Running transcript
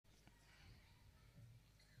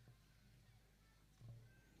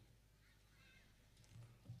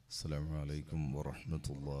السلام عليكم ورحمة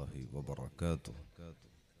الله وبركاته.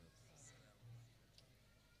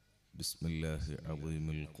 بسم الله عظيم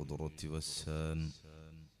القدرة والشان،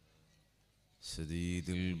 شديد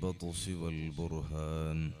البطش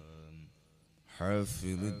والبرهان،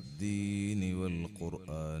 حافظ الدين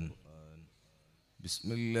والقرآن.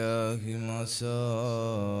 بسم الله ما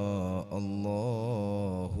شاء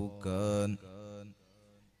الله كان،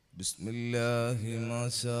 بسم الله ما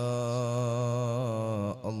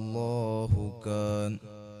شاء الله كان،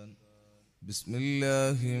 بسم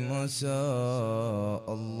الله ما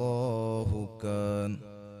شاء الله كان،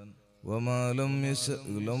 وما لم يشأ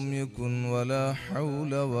لم يكن، ولا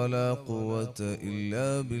حول ولا قوة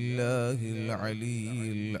إلا بالله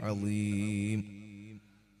العلي العظيم.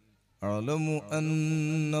 أعلم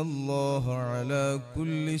أن الله على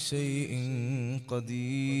كل شيء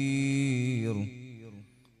قدير،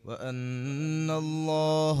 وأن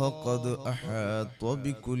الله قد أحاط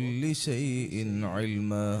بكل شيء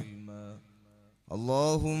علما.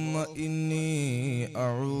 اللهم إني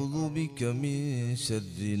أعوذ بك من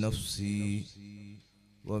شر نفسي،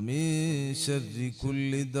 ومن شر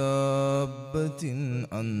كل دابة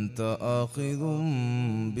أنت آخذ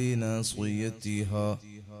بناصيتها،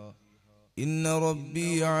 إن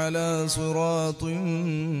ربي على صراط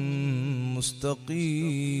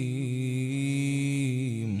مستقيم.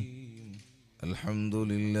 الحمد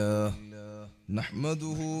لله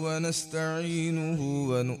نحمده ونستعينه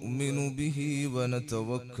ونؤمن به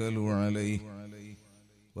ونتوكل عليه،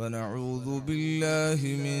 ونعوذ بالله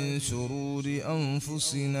من شرور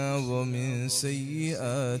أنفسنا ومن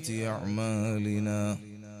سيئات أعمالنا.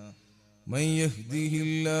 من يهده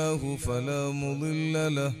الله فلا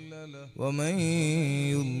مضل له، ومن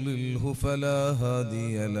يضلله فلا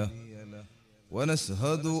هادي له.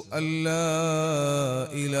 ونشهد أن لا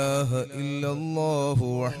إله إلا الله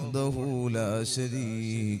وحده لا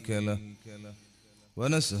شريك له،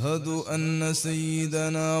 ونشهد أن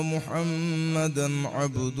سيدنا محمدا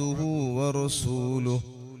عبده ورسوله،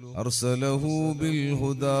 أرسله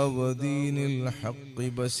بالهدى ودين الحق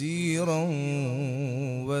بشيرا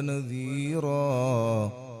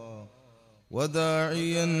ونذيرا،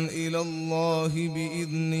 وداعيا إلى الله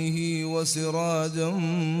بإذنه وسراجا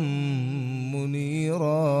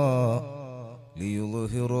منيرا،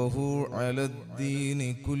 ليظهره على الدين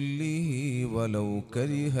كله ولو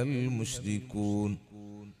كره المشركون.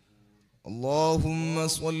 اللهم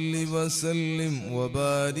صل وسلم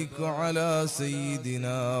وبارك على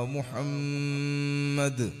سيدنا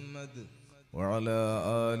محمد وعلى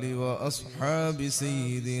آل وأصحاب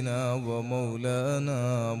سيدنا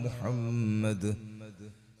ومولانا محمد،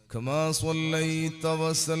 كما صليت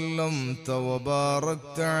وسلمت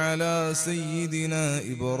وباركت على سيدنا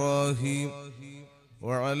إبراهيم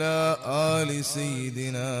وعلى آل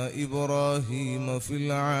سيدنا إبراهيم في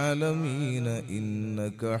العالمين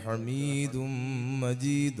إنك حميد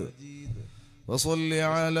مجيد. وصل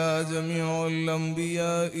على جميع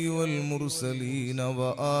الأنبياء والمرسلين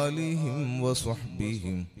وآلهم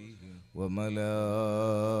وصحبهم وملائكتك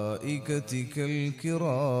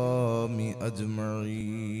الكرام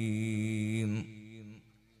أجمعين.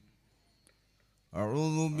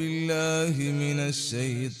 أعوذ بالله من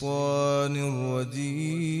الشيطان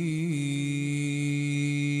الرجيم.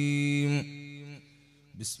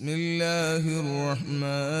 بسم الله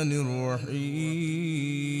الرحمن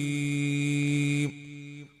الرحيم.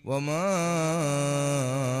 وما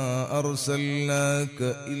أرسلناك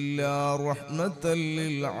إلا رحمة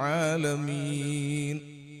للعالمين.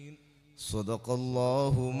 صدق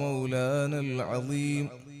الله مولانا العظيم،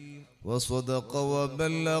 وصدق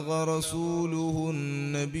وبلغ رسوله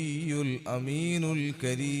النبي الأمين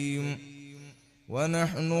الكريم،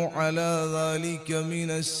 ونحن على ذلك من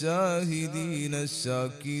الشاهدين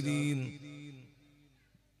الشاكرين،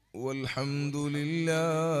 والحمد لله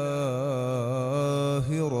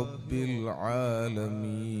رب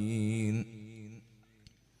العالمين.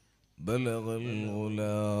 بلغ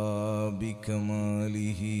الغلا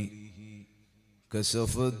بكماله،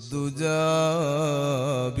 كشف الدجى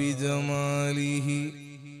بجماله،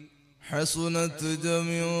 حسنت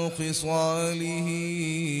جميع خصاله،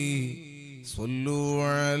 صلوا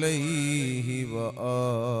عليه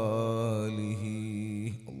وآله.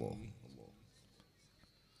 الله.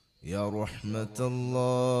 يا رحمة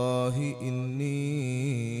الله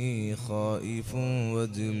إني خائف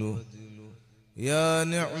وجله، يا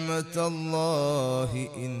نعمة الله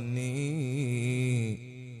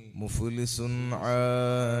إني مفلس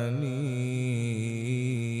عاني،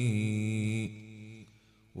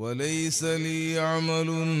 وليس لي عمل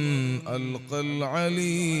ألقى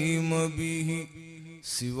العليم به،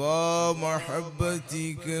 سوى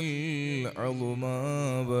محبتك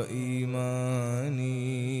العظمى وإيماني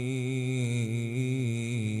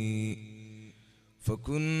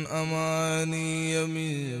فكن أماني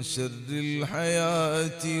من شر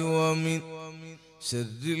الحياة ومن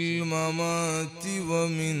شر الممات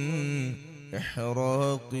ومن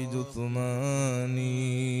إحراق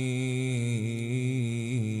جثماني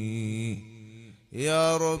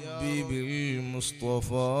يا ربي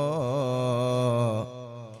بالمصطفى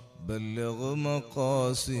بلغ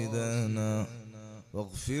مقاصدنا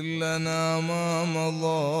واغفر لنا ما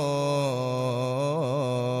مضى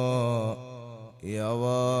يا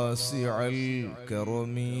واسع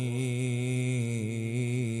الكرم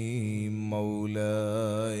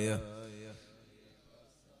مولاي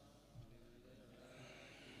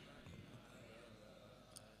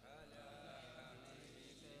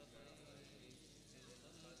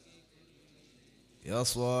يا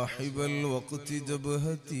صاحب الوقت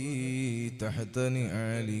جبهتي تحت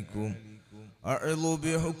نعالكم أعظ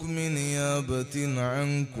بحكم نيابة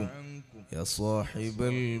عنكم يا صاحب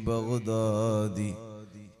البغداد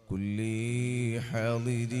كل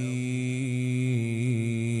حاضري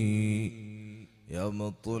يا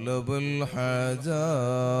مطلب الحاجات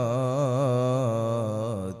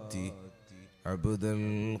عبد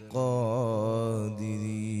القادر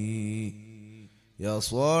يا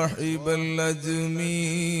صاحب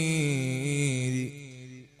الأجمير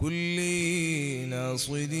كل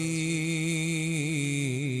ناصري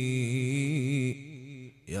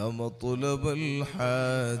يا مطلب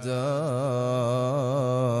الحاجات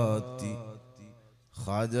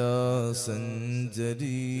خواجة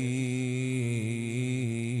سنجري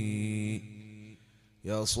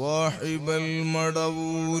يا صاحب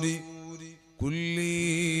المدبور كل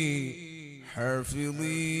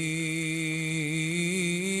حافظي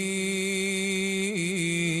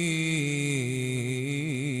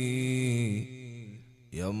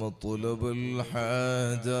يا مطلب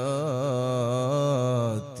الحاجات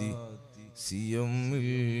سيم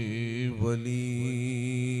الولي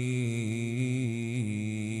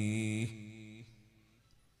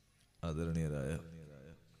ആദരണീയരായ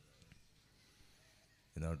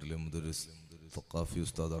ഈ നാട്ടിലെ മുദരിസ് ഫഖാഫി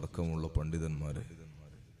ഉസ്താദ് അടക്കമുള്ള പണ്ഡിതന്മാരെ,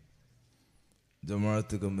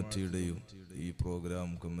 ജമാഅത്ത് കമ്മിറ്റിയുടെയും ഈ പ്രോഗ്രാം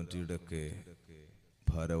കമ്മിറ്റിയുടെ ഒക്കെ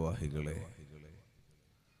ഭാരവാഹികളെ,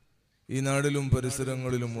 ഈ നാടിലും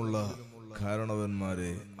പരിസരങ്ങളിലുമുള്ള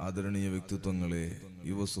കാരണവന്മാരെ, ആദരണീയ വ്യക്തിത്വങ്ങളെ,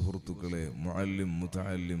 യുവ സുഹൃത്തുക്കളെ, മുഅല്ലിം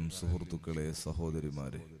മുതഅല്ലിം സുഹൃത്തുക്കളെ,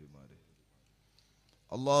 സഹോദരിമാരെ,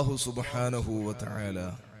 അല്ലാഹു സുബ്ഹാനഹു വ തആല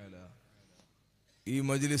ഈ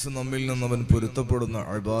മജ്ലിസ് നമ്മിൽ നിന്ന് അവൻ പൊരുത്തപ്പെടുന്ന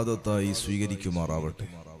ഇബാദത്തായി സ്വീകരിക്കുമാറാവട്ടെ.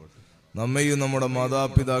 നമ്മയും നമ്മുടെ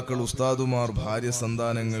മാതാപിതാക്കൾ, ഉസ്താദുമാർ, ഭാര്യ,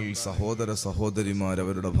 സന്താനങ്ങൾ, സഹോദര സഹോദരിമാർ,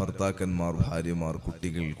 അവരുടെ ഭർത്താക്കന്മാർ, ഭാര്യമാർ,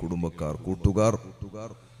 കുട്ടികൾ, കുടുംബക്കാർ, കൂട്ടുകാർ,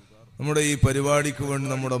 നമ്മുടെ ഈ പരിപാടിക്ക് വേണ്ടി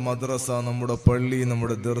നമ്മുടെ മദ്രസ, നമ്മുടെ പള്ളി,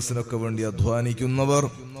 നമ്മുടെ ദർസിനൊക്കെ വേണ്ടി അധ്വാനിക്കുന്നവർ,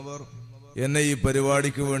 എന്നെ ഈ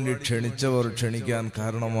പരിപാടിക്ക് വേണ്ടി ക്ഷണിച്ചവർ, ക്ഷണിക്കാൻ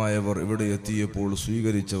കാരണമായവർ, ഇവിടെ എത്തിയപ്പോൾ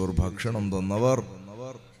സ്വീകരിച്ചവർ, ഭക്ഷണം തന്നവർ,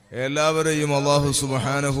 എല്ലാവരെയും അല്ലാഹു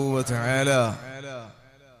സുബ്ഹാനഹു വ തആല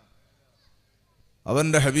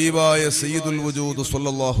അവന്റെ ഹബീബായ സയ്യിദുൽ വജൂദ്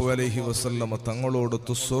സ്വല്ലല്ലാഹു അലൈഹി വസല്ലമ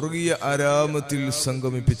തങ്ങളോടൊത്ത് സ്വർഗീയ ആരാമത്തിൽ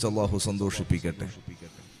സംഗമിപ്പിച്ച് അല്ലാഹു സന്തോഷിപ്പിക്കട്ടെ.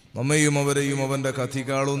 നമ്മയും അവരെയും അവന്റെ കഥി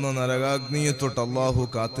കാളുന്ന നരകാഗ്നിയെ തൊട്ട് അല്ലാഹു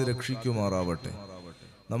കാത്തു രക്ഷിക്കുമാറാവട്ടെ.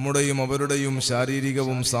 നമ്മുടെയും അവരുടെയും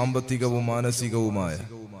ശാരീരികവും സാമ്പത്തികവും മാനസികവുമായ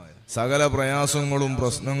സകല പ്രയാസങ്ങളും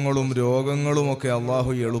പ്രശ്നങ്ങളും രോഗങ്ങളും ഒക്കെ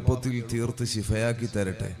അല്ലാഹു എളുപ്പത്തിൽ തീർത്ത് ശിഫയാക്കി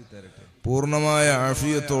തരട്ടെ. പൂർണ്ണമായ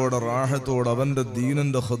ആഫിയത്തോടെ റാഹത്തോടെ അവന്റെ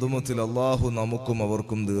ദീനിന്റെ ഖിദ്മത്തിൽ അല്ലാഹു നമുക്കും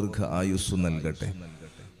അവർക്കും ദീർഘ ആയുസ്സു നൽകട്ടെ.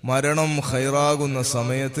 മരണം ഖൈറാകുന്ന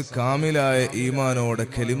സമയത്ത് കാമിലായ ഈമാനോടെ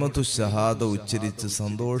കലിമത്തു ഷഹാദ ഉച്ചരിച്ച്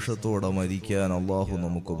സന്തോഷത്തോടെ മരിക്കാൻ അല്ലാഹു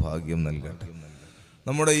നമുക്ക് ഭാഗ്യം നൽകട്ടെ.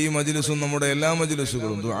 നമ്മുടെ ഈ മജ്ലിസും നമ്മുടെ എല്ലാ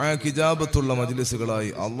മജ്ലിസുകളും ദുആക്ക് ഇജാബത്തുള്ള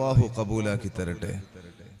മജ്ലിസുകളായി അല്ലാഹു ഖബൂലാക്കി തരട്ടെ.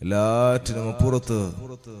 എല്ലാറ്റിനും അപ്പുറത്ത്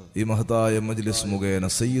ഈ മഹതായ മജ്ലിസ് മുഖേന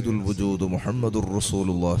സയ്യിദുൽ വജൂദ് മുഹമ്മദുർ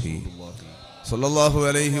റസൂലുള്ളാഹി സ്വല്ലല്ലാഹു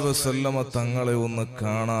അലൈഹി വസല്ലമ തങ്ങളെ ഒന്ന്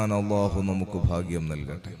കാണാൻ അല്ലാഹു നമുക്ക് ഭാഗ്യം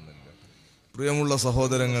നൽകട്ടെ. പ്രിയമുള്ള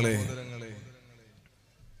സഹോദരങ്ങളെ,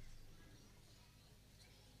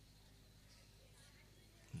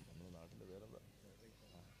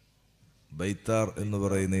 ബൈത്താർ എന്ന്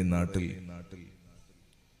പറയുന്ന ഈ നാട്ടിൽ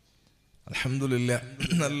അൽഹംദുലില്ലാഹ്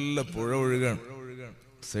നല്ല പുഴ ഒഴുകാണ്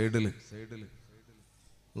സൈഡില്.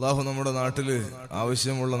 അല്ലാഹു നമ്മുടെ നാട്ടില്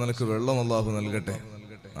ആവശ്യമുള്ള നിലക്ക് വെള്ളം അല്ലാഹു നൽകട്ടെ.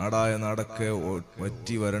 നാടായ നാടൊക്കെ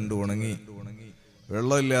വറ്റി വരണ്ടു ഉണങ്ങി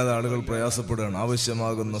വെള്ളമില്ലാതെ ആളുകൾ പ്രയാസപ്പെടുകയാണ്.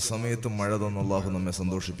 ആവശ്യമാകുന്ന സമയത്ത് മഴ തന്ന് അല്ലാഹു നമ്മെ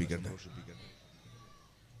സന്തോഷിപ്പിക്കട്ടെ.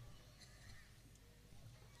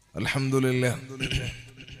 അൽഹംദുലില്ലാഹ്.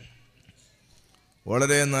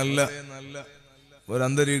 വളരെ നല്ല ഒരു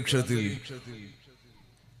അന്തരീക്ഷത്തിൽ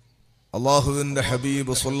അല്ലാഹുവിന്റെ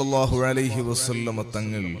ഹബീബ് സ്വല്ലല്ലാഹു അലൈഹി വസല്ലമ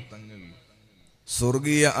തങ്ങൾ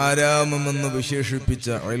സ്വർഗീയ ആരാമമെന്ന് വിശേഷിപ്പിച്ച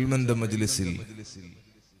ഇൽമിന്റെ മജ്ലിസിൽ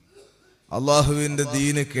അല്ലാഹുവിന്റെ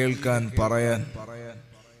ദീന് കേൾക്കാൻ പറയാൻ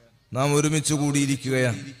നാം ഒരുമിച്ച്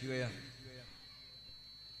കൂടിയിരിക്കുകയാണ്.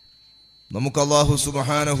 നമുക്ക് അല്ലാഹു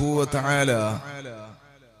സുബ്ഹാനഹു വ തആല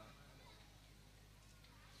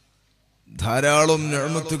ധാരാളം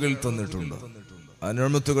നിഅമത്തുകൾ തന്നിട്ടുണ്ട്. ആ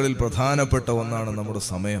നിഅമത്തുകളിൽ പ്രധാനപ്പെട്ട ഒന്നാണ് നമ്മുടെ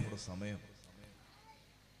സമയം.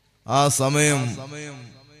 ആ സമയം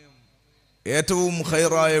ഏറ്റവും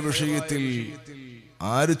ഖൈറായ വിഷയത്തിൽ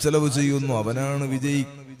ആര് ചെലവ് ചെയ്യുന്നു അവനാണ് വിജയി.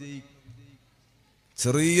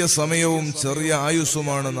 ചെറിയ സമയവും ചെറിയ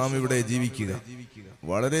ആയുസ്സുമാണ് നാം ഇവിടെ ജീവിക്കുക.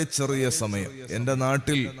 വളരെ ചെറിയ സമയം. എന്റെ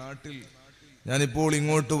നാട്ടിൽ ഞാനിപ്പോൾ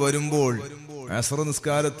ഇങ്ങോട്ട് വരുമ്പോൾ അസ്ർ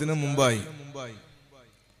നിസ്കാരത്തിന് മുമ്പായി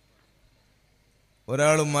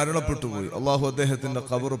ഒരാൾ മരണപ്പെട്ടു പോയി. അള്ളാഹു അദ്ദേഹത്തിന്റെ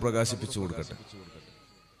ഖബർ പ്രകാശിപ്പിച്ചു കൊടുക്കട്ടെ.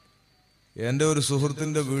 എന്റെ ഒരു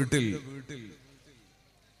സുഹൃത്തിന്റെ വീട്ടിൽ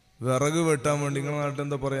വിറക് വെട്ടാൻ വേണ്ടി, നിങ്ങളുടെ നാട്ടിൽ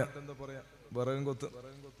എന്താ പറയാ,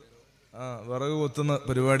 വിറക് കൊത്തുന്ന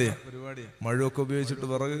പരിപാടിയാ. മഴയൊക്കെ ഉപയോഗിച്ചിട്ട്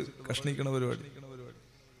വിറക് കഷ്ണിക്കണ പരിപാടി.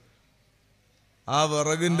 ആ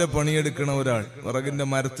വിറകിന്റെ പണിയെടുക്കണ ഒരാൾ, വിറകിന്റെ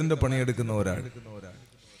മരത്തിന്റെ പണിയെടുക്കുന്ന ഒരാൾ,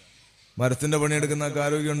 മരത്തിന്റെ പണിയെടുക്കുന്ന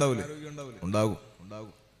ആരോഗ്യം ഉണ്ടാവില്ലേ? ഉണ്ടാകും.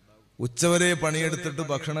 ഉച്ചവരെ പണിയെടുത്തിട്ട്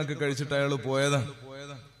ഭക്ഷണമൊക്കെ കഴിച്ചിട്ട് അയാൾ പോയതാണ്.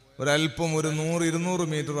 ഒരല്പം ഒരു 100-200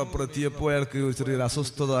 മീറ്റർ അപ്പുറത്തിയപ്പോൾ അയാൾക്ക് ചെറിയൊരു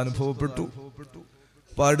അസ്വസ്ഥത അനുഭവപ്പെട്ടു.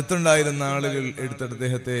 അപ്പൊ അടുത്തുണ്ടായിരുന്ന ആളുകൾ എടുത്തിട്ട്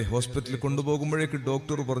അദ്ദേഹത്തെ ഹോസ്പിറ്റലിൽ കൊണ്ടുപോകുമ്പോഴേക്ക്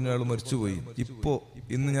ഡോക്ടർ പറഞ്ഞു അയാൾ മരിച്ചുപോയി.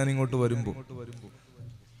 ഇന്ന് ഞാൻ ഇങ്ങോട്ട് വരുമ്പോ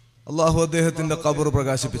അള്ളാഹു അദ്ദേഹത്തിന്റെ ഖബർ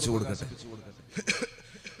പ്രകാശിപ്പിച്ചു കൊടുക്കട്ടെ.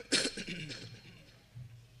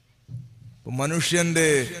 മനുഷ്യന്റെ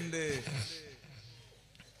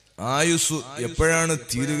ആയുസ് എപ്പോഴാണ്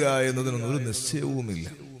തീരുക എന്നതിനൊന്നും ഒരു നിശ്ചയവുമില്ല,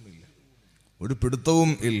 ഒരു പിടുത്തവും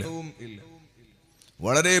ഇല്ല.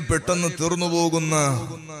 വളരെ പെട്ടെന്ന് തീർന്നു പോകുന്ന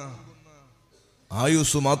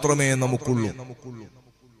ആയുസ് മാത്രമേ നമുക്കുള്ളൂ.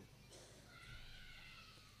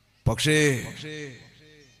 പക്ഷേ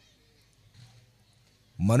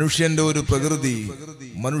മനുഷ്യന്റെ ഒരു പ്രകൃതി,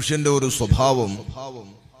 മനുഷ്യന്റെ ഒരു സ്വഭാവം,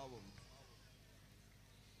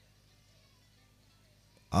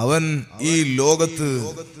 അവൻ ഈ ലോകത്ത്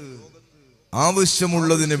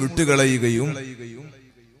ആവശ്യമുള്ളതിനെ വിട്ടുകളയുകയും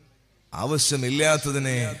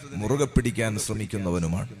ആവശ്യമില്ലാത്തതിനെ മുറുകെ പിടിക്കാൻ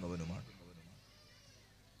ശ്രമിക്കുന്നവനുമാണ്.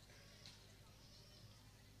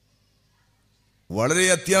 വളരെ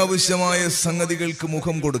അത്യാവശ്യമായ സംഗതികൾക്ക്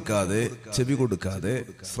മുഖം കൊടുക്കാതെ, ചെവി കൊടുക്കാതെ,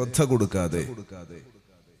 ശ്രദ്ധ കൊടുക്കാതെ,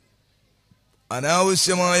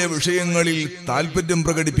 അനാവശ്യമായ വിഷയങ്ങളിൽ താല്പര്യം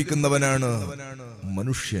പ്രകടിപ്പിക്കുന്നവനാണ്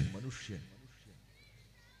മനുഷ്യൻ.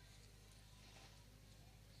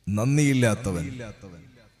 നന്ദിയില്ലാത്തവൻ,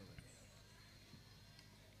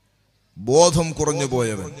 ബോധം കുറഞ്ഞു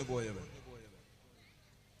പോയവൻ.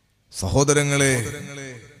 സഹോദരങ്ങളെ,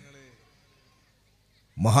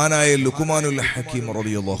 മഹാനായ ലുഖ്മാനുൽ ഹകീം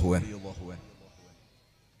റളിയല്ലാഹു അൻഹു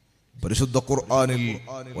പരിശുദ്ധ ഖുർആനിൽ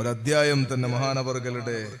ഒരധ്യായം തന്നെ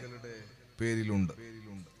മഹാനവർകളുടെ പേരിലുണ്ട്.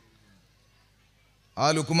 ആ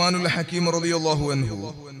ലുഖ്മാനുൽ ഹകീം റളിയല്ലാഹു അൻഹു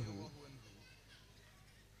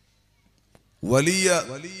വലിയ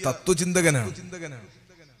തത്വചിന്തകനാണ്.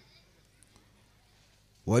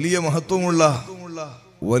 വലിയ മഹത്വമുള്ള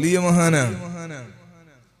വലിയ മഹാനാണ്.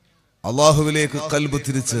 അല്ലാഹുവിലേക്ക് ഖൽബ്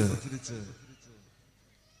തിരിച്ച്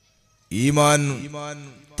ഈമാൻ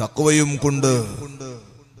തഖ്വയും കൊണ്ട്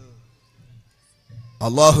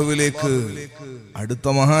അല്ലാഹുവിലേക്ക് അടുത്ത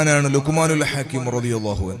മഹാനാണ് ലുഖ്മാനുൽ ഹകീം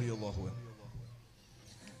റളിയല്ലാഹു അൻഹു.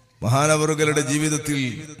 മഹാനവറുകളുടെ ജീവിതത്തിൽ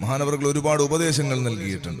മഹാനവറുകൾ ഒരുപാട് ഉപദേശങ്ങൾ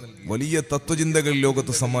നൽകിയിട്ടുണ്ട്. വലിയ തത്വചിന്തകൾ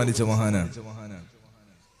ലോകത്ത് സമ്മാനിച്ച മഹാനാണ്.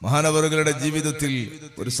 മഹാനവറുകളുടെ ജീവിതത്തിൽ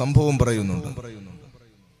ഒരു സംഭവം പറയുന്നുണ്ട്.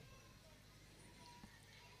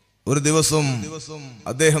 ഒരു ദിവസം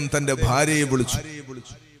അദ്ദേഹം തന്റെ ഭാര്യയെ വിളിച്ചു.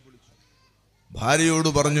 ഭാര്യയോട്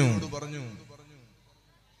പറഞ്ഞു,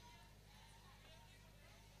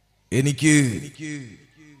 എനിക്ക്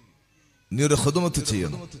നീ ഒരു ഖിദ്മത്ത്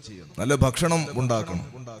ചെയ്യണം, നല്ല ഭക്ഷണം ഉണ്ടാക്കണം.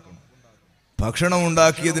 ഭക്ഷണം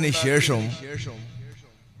ഉണ്ടാക്കിയതിന് ശേഷം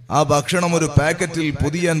ആ ഭക്ഷണം ഒരു പാക്കറ്റിൽ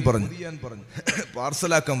പൊതിയാൻ പറഞ്ഞു,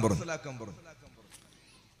 പാർസലാക്കാൻ പറഞ്ഞു.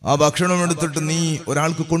 ആ ഭക്ഷണം എടുത്തിട്ട് നീ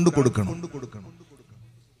ഒരാൾക്ക് കൊണ്ടു കൊടുക്കണം.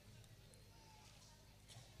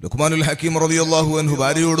 ലുഖ്മാനുൽ ഹകീം റളിയല്ലാഹു അൻഹു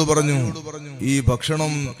ഭാര്യയോട് പറഞ്ഞു, ഈ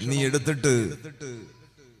ഭക്ഷണം നീ എടുത്തിട്ട്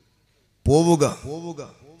പോവുക.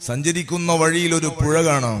 സഞ്ചരിക്കുന്ന വഴിയിൽ ഒരു പുഴ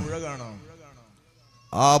കാണാം.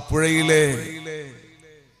 ആ പുഴയിലെ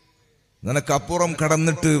നിനക്കപ്പുറം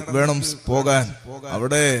കടന്നിട്ട് വേണം പോകാൻ.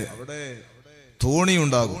 അവിടെ തോണി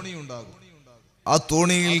ഉണ്ടാകും. ആ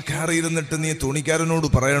തോണിയിൽ കയറിയിരുന്നിട്ട് നീ തോണിക്കാരനോട്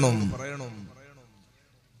പറയണം,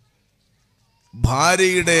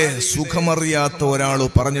 ഭാര്യയുടെ സുഖമറിയാത്ത ഒരാൾ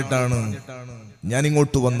പറഞ്ഞിട്ടാണ് ഞാൻ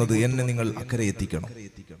ഇങ്ങോട്ട് വന്നത്, എന്നെ നിങ്ങൾ അക്കരെ എത്തിക്കണം.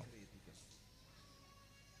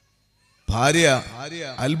 ഭാര്യ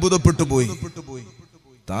അത്ഭുതപ്പെട്ടു പോയി.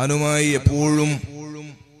 താനുമായി എപ്പോഴും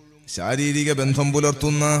ശാരീരിക ബന്ധം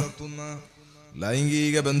പുലർത്തുന്ന,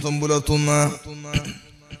 ലൈംഗിക ബന്ധം പുലർത്തുന്ന,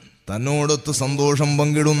 തന്നോടൊത്ത് സന്തോഷം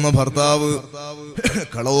പങ്കിടുന്ന ഭർത്താവ്,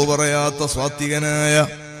 കളവ് പറയാത്ത സാത്വികനായ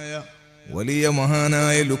വലിയ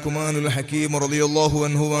മഹാനായ ലുക്മാനുൽ ഹക്കീം റളിയല്ലാഹു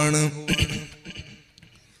അൻഹുവാണ്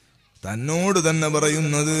തന്നോട് തന്നെ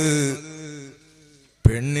പറയുന്നത്.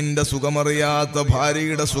 പെണ്ണിന്റെ സുഖമറിയാത്ത,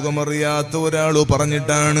 ഭാര്യയുടെ സുഖമറിയാത്ത ഒരാള്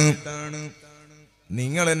പറഞ്ഞിട്ടാണ്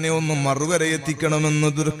നിങ്ങൾ എന്നെ ഒന്ന്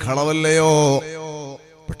മറുകരയെത്തിക്കണമെന്നതൊരു കളവല്ലയോ?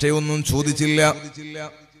 പക്ഷേ ഒന്നും ചോദിച്ചില്ല.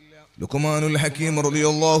 ലുക്മാനുൽ ഹക്കീം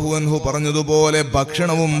റളിയല്ലാഹു അൻഹു പറഞ്ഞതുപോലെ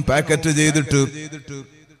ഭക്ഷണവും പാക്കറ്റ് ചെയ്തിട്ട്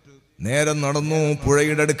നേരെ നടന്നു.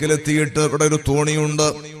 പുഴയുടെ അടുക്കലെത്തിയിട്ട് ഇവിടെ ഒരു തോണിയുണ്ട്,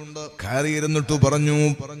 കയറിയിരുന്നിട്ട് പറഞ്ഞു,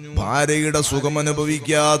 ഭാര്യയുടെ സുഖം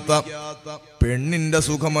അനുഭവിക്കാത്ത, പെണ്ണിന്റെ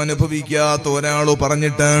സുഖം അനുഭവിക്കാത്ത ഒരാള്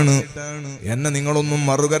പറഞ്ഞിട്ടാണ് എന്നെ നിങ്ങളൊന്നും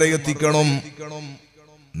മറുകരയെത്തിക്കണം.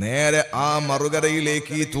 നേരെ ആ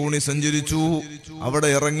മറുകരയിലേക്ക് ഈ തോണി സഞ്ചരിച്ചു. അവിടെ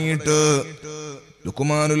ഇറങ്ങിയിട്ട്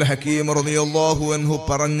ലുക്മാനുൽ ഹക്കീം റളിയല്ലാഹു അൻഹു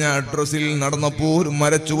പറഞ്ഞ അഡ്രസ്സിൽ നടന്നപ്പോൾ ഒരു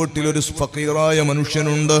മരച്ചുവട്ടിൽ ഒരു ഫഖീറായ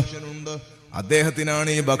മനുഷ്യനുണ്ട്. അദ്ദേഹത്തിനാണ്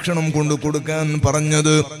ഈ ഭക്ഷണം കൊണ്ടു കൊടുക്കാൻ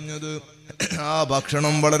പറഞ്ഞത്. ആ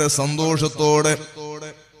ഭക്ഷണം വളരെ സന്തോഷത്തോടെ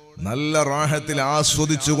നല്ല റാഹത്തിൽ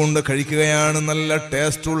ആസ്വദിച്ചുകൊണ്ട് കഴിക്കുകയാണ്. നല്ല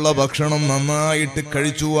ടേസ്റ്റുള്ള ഭക്ഷണം നന്നായിട്ട്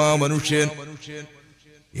കഴിച്ചു ആ മനുഷ്യൻ.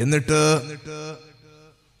 എന്നിട്ട്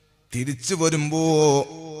തിരിച്ചു വരുമ്പോ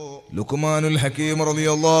ലുക്മാനുൽ ഹക്കീം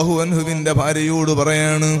റളിയല്ലാഹു അൻഹുവിന്റെ ഭാര്യയോട്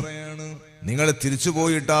പറയാണ്, നിങ്ങൾ തിരിച്ചു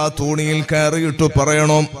പോയിട്ട് ആ തോണിയിൽ കയറിയിട്ട്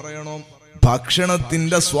പറയണം,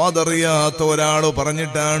 ഭക്ഷണത്തിന്റെ സ്വാദറിയാത്ത ഒരാള്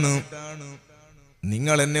പറഞ്ഞിട്ടാണ്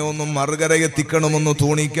നിങ്ങൾ എന്നെ ഒന്നും മറുകരയെത്തിക്കണമെന്ന്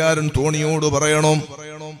തോണിക്കാരൻ തോണിയോട് പറയണം.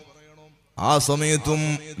 ആ സമയത്തും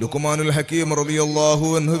ലുക്മാനുൽ ഹക്കീം റളിയല്ലാഹു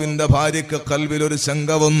അൻഹുവിന്റെ ഭാര്യക്ക് ഖൽബിൽ ഒരു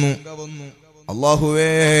ശങ്ക വന്നു.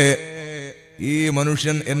 അല്ലാഹുവേ, ഈ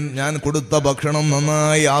മനുഷ്യൻ ഞാൻ കൊടുത്ത ഭക്ഷണം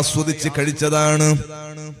നന്നായി ആസ്വദിച്ച് കഴിച്ചതാണ്,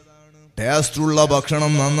 ടേസ്റ്റുള്ള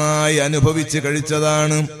ഭക്ഷണം നന്നായി അനുഭവിച്ച്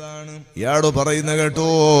കഴിച്ചതാണ്. ഇയാള് പറയുന്ന കേട്ടോ,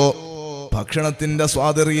 ഭക്ഷണത്തിന്റെ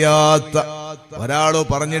സ്വാദറിയാത്ത ഒരാള്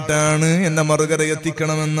പറഞ്ഞിട്ടാണ് എന്നെ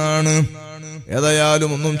മറുകരയെത്തിക്കണമെന്നാണ്. ഏതായാലും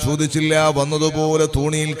ഒന്നും ചോദിച്ചില്ല. വന്നതുപോലെ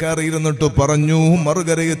തോണിയിൽ കയറിയിരുന്നിട്ട് പറഞ്ഞു,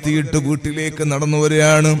 മറുകരയെത്തിയിട്ട് വീട്ടിലേക്ക് നടന്നു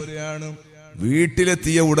വരികയാണ്.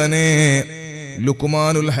 വീട്ടിലെത്തിയ ഉടനെ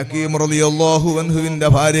ലുക്മാനുൽ ഹക്കീം റളിയല്ലാഹു അൻഹുവിന്റെ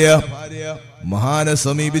ഭാര്യ മഹാനെ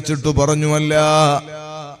സമീപിച്ചിട്ട് പറഞ്ഞു, അല്ല,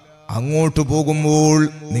 അങ്ങോട്ട് പോകുമ്പോൾ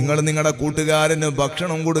നിങ്ങൾ നിങ്ങളുടെ കൂട്ടുകാരന്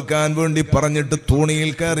ഭക്ഷണം കൊടുക്കാൻ വേണ്ടി പറഞ്ഞിട്ട്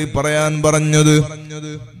തോണിയിൽ കയറി പറയാൻ പറഞ്ഞത്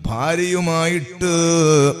ഭാര്യയുമായിട്ട്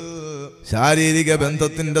ശാരീരിക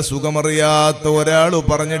ബന്ധത്തിന്റെ സുഖമറിയാത്ത ഒരാള്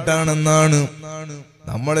പറഞ്ഞിട്ടാണെന്നാണ്.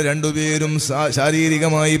 നമ്മൾ രണ്ടുപേരും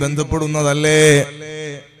ശാരീരികമായി ബന്ധപ്പെടുന്നതല്ലേ,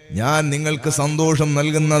 ഞാൻ നിങ്ങൾക്ക് സന്തോഷം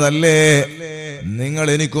നൽകുന്നതല്ലേ, നിങ്ങൾ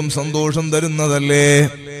എനിക്കും സന്തോഷം തരുന്നതല്ലേ,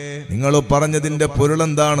 നിങ്ങൾ പറഞ്ഞതിന്റെ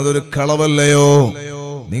പൊരുളെന്താണ്? അതൊരു കളവല്ലയോ?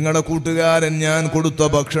 നിങ്ങളുടെ കൂട്ടുകാരൻ ഞാൻ കൊടുത്ത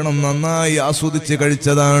ഭക്ഷണം നന്നായി ആസ്വദിച്ച്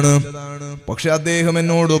കഴിച്ചതാണ്. പക്ഷെ അദ്ദേഹം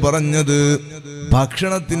എന്നോട് പറഞ്ഞത്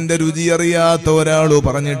ഭക്ഷണത്തിന്റെ രുചി അറിയാത്ത ഒരാള്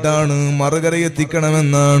പറഞ്ഞിട്ടാണ്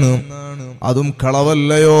മറുകരയെത്തിക്കണമെന്നാണ്. അതും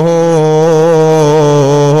കളവല്ലയോ?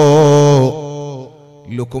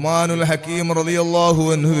 ലുക്മാനുൽ ഹക്കീം റളിയല്ലാഹു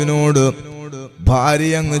അൻഹുവിനോട്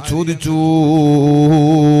ഭാര്യ അങ്ങ് ചോദിച്ചു.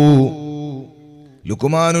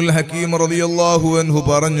 ലുക്മാനുൽ ഹക്കീം റളിയല്ലാഹു അൻഹു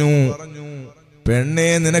പറഞ്ഞു, പെണ്ണെ,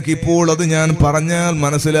 നിനക്കിപ്പോൾ അത് ഞാൻ പറഞ്ഞാൽ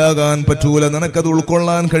മനസ്സിലാകാൻ പറ്റൂല, നിനക്കത്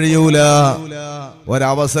ഉൾക്കൊള്ളാൻ കഴിയൂല.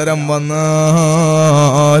 ഒരവസരം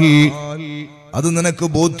വന്നാൽ, അത് നിനക്ക്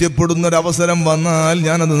ബോധ്യപ്പെടുന്നൊരവസരം വന്നാൽ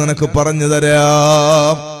ഞാനത് നിനക്ക് പറഞ്ഞു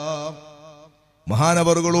തരാം.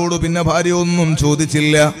 മഹാനവറുകളോട് പിന്നെ ഭാര്യ ഒന്നും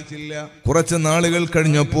ചോദിച്ചില്ല. കുറച്ച് നാളുകൾ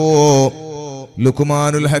കഴിഞ്ഞപ്പോ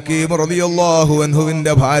ലുക്മാനുൽ ഹക്കീം റളിയല്ലാഹു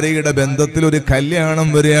അൻഹുവിന്റെ ഭാര്യയുടെ ബന്ധത്തിൽ ഒരു കല്യാണം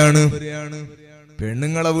വരികയാണ്.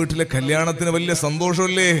 പെണ്ണുങ്ങളെ വീട്ടിലെ കല്യാണത്തിന് വലിയ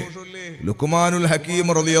സന്തോഷമല്ലേ? ലുക്മാനുൽ ഹക്കീം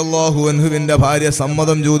റളിയല്ലാഹു അൻഹുവിന്റെ ഭാര്യ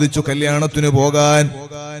സമ്മതം ചോദിച്ചു കല്യാണത്തിന് പോകാൻ.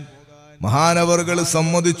 മഹാനവറുകൾ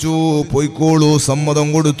സമ്മതിച്ചു, പോയിക്കോളൂ, സമ്മതം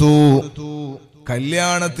കൊടുത്തു.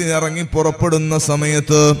 കല്യാണത്തിന് ഇറങ്ങി പുറപ്പെടുന്ന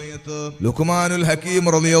സമയത്ത് ലുക്മാനുൽ ഹക്കീം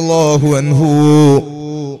റളിയല്ലാഹു അൻഹു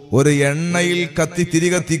ഒരു എണ്ണയിൽ തിരി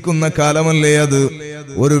കത്തിക്കുന്ന കാലമല്ലേ അത്,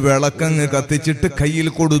 ഒരു വിളക്കങ്ങ് കത്തിച്ചിട്ട് കയ്യിൽ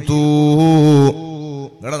കൊടുത്തു.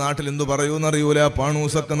 നിങ്ങളുടെ നാട്ടിൽ എന്തു പറയൂന്നറിയൂല,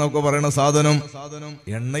 പാണൂസൊക്കെ എന്നൊക്കെ പറയണ സാധനം,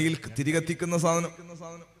 എണ്ണയിൽ തിരി കത്തിക്കുന്ന സാധനം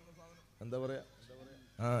എന്താ പറയാ?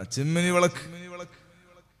 ചിമ്മിനി വിളക്ക്.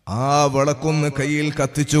 ആ വിളക്കൊന്ന് കയ്യിൽ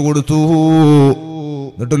കത്തിച്ചു കൊടുത്തു.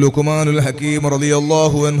 എന്നിട്ട് ലുക്മാനുൽ ഹക്കീം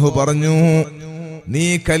റളിയല്ലാഹു അൻഹു പറഞ്ഞു, നീ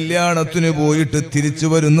കല്യാണത്തിന് പോയിട്ട് തിരിച്ചു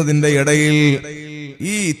വരുന്നതിന്റെ ഇടയിൽ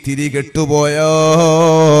ഈ തിരി കെട്ടുപോയാ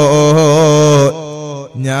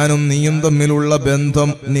ഞാനും നീയും തമ്മിലുള്ള ബന്ധം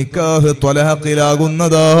നിക്കാഹ്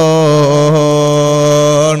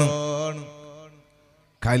ത്വലാഖിലാകുന്നതാണ്.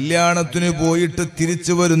 കല്യാണത്തിന് പോയിട്ട്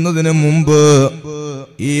തിരിച്ചു വരുന്നതിന് മുമ്പ്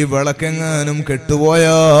ഈ വിളക്കെങ്ങാനും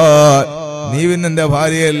കെട്ടുപോയാൽ നീ പിന്നെന്റെ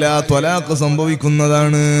ഭാര്യയല്ല, ത്വലാഖ്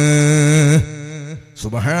സംഭവിക്കുന്നതാണ്.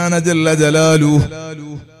 സുബ്ഹാന ജല്ല ജലാലു.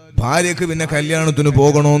 ഭാര്യക്ക് പിന്നെ കല്യാണത്തിന്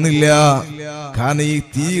പോകണമെന്നില്ല. കാരണം ഈ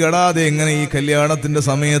തീ കെടാതെ എങ്ങനെ ഈ കല്യാണത്തിന്റെ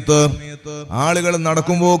സമയത്ത് ആളുകൾ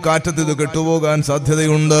നടക്കുമ്പോൾ കാറ്റത്ത് ഇത് കെട്ടുപോകാൻ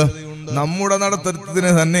സാധ്യതയുണ്ട്. നമ്മുടെ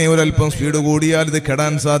നടത്തത്തിന് തന്നെ ഒരല്പം സ്പീഡ് കൂടിയാൽ ഇത്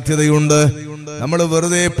കെടാൻ സാധ്യതയുണ്ട്. നമ്മൾ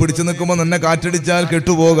വെറുതെ പിടിച്ചു നിൽക്കുമ്പോൾ തന്നെ കാറ്റടിച്ചാൽ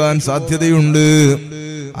കെട്ടുപോകാൻ സാധ്യതയുണ്ട്.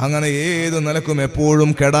 അങ്ങനെ ഏത് നിലക്കും എപ്പോഴും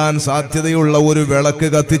കെടാൻ സാധ്യതയുള്ള ഒരു വിളക്ക്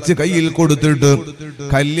കത്തിച്ച് കയ്യിൽ കൊടുത്തിട്ട്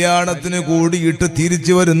കല്യാണത്തിന് കൂടിയിട്ട്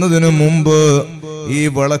തിരിച്ചു വരുന്നതിന് മുമ്പ് ഈ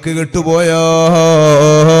വിളക്ക്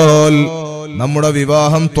കെട്ടുപോയാൽ നമ്മുടെ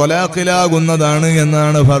വിവാഹം ത്വലാഖിലാകുന്നതാണ്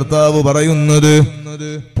എന്നാണ് ഭർത്താവ് പറയുന്നത്.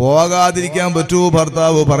 പോകാതിരിക്കാൻ പറ്റൂ?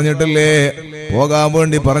 ഭർത്താവ് പറഞ്ഞിട്ടില്ലേ? പോകാൻ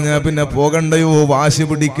വേണ്ടി പറഞ്ഞാൽ പിന്നെ പോകണ്ടയോ? വാശി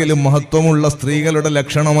പിടിക്കലും മഹത്വമുള്ള സ്ത്രീകളുടെ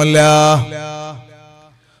ലക്ഷണമല്ല.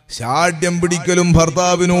 ശാഠ്യം പിടിക്കലും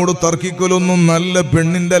ഭർത്താവിനോട് തർക്കിക്കലൊന്നും നല്ല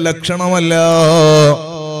പെണ്ണിന്റെ ലക്ഷണമല്ല.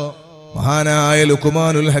 മഹാനായ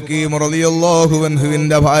ലുക്മാനുൽ ഹക്കീം റളിയല്ലാഹു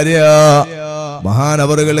അൻഹുവിന്റെ ഭാര്യ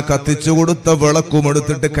മഹാനവറുകൾ കത്തിച്ചു കൊടുത്ത വിളക്കും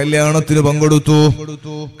എടുത്തിട്ട് കല്യാണത്തിന് പങ്കെടുത്തു.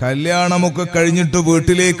 കല്യാണമൊക്കെ കഴിഞ്ഞിട്ട്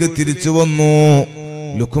വീട്ടിലേക്ക് തിരിച്ചു വന്നു.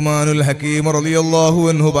 ലുക്മാനുൽ ഹക്കീം റളിയല്ലാഹു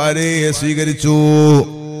അൻഹു ഭാര്യയെ സ്വീകരിച്ചു.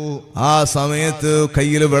 ആ സമയത്ത്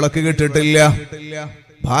കയ്യിൽ വിളക്ക് കിട്ടിട്ടില്ല.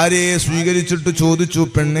 ഭാര്യയെ സ്വീകരിച്ചിട്ട് ചോദിച്ചു,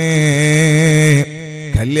 പെണ്ണേ,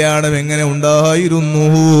 കല്യാണം എങ്ങനെ ഉണ്ടായിരുന്നു?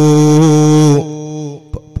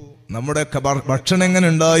 നമ്മുടെ ഭക്ഷണം എങ്ങനെ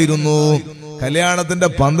ഉണ്ടായിരുന്നു? കല്യാണത്തിന്റെ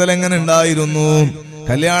പന്തൽ എങ്ങനെ ഉണ്ടായിരുന്നു?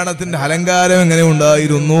 കല്യാണത്തിന്റെ അലങ്കാരം എങ്ങനെ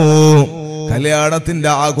ഉണ്ടായിരുന്നു? കല്യാണത്തിന്റെ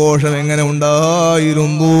ആഘോഷം എങ്ങനെ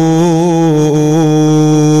ഉണ്ടായിരുന്നു?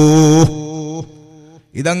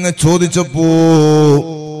 ഇതങ്ങ് ചോദിച്ചപ്പോ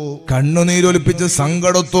കണ്ണുനീരൊലിപ്പിച്ച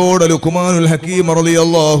സങ്കടത്തോടെ ലുക്മാനുൽ ഹക്കീം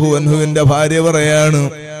റളിയല്ലാഹു അൻഹുവിന്റെ ഭാര്യ പറയാണ്,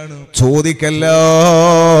 ചോദിക്കല്ല,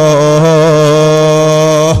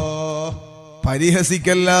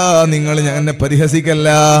 പരിഹസിക്കല്ല, നിങ്ങൾ എന്നെ പരിഹസിക്കല്ല.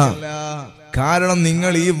 കാരണം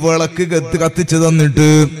നിങ്ങൾ ഈ വിളക്ക് കത്തിച്ചു തന്നിട്ട്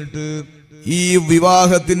ഈ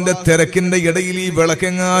വിവാഹത്തിന്റെ തിരക്കിന്റെ ഇടയിൽ ഈ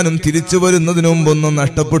വിളക്കെങ്ങാനും തിരിച്ചു വരുന്നതിന് മുമ്പൊന്നും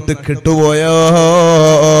നഷ്ടപ്പെട്ട്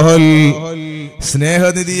കെട്ടുപോയാൽ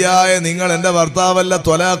സ്നേഹനിധിയായ നിങ്ങൾ എന്റെ ഭർത്താവല്ല,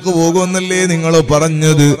 ത്വലാഖ് പോകുമെന്നല്ലേ നിങ്ങൾ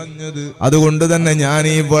പറഞ്ഞത്? അതുകൊണ്ട് തന്നെ ഞാൻ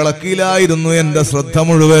ഈ വിളക്കിലായിരുന്നു എന്റെ ശ്രദ്ധ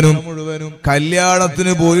മുഴുവനും.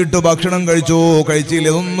 കല്യാണത്തിന് പോയിട്ട് ഭക്ഷണം കഴിച്ചോ കഴിച്ചില്ല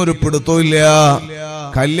ഇതൊന്നും ഒരു പിടുത്തമില്ല.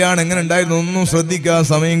 കല്യാണം എങ്ങനെ ഉണ്ടായിരുന്നു ഒന്നും ശ്രദ്ധിക്കാൻ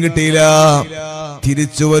സമയം കിട്ടിയില്ല.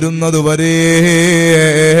 തിരിച്ചു വരുന്നത് വരെ,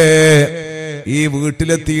 ഈ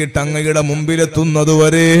വീട്ടിലെത്തിയിട്ട് അങ്ങയുടെ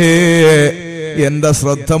മുമ്പിലെത്തുന്നതുവരെ എന്റെ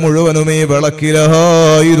ശ്രദ്ധ മുഴുവനും ഈ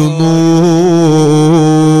വിളക്കിലായിരുന്നു.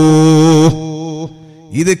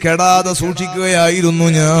 ഇത് കെടാതെ സൂക്ഷിക്കുകയായിരുന്നു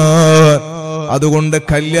ഞാൻ. അതുകൊണ്ട്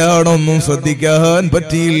കല്യാണമൊന്നും ശ്രദ്ധിക്കാൻ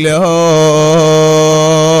പറ്റിയില്ല.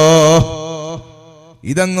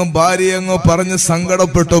 ഇതങ്ങ് ഭാര്യ അങ്ങ് പറഞ്ഞ്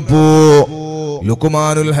സങ്കടപ്പെട്ടപ്പോ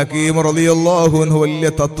ലുക്മാനുൽ ഹക്കീം റളിയല്ലാഹു അൻഹു വലിയ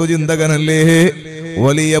തത്വചിന്തകനല്ലേ,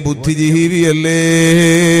 വലിയ ബുദ്ധിജീവിയല്ലേ.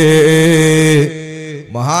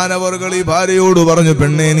 മഹാനവറുകൾ ഈ ഭാര്യയോട് പറഞ്ഞു,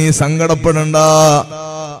 പെണ്ണേ, നീ സങ്കടപ്പെടണ്ട.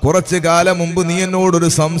 കുറച്ചു കാലം മുമ്പ് നീ എന്നോടൊരു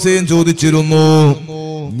സംശയം ചോദിച്ചിരുന്നു.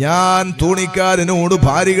 ഞാൻ തോണിക്കാരനോട്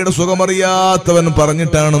ഭാര്യയുടെ സുഖമറിയാത്തവൻ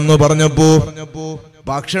പറഞ്ഞിട്ടാണെന്ന് പറഞ്ഞപ്പോ,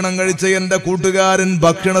 ഭക്ഷണം കഴിച്ച എന്റെ കൂട്ടുകാരൻ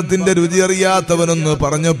ഭക്ഷണത്തിന്റെ രുചി അറിയാത്തവനെന്ന്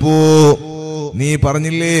പറഞ്ഞപ്പോ നീ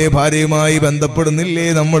പറഞ്ഞില്ലേ ഭാര്യയുമായി ബന്ധപ്പെടുന്നില്ലേ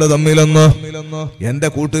നമ്മൾ തമ്മിലെന്ന്? എന്റെ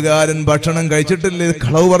കൂട്ടുകാരൻ ഭക്ഷണം കഴിച്ചിട്ടില്ലേ,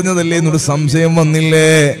 കളവ് പറഞ്ഞതല്ലേ എന്നൊരു സംശയം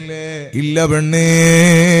വന്നില്ലേ? ഇല്ല പെണ്ണേ,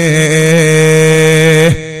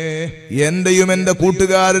 എന്റെയും എന്റെ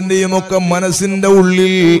കൂട്ടുകാരന്റെയും ഒക്കെ മനസ്സിന്റെ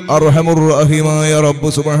ഉള്ളിൽ അർഹമുർ റഹീമായ റബ്ബ്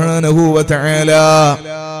സുബ്ഹാനഹു വ തആല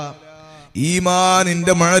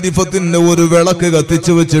ഈമാനിന്റെ മഅരിഫത്തിന്റെ ഒരു വിളക്ക്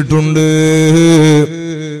കത്തിച്ചു വെച്ചിട്ടുണ്ട്.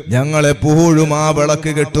 ഞങ്ങളെപ്പോഴും ആ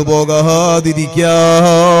വിളക്ക് കെട്ടുപോകാതിരിക്കാൻ,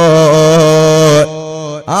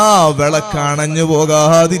 ആ വിളക്ക് അണഞ്ഞു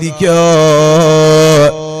പോകാതിരിക്കാൻ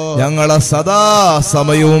ഞങ്ങളെ സദാ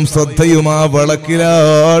സമയവും ശ്രദ്ധയും ആ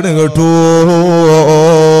വിളക്കിലാണ് കേട്ടോ.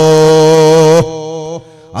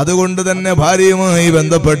 അതുകൊണ്ട് തന്നെ ഭാര്യയുമായി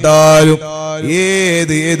ബന്ധപ്പെട്ടാലും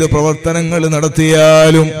ഏത് പ്രവർത്തനങ്ങൾ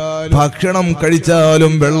നടത്തിയാലും ഭക്ഷണം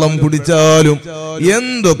കഴിച്ചാലും വെള്ളം കുടിച്ചാലും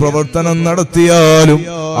എന്തു പ്രവർത്തനം നടത്തിയാലും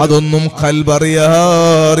അതൊന്നും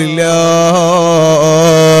ഖൽബറിയാറില്ല.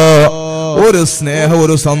 ഒരു സ്നേഹം,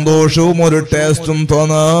 ഒരു സന്തോഷവും, ഒരു ടേസ്റ്റും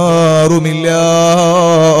തോന്നാറുമില്ല.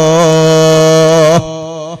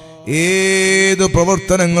 ഏത്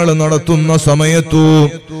പ്രവർത്തനങ്ങൾ നടത്തുന്ന സമയത്തും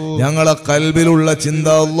ഞങ്ങളെ ഖൽബിലുള്ള ചിന്ത,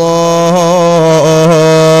 അല്ലാഹ്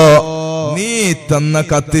നീ തന്ന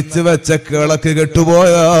കത്തിച്ചു വെച്ച കിളക്ക്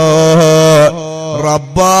കെട്ടുപോയ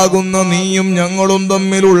റബ്ബാകുന്ന നീയും ഞങ്ങളും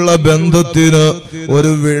തമ്മിലുള്ള ബന്ധത്തിന്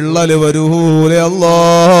ഒരു വിള്ളല് വരൂലേ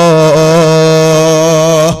അല്ലാഹ്.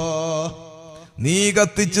 നീ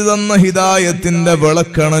കത്തിച്ചു തന്ന ഹിദായത്തിന്റെ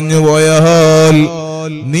വിളക്കണഞ്ഞു പോയാൽ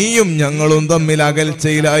നീയും ഞങ്ങളും തമ്മിൽ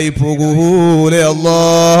അകൽച്ചയിലായി പോകൂലേ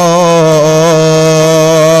അല്ലാഹ്.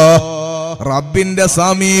 റബ്ബിന്റെ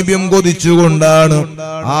സാമീപ്യം കൊതിച്ചുകൊണ്ടാണ്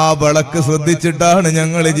ആ വിളക്ക് ശ്രദ്ധിച്ചിട്ടാണ്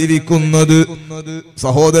ഞങ്ങൾ ജീവിക്കുന്നത്.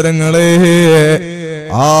 സഹോദരങ്ങളെ,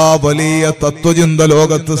 ആ വലിയ തത്വചിന്ത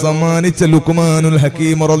ലോകത്ത് സമ്മാനിച്ച ലുക്മാനുൽ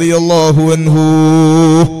ഹകീം റളിയല്ലാഹു അൻഹു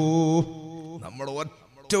നമ്മൾ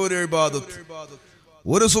ഒറ്റ ഒരു ഇബാദത്ത്,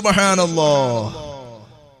 ഒരു സുബ്ഹാനല്ലാഹ്,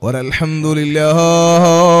 ഒരു അൽഹംദുലില്ലാഹ്,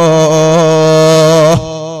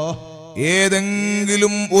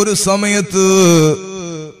 ഏതെങ്കിലും ഒരു സമയത്ത്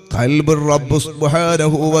ഖൽബ് റബ്ബ്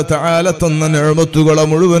സുബ്ഹാനഹു വ തആല തന്ന നിഅമത്തുകളെ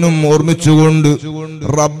മുഴുവനും ഓർമ്മിച്ചുകൊണ്ട്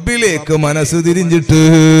റബ്ബിലേക്ക് മനസ്സ് തിരിഞ്ഞിട്ട്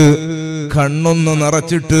കണ്ണൊന്ന്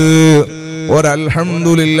നിറച്ചിട്ട് ഒരു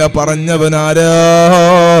അൽഹംദുലില്ലാഹ് പറഞ്ഞവനാരാ?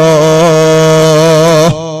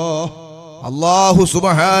 അല്ലാഹു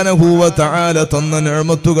സുബ്ഹാനഹു വ തആല തന്ന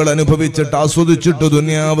നിഅമത്തുകൾ അനുഭവിച്ചിട്ട് ആസ്വദിച്ചിട്ട്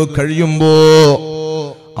ദുനിയാവ് കഴിയുമ്പോ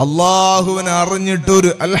അല്ലാഹുവിനെ അറിഞ്ഞിട്ടൊരു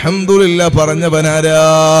അൽഹംദുലില്ലാഹ് പറഞ്ഞവനാരാ?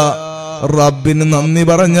 റബ്ബിന് നന്ദി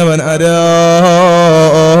പറഞ്ഞവനാരാണ്?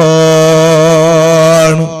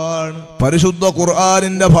 പരിശുദ്ധ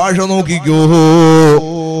ഖുർആനിന്റെ ഭാഷ നോക്കിക്കോ.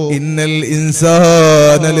 ഇന്നൽ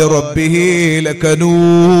ഇൻസാന ലിറബ്ബിഹി ലകനൂദ്.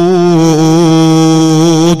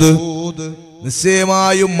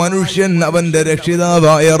 നിശ്ചയമായും മനുഷ്യൻ അവന്റെ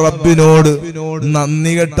രക്ഷിതാവായ റബ്ബിനോട്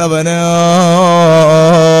നന്ദി കെട്ടവനാണ്.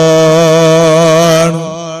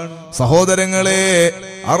 സഹോദരങ്ങളെ,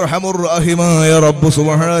 അർഹമുർ റഹീമായ റബ്ബ്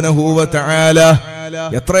സുബ്ഹാനഹു വ തആല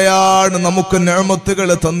എത്രയാണ് നമുക്ക് നിഅമത്തുകൾ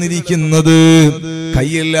തന്നിരിക്കുന്നത്.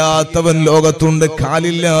 കൈയില്ലാത്തവൻ ലോകത്തുണ്ട്,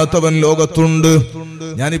 കാലില്ലാത്തവൻ ലോകത്തുണ്ട്.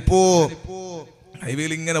 ഞാനിപ്പോ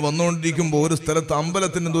ഹൈവേയിൽ ഇങ്ങനെ വന്നുകൊണ്ടിരിക്കുമ്പോ ഒരു സ്ഥലത്ത്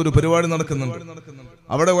അമ്പലത്തിന് എന്തോ ഒരു പരിപാടി നടക്കുന്നുണ്ട്.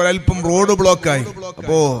 അവിടെ ഒരൽപ്പം റോഡ് ബ്ലോക്കായി.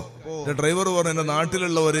 അപ്പോ ഡ്രൈവർ പറഞ്ഞു, എന്റെ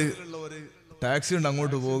നാട്ടിലുള്ളവര് ടാക്സി ഉണ്ട്,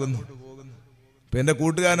 അങ്ങോട്ട് പോകുന്നു. ഇപ്പൊ എന്റെ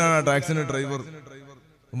കൂട്ടുകാരനാണ് ആ ടാക്സിന്റെ ഡ്രൈവർ.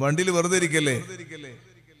 വണ്ടിയിൽ വെറുതെ ഇരിക്കല്ലേ,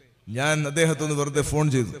 ഞാൻ അദ്ദേഹത്തൊന്ന് വെറുതെ ഫോൺ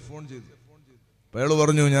ചെയ്തു. അയാൾ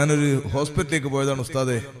പറഞ്ഞു, ഞാനൊരു ഹോസ്പിറ്റലിലേക്ക് പോയതാണ്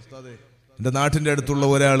ഉസ്താദെ. എന്റെ നാട്ടിന്റെ അടുത്തുള്ള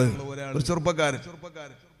ഒരാള്, ഒരു ചെറുപ്പക്കാരൻ,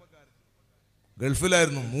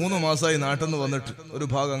 ഗൾഫിലായിരുന്നു, 3 മാസമായി നാട്ടിൽ നിന്ന് വന്നിട്ട് ഒരു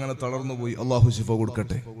ഭാഗം അങ്ങനെ തളർന്നു പോയി. അള്ളാഹു ശിഫ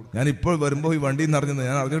കൊടുക്കട്ടെ. ഞാൻ ഇപ്പോൾ വരുമ്പോ ഈ വണ്ടിയിൽ നിന്ന് അറിഞ്ഞത്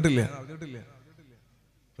ഞാൻ അറിഞ്ഞിട്ടില്ല,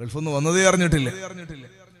 ഗൾഫിൽ നിന്ന് വന്നതേ അറിഞ്ഞിട്ടില്ല.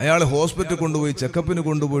 അയാൾ ഹോസ്പിറ്റലിൽ കൊണ്ടുപോയി ചെക്കപ്പിന്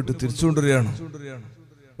കൊണ്ടുപോയിട്ട് തിരിച്ചുകൊണ്ടുവരികയാണ്.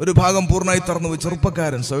 ഒരു ഭാഗം പൂർണ്ണമായി തളർന്നു പോയി.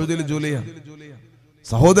 ചെറുപ്പക്കാരൻ, സൗദിയിൽ ജോലിയാണ്.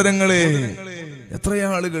 സഹോദരങ്ങളെ,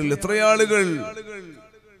 എത്രയാളുകൾ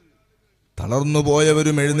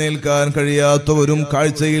തളർന്നുപോയവരും, എഴുന്നേൽക്കാൻ കഴിയാത്തവരും,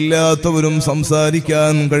 കാഴ്ചയില്ലാത്തവരും,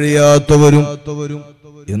 സംസാരിക്കാൻ കഴിയാത്തവരും,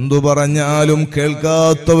 എന്തു പറഞ്ഞാലും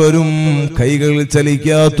കേൾക്കാത്തവരും, കൈകൾ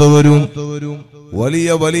ചലിക്കാത്തവരും, വലിയ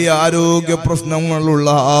വലിയ ആരോഗ്യ പ്രശ്നങ്ങളുള്ള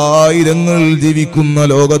ആയിരങ്ങൾ ജീവിക്കുന്ന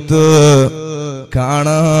ലോകത്ത്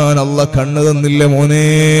കാണാൻ അല്ലാഹ് കണ്ണ് തന്നില്ല മോനെ.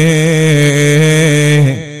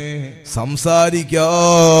 സംസാരിക്കാൻ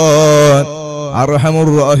അർഹമുർ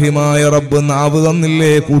റഹീമായ റബ്ബ് നാവ്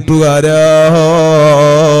തന്നില്ലേ കൂട്ടുകാരാ?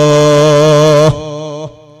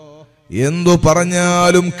 എന്തു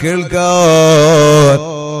പറഞ്ഞാലും കേൾക്കാൻ,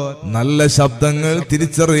 നല്ല ശബ്ദങ്ങൾ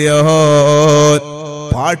തിരിച്ചറിയാൻ,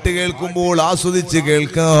 പാട്ട് കേൾക്കുമ്പോൾ ആസ്വദിച്ച്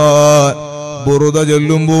കേൾക്കാൻ, ബുറുദ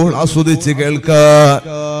ചൊല്ലുമ്പോൾ ആസ്വദിച്ച് കേൾക്കാൻ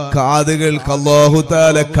കാതുകൾക്ക് അല്ലാഹു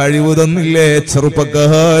തആല കഴിവ് തന്നില്ലേ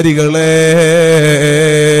ചെറുപ്പക്കാരികളെ?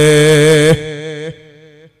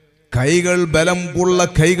 കൈകൾ, ബലമുള്ള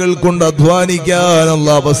കൈകൾ കൊണ്ട് അധ്വാനിക്കാൻ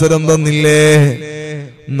അല്ലാഹു അവസരം തന്നില്ലേ?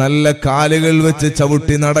 നല്ല കാലുകൾ വെച്ച്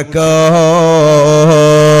ചവിട്ടി നടക്കാൻ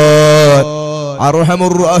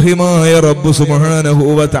അർഹമുർ റഹീമായ റബ്ബ് സുബ്ഹാനഹു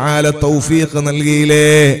വ തആല തൗഫീഖ്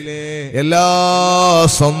നൽകിയില്ലേ? എല്ലാ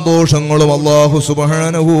സന്തോഷങ്ങളും അല്ലാഹു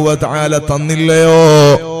സുബ്ഹാനഹു വ തആല തന്നില്ലയോ?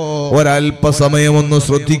 ഒരല്പസമയം ഒന്ന്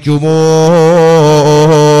ശ്രദ്ധിക്കുമോ?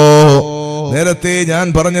 നേരത്തെ ഞാൻ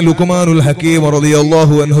പറഞ്ഞ ലുക്മാനുൽ ഹകീം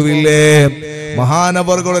റളിയല്ലാഹു അൻഹുവില്ലേ,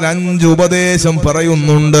 മഹാനവർകൾ 5 ഉപദേശം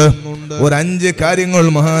പറയുന്നുണ്ട്. 5 കാര്യങ്ങൾ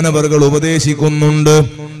മഹാനവർകൾ ഉപദേശിക്കുന്നുണ്ട്.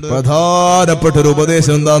 പ്രധാനപ്പെട്ട ഒരു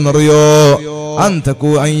ഉപദേശം എന്താണെന്നറിയോ?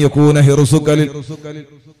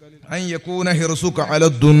 أن يكون حرصك على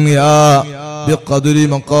الدنيا بقدر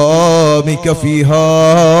مقامك فيها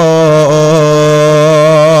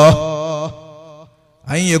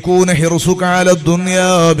أن يكون حرصك على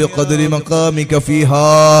الدنيا بقدر مقامك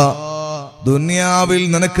فيها ദുനിയാവിൽ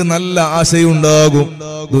നിനക്ക് നല്ല ആശയുണ്ടാകും,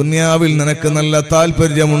 ദുനിയാവിൽ നിനക്ക് നല്ല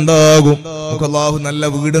താല്പര്യമുണ്ടാകും. നമുക്ക് അല്ലാഹു നല്ല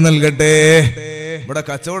വീട് നൽകട്ടെ, ഇവിടെ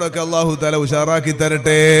കച്ചവടമൊക്കെ അല്ലാഹു തആല ഉഷാറാക്കി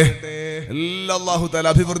തരട്ടെ, എല്ലാം അല്ലാഹു തആല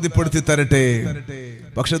അഭിവൃദ്ധിപ്പെടുത്തി തരട്ടെ.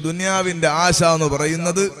 പക്ഷെ ദുനിയാവിന്റെ ആശ എന്ന്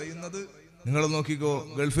പറയുന്നത്, നിങ്ങൾ നോക്കിക്കോ,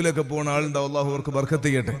 ഗൾഫിലൊക്കെ പോകുന്ന ആളുണ്ടാവും, അല്ലാഹു അവർക്ക് ബർക്കത്ത്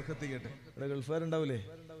ചെയ്യട്ടെ. ഇവിടെ ഗൾഫുകാരുണ്ടാവില്ലേ?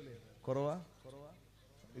 കുറവാ?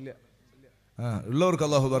 ഇല്ല. ഉള്ളവർക്ക്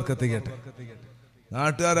അല്ലാഹു ബർക്കത്ത് ചെയ്യട്ടെ.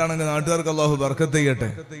 നാട്ടുകാരാണെങ്കിൽ നാട്ടുകാർക്ക് അല്ലാഹു ബർക്കത്ത് ചെയ്യട്ടെ.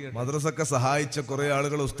 മദ്രസൊക്കെ സഹായിച്ച കുറെ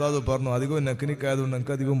ആളുകൾ ഉസ്താദ് പറഞ്ഞു, അധികവും നെക്കിനിക്കായതുകൊണ്ട്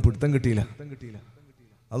എനിക്ക് അധികം പിടുത്തം കിട്ടിയില്ല.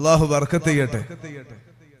 അല്ലാഹു ബർക്കത്ത് ചെയ്യട്ടെ.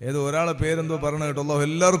 ഏതോ ഒരാളെ പേരെന്തോ പറഞ്ഞു കേട്ടോ. അല്ലാഹു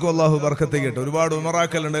എല്ലാവർക്കും അല്ലാഹു ബർക്കത്ത് ചെയ്യട്ടെ. ഒരുപാട്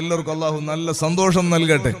ഉമറാക്കലുണ്ട്, എല്ലാവർക്കും അല്ലാഹു നല്ല സന്തോഷം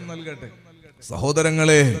നൽകട്ടെ.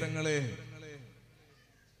 സഹോദരങ്ങളെ,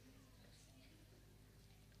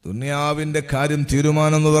 ദുനിയാവിന്റെ കാര്യം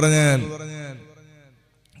തീരുമാനം എന്ന് പറഞ്ഞാൽ,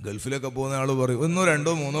 ഗൾഫിലൊക്കെ പോകുന്ന ആള് പറയും 1,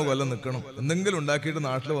 2, 3 കൊല്ലം നിൽക്കണം, എന്തെങ്കിലും ഉണ്ടാക്കിയിട്ട്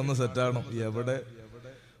നാട്ടിൽ വന്ന് സെറ്റാകണം. എവിടെ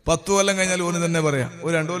 10 കൊല്ലം കഴിഞ്ഞാൽ ഓന് തന്നെ പറയാം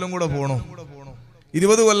ഒരു 2 കൊല്ലം കൂടെ പോകണം.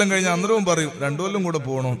 20 കൊല്ലം കഴിഞ്ഞാൽ അന്നേരവും പറയും 2 കൊല്ലം കൂടെ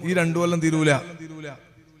പോകണം. ഈ 2 കൊല്ലം തീരൂല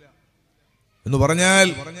എന്ന് പറഞ്ഞാൽ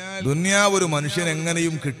ദുനിയാവ് ഒരു മനുഷ്യൻ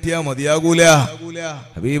എങ്ങനെയും കിട്ടിയാ മതിയാകൂല.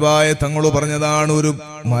 ഹബീബായ തങ്ങൾ പറഞ്ഞതാണ്, ഒരു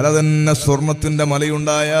മല തന്നെ സ്വർണത്തിന്റെ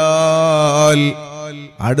മലയുണ്ടായാൽ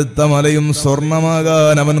അടുത്ത മലയും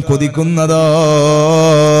സ്വർണമാകാൻ അവൻ കൊതിക്കുന്നതാണ്.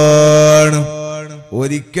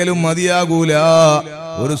 ഒരിക്കലും മതിയാകൂല.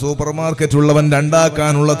 ഒരു സൂപ്പർ മാർക്കറ്റ് ഉള്ളവൻ 2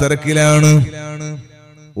 ആക്കാനുള്ള തിരക്കിലാണ്,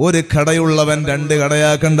 ഒരു കടയുള്ളവൻ 2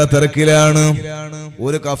 കടയാക്കേണ്ട തിരക്കിലാണ്,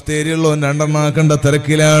 ഒരു കഫ്തേരിയുള്ളവൻ 2 ആക്കേണ്ട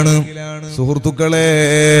തിരക്കിലാണ്. സുഹൃത്തുക്കളെ,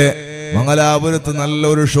 മംഗലാപുരത്ത്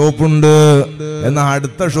നല്ലൊരു ഷോപ്പുണ്ട്, എന്നാൽ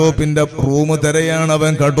അടുത്ത ഷോപ്പിന്റെ റൂം തിരയാണ്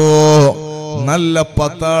അവൻ കേട്ടോ. നല്ല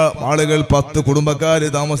 10 ആളുകൾ, 10 കുടുംബക്കാര്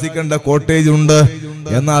താമസിക്കേണ്ട കോട്ടേജ് ഉണ്ട്,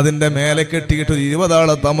 എന്നാൽ അതിന്റെ മേലെ കെട്ടിയിട്ട് 20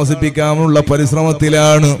 ആളെ താമസിപ്പിക്കാനുള്ള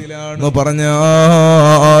പരിശ്രമത്തിലാണ് എന്ന്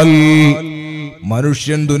പറഞ്ഞാൽ,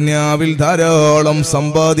 മനുഷ്യൻ ദുനിയാവിൽ ധാരാളം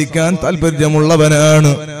സമ്പാദിക്കാൻ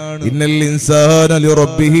താല്പര്യമുള്ളവനാണ്. ഇന്നൽ ഇൻസാന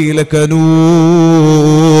ലിറബ്ബിഹി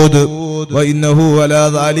ലകനൂദ് വഇന്നഹു അലാ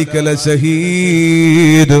ദാലിക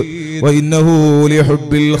ലശഹീദ് വഇന്നഹു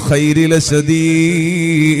ലിഹുബ്ബിൽ ഖൈരി ലശദീദ്.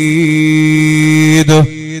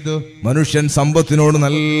 മനുഷ്യൻ സമ്പത്തിനോട്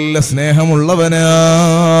നല്ല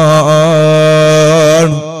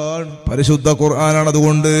സ്നേഹമുള്ളവനാണ്. പരിശുദ്ധ ഖുർആനാണ്.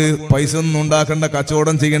 അതുകൊണ്ട് പൈസ ഒന്നും ഉണ്ടാക്കേണ്ട,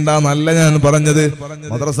 കച്ചവടം ചെയ്യണ്ട എന്നല്ല ഞാൻ പറഞ്ഞത്.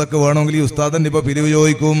 മദ്രസക്ക് വേണമെങ്കിൽ ഈ ഉസ്താദൻ ഇപ്പൊ പിരിവ്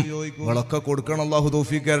ചോദിക്കും, നിങ്ങളൊക്കെ കൊടുക്കണം, അല്ലാഹു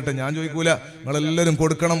തൗഫീഖ് തരട്ടെ. ഞാൻ ചോദിക്കൂല, നിങ്ങളെല്ലാവരും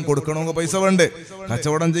കൊടുക്കണമെങ്കിൽ പൈസ വേണ്ടേ?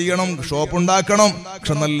 കച്ചവടം ചെയ്യണം, ഷോപ്പ് ഉണ്ടാക്കണം,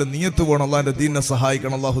 പക്ഷെ നല്ല നിയത്ത് വേണം. അള്ളാഹിന്റെ ദീനിനെ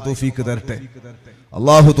സഹായിക്കണം. അല്ലാഹു തൗഫീഖ് തരട്ടെ,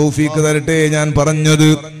 അല്ലാഹു തൗഫീഖ് തരട്ടെ. ഞാൻ പറഞ്ഞത്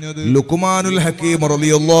ലുഖ്മാനുൽ ഹക്കീം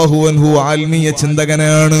റളിയല്ലാഹു അൻഹു ആൽമീയ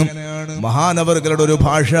ചിന്തകനാണ്. മഹാനവറുകളുടെ ഒരു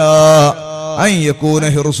ഭാഷ, أن يكون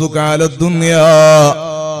حرصك على الدنيا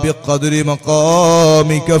بقدر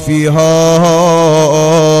مقامك فيها.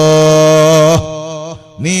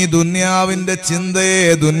 നീ ദുനിയാവിന്റെ ചിന്തയെ,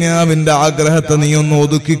 ദുനിയാവിന്റെ ആഗ്രഹത്തെ നീ ഒന്ന്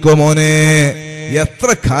ഒതുക്കിക്കോ മോനെ. എത്ര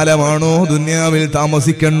കാലമാണോ ദുനിയാവിൽ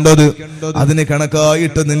താമസിക്കേണ്ടത്, അതിന്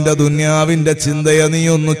കണക്കായിട്ട് നിന്റെ ദുനിയാവിന്റെ ചിന്തയെ നീ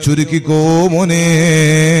ഒന്ന് ചുരുക്കിക്കോ മോനെ.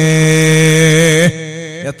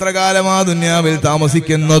 എത്ര കാലമാ ദുനിയാവിൽ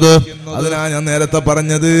താമസിക്കുന്നത്? അതിനാ ഞാൻ നേരത്തെ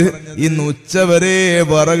പറഞ്ഞത്, ഇന്ന് ഉച്ചവരെ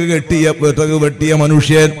വിറക് വെട്ടിയ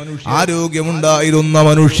മനുഷ്യൻ, ആരോഗ്യമുണ്ടായിരുന്ന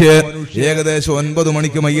മനുഷ്യൻ ഏകദേശം 9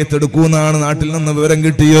 മണിക്ക് മയ്യത്തെടുക്കൂന്നാണ് നാട്ടിൽ നിന്ന് വിവരം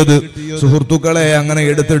കിട്ടിയത്. സുഹൃത്തുക്കളെ, അങ്ങനെ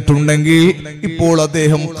എടുത്തിട്ടുണ്ടെങ്കിൽ ഇപ്പോൾ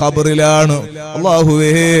അദ്ദേഹം ഖബറിലാണ്.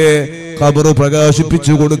 അല്ലാഹുവേ, ഖബർ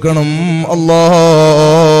പ്രകാശിപ്പിച്ചു കൊടുക്കണം അല്ലാഹ്.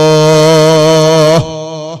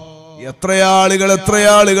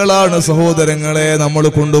 എത്രയാളുകളാണ് സഹോദരങ്ങളെ നമ്മൾ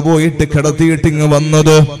കൊണ്ടുപോയിട്ട് കിടത്തിയിട്ടിങ്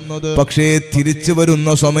വന്നത്. പക്ഷേ തിരിച്ചു വരുന്ന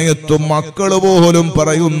സമയത്തും മക്കള് പോലും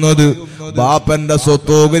പറയുന്നത് ബാപ്പന്റെ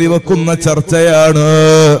സ്വത്തോകരി വെക്കുന്ന ചർച്ചയാണ്.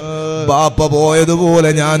 ബാപ്പ പോയതുപോലെ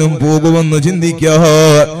ഞാനും പോകുമെന്ന് ചിന്തിക്കുക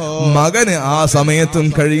മകന് ആ സമയത്തും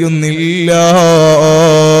കഴിയുന്നില്ല.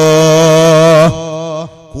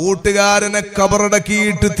 കൂട്ടുകാരനെ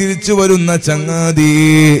കബറടക്കിയിട്ട് തിരിച്ചു വരുന്ന ചങ്ങാതി,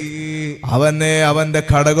 അവന്റെ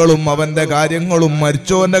കടകളും അവന്റെ കാര്യങ്ങളും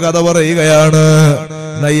മരിച്ചോന്റെ കഥ പറയുകയാണ്.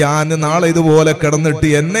 ഞാൻ നാളെ ഇതുപോലെ കിടന്നിട്ട്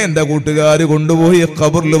എന്നെ എന്റെ കൂട്ടുകാര് കൊണ്ടുപോയി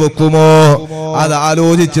ഖബറിൽ വെക്കുമോ? അത്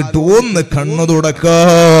ആലോചിച്ചിട്ട് ഒന്ന് കണ്ണു തുടക്ക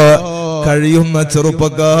കഴിയുന്ന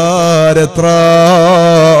ചെറുപ്പക്കാരെത്ര?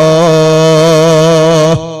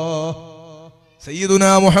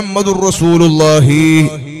 സയ്യിദുനാ മുഹമ്മദുർ റസൂലുള്ളാഹി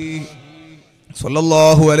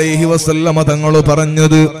സല്ലല്ലാഹു അലൈഹി വസല്ലമ തങ്ങൾ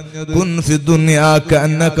പറഞ്ഞത് കുൻ ഫി ദുനിയാ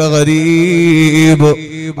കഅന്നക ഗരീബ്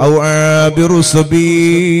ഔ ആബിറു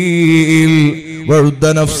സബീൽ വഉദ്ദ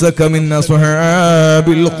നഫ്സക മിൻ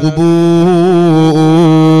അസ്ഹാബിൽ ഖുബൂർ.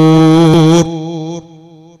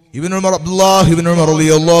 ഇബ്നു ഉമർ അബ്ദുല്ലാഹ് ഇബ്നു ഉമർ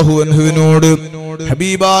റളിയല്ലാഹു അൻഹുവിനോട്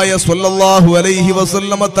ഹബീബായ സല്ലല്ലാഹു അലൈഹി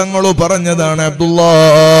വസല്ലമ തങ്ങൾ പറഞ്ഞതാണ്,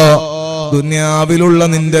 അബ്ദുല്ലാഹ്, ദുനിയാവിലുള്ള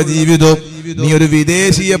നിന്റെ ജീവിതം നീ ഒരു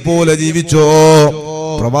വിദേശിയെ പോലെ ജീവിച്ചോ.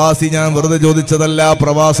 പ്രവാസി ഞാൻ വെറുതെ ചോദിച്ചതല്ല.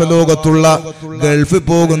 പ്രവാസ ലോകത്തുള്ള ഗൾഫിൽ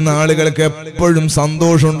പോകുന്ന ആളുകൾക്ക് എപ്പോഴും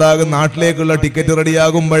സന്തോഷം ഉണ്ടാകും. നാട്ടിലേക്കുള്ള ടിക്കറ്റ്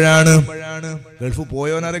റെഡിയാകുമ്പോഴാണ്. ഗൾഫ്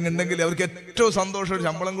പോയവനാരെങ്കിലും ഉണ്ടെങ്കിൽ അവർക്ക് ഏറ്റവും സന്തോഷം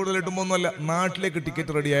ശമ്പളം കൂടുതൽ കിട്ടുമ്പോന്നല്ല, നാട്ടിലേക്ക്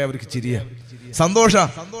ടിക്കറ്റ് റെഡിയായ അവർക്ക് ചിരിയ സന്തോഷ.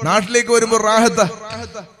 നാട്ടിലേക്ക് വരുമ്പോ റാഹത്ത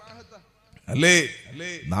അല്ലേ?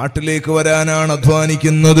 നാട്ടിലേക്ക് വരാനാണ്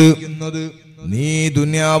അധ്വാനിക്കുന്നത്. നീ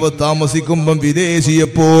ദുനിയാവ് താമസിക്കുമ്പം വിദേശിയെ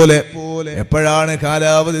പോലെ എപ്പോഴാണ്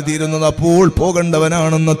കാലാവധി തീരുന്നത് അപ്പോൾ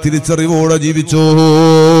പോകേണ്ടവനാണെന്ന തിരിച്ചറിവോടെ ജീവിച്ചോ,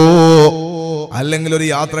 അല്ലെങ്കിൽ ഒരു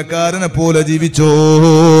യാത്രക്കാരനെ പോലെ ജീവിച്ചോ.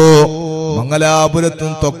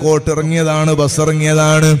 മംഗലാപുരത്തും തെക്കോട്ട് ഇറങ്ങിയതാണ്, ബസ്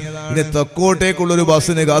ഇറങ്ങിയതാണ്. ഇനി തെക്കോട്ടേക്കുള്ളൊരു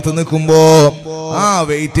ബസ്സിന് കാത്തു നിൽക്കുമ്പോ ആ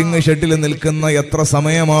വെയിറ്റിംഗ് ഷെഡിൽ നിൽക്കുന്ന എത്ര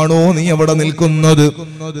സമയമാണോ നീ അവിടെ നിൽക്കുന്നത്?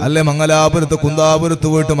 അല്ലെ മംഗലാപുരത്ത് കുന്താപുരത്ത്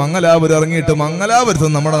പോയിട്ട് മംഗലാപുരം ഇറങ്ങിയിട്ട് മംഗലാപുരത്ത്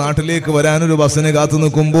നമ്മുടെ നാട്ടിലേക്ക് വരാനൊരു ബസ്സിന് കാത്തു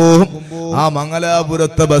നിൽക്കുമ്പോ ആ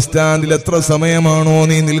മംഗലാപുരത്തെ ബസ് സ്റ്റാൻഡിൽ എത്ര സമയമാണോ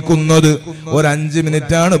നീ നിൽക്കുന്നത്? ഒരു 5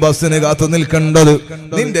 മിനിറ്റാണ് ബസ്സിന് കാത്തു നിൽക്കേണ്ടത്.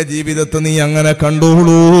 നിന്റെ ജീവിതത്തെ നീ അങ്ങനെ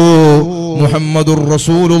കണ്ടോളൂ. മുഹമ്മദുർ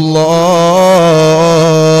റസൂലുള്ളാഹ്.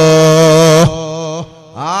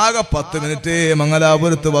 ആകെ 10 മിനിറ്റേ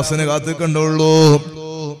മംഗലാപുരത്ത് ബസ്സിന് കാത്തു കണ്ടുള്ളൂ.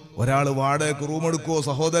 ഒരാള് വാടകയ്ക്ക് റൂം എടുക്കുവോ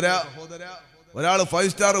സഹോദര? ഒരാള് 5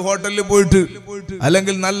 സ്റ്റാർ ഹോട്ടലിൽ പോയിട്ട്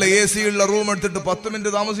അല്ലെങ്കിൽ നല്ല AC ഉള്ള റൂം എടുത്തിട്ട് 10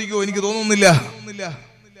 മിനിറ്റ് താമസിക്കുവോ? എനിക്ക് തോന്നുന്നില്ല.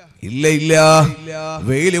 ഇല്ല ഇല്ല.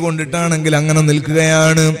 വെയിൽ കൊണ്ടിട്ടാണെങ്കിൽ അങ്ങനെ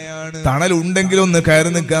നിൽക്കുകയാണ്. തണലുണ്ടെങ്കിൽ ഒന്ന് കയറി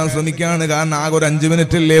നിൽക്കാൻ ശ്രമിക്കാണ്. കാരണം ആകെ ഒരു 5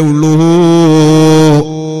 മിനിറ്റല്ലേ ഉള്ളൂ.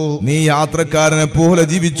 നീ യാത്രക്കാരനെ പോലെ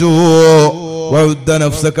ജീവിച്ചോ. وَعُدَّ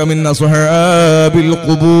نَفْسَكَ مِنْ أَصْحَابِ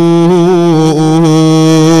الْقُبُورِ.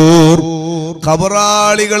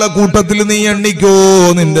 ഖബറാളികളെ കൂട്ടത്തിൽ നീ എണ്ണിക്കോ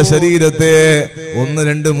നിന്റെ ശരീരത്തെ. 1,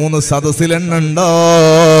 2, 3 സദസ്സിൽ എണ്ണണ്ട.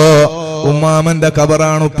 ഉമ്മാമന്റെ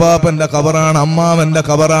ഖബറാണ്, ഉപ്പാപ്പന്റെ ഖബറാണ്, അമ്മാവന്റെ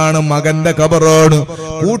ഖബറാണ്, മകന്റെ ഖബറാണ്.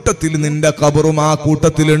 കൂട്ടത്തിൽ നിന്റെ ഖബറും ആ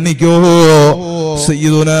കൂട്ടത്തിൽ എണ്ണിക്കോ.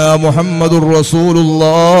 സയ്യിദുനാ മുഹമ്മദുർ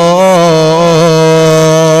റസൂലുള്ളാഹ്.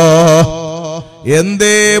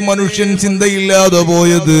 എന്തേ മനുഷ്യൻ ചിന്തയില്ലാതെ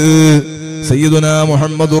പോയത്? സയ്യിദുനാ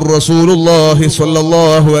മുഹമ്മദുർ റസൂലുള്ളാഹി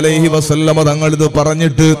സ്വല്ലല്ലാഹു അലൈഹി വസല്ലമ തങ്ങൾ ഇത്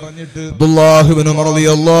പറഞ്ഞിട്ട് അബ്ദുല്ലാഹ് ഇബ്നു ഉമർ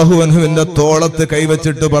റളിയല്ലാഹു അൻഹുവിന്റെ തോളത്ത്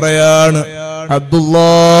കൈവച്ചിട്ട് പറയാണ്,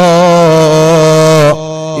 അബ്ദുല്ലാഹ്,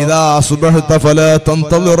 ഇദാ അസ്ബഹത ഫലാ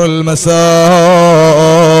തൻതളിറൽ മസാ.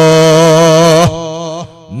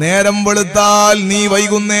 നേരം വെളുത്താൽ നീ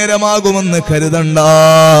വൈകുന്നേരമാകുമെന്ന് കരുതണ്ട.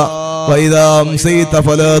 ഫൈദാ അംസൈത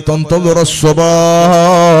ഫലാ തൻതളിറസ്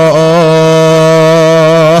സ്വബാഹ്.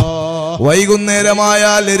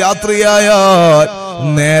 വൈകുന്നേരമായാൽ രാത്രിയായാൽ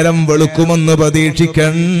നേരം വെളുക്കുമെന്ന്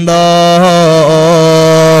പ്രതീക്ഷിക്കണ്ട.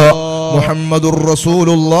 മുഹമ്മദുർ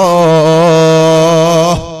റസൂലുള്ളാഹ്.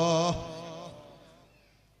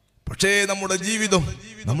 പക്ഷേ നമ്മുടെ ജീവിതം,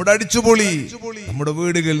 നമ്മുടെ അടിച്ചുപൊളി, നമ്മുടെ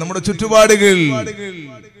വീടുകൾ, നമ്മുടെ ചുറ്റുപാടുകൾ,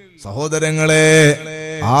 സഹോദരങ്ങളെ,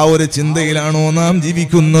 ആ ഒരു ചിന്തയിലാണോ നാം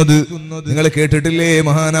ജീവിക്കുന്നത്? നിങ്ങൾ കേട്ടിട്ടില്ലേ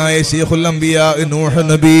മഹാനായ ശൈഖുൽ അംബിയാ നൂഹ്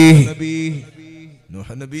നബി?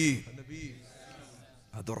 നൂഹ് നബി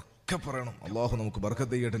അതൊക്കെ പറയണം. അല്ലാഹു നമുക്ക്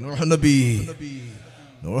ബർക്കത്ത് ചെയ്യട്ടെ.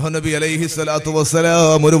 നൂഹ് നബി അലൈഹി സ്വലാത്തു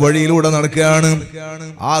വസ്സലാം ഒരു വഴിയിലൂടെ നടക്കുകയാണ്.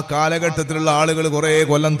 ആ കാലഘട്ടത്തിലുള്ള ആളുകൾ കുറെ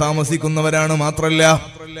കൊല്ലം താമസിക്കുന്നവരാണ്. മാത്രല്ല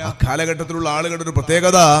ആ കാലഘട്ടത്തിലുള്ള ആളുകളുടെ ഒരു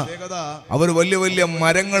പ്രത്യേകത, അവർ വലിയ വലിയ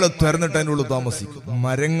മരങ്ങൾ തുരന്നിട്ട് അതിൻ്റെ ഉള്ളിൽ താമസിക്കും.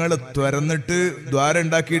 മരങ്ങൾ തുരന്നിട്ട് ദ്വാരം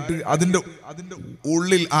ഉണ്ടാക്കിയിട്ട് അതിന്റെ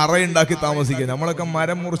ഉള്ളിൽ അറയുണ്ടാക്കി താമസിക്കുക. നമ്മളൊക്കെ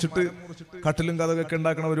മരം മുറിച്ചിട്ട് കട്ടിലും കഥകൊക്കെ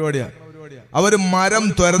ഉണ്ടാക്കുന്ന പരിപാടിയാണ്. അവര് മരം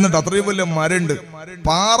തുരന്നിട്ട്, അത്രയും വലിയ മരണ്ട്,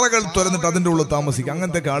 പാറകൾ തുരന്നിട്ട് അതിന്റെ ഉള്ളിൽ താമസിക്കും.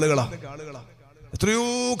 അങ്ങനത്തെ ആളുകളാ എത്രയോ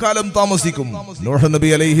കാലം താമസിക്കും. നൂഹ് നബി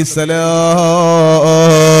അലൈഹിസ്സലാം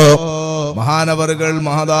മഹാനവറുകൾ,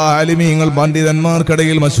 മഹദാലിമീങ്ങൾ,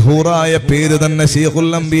 പണ്ഡിതന്മാർക്കിടയിൽ മശ്ഹൂറായ പേര് തന്നെ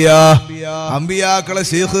ശൈഖുൽ അംബിയാ. അംബിയാക്കളെ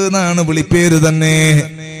ശൈഖ് എന്നാണ് വിളിപ്പേര് തന്നെ.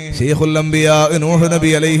 ശൈഖുൽ അംബിയാ നൂഹ് നബി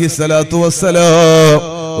അലൈഹിസ്സലാത്തു വസ്സലാം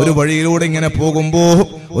ഒരു വഴിയിലൂടെ ഇങ്ങനെ പോകുമ്പോ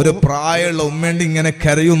ഒരു പ്രായമുള്ള ഉമ്മേണ്ടി ഇങ്ങനെ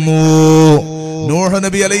കരയുന്നു. നൂഹ്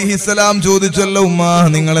നബി അലൈഹിസ്സലാം ചോദിച്ചല്ലോ, ഉമ്മ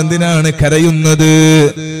നിങ്ങൾ എന്തിനാണ് കരയുന്നത്?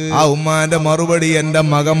 ആ ഉമ്മാന്റെ മറുപടി, എന്റെ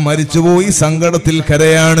മകൻ മരിച്ചുപോയി, സങ്കടത്തിൽ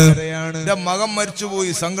കരയാണ്. എന്റെ മകൻ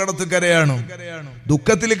മരിച്ചുപോയി, സങ്കടത്തിൽ കരയാണ്,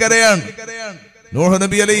 ദുഃഖത്തിൽ കരയാണ്. നൂഹ്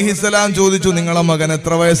നബി അലൈഹിസ്സലാം ചോദിച്ചു, നിങ്ങളെ മകൻ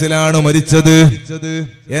എത്ര വയസ്സിലാണ് മരിച്ചത്?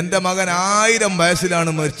 എന്റെ മകൻ 1000 വയസ്സിലാണ്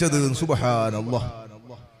മരിച്ചത്. സുബ്ഹാനല്ലാഹ്.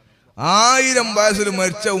 1000 വയസ്സിൽ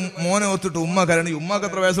മരിച്ച മോനെ ഒത്തിട്ട് ഉമ്മ കരണി. ഉമ്മക്ക്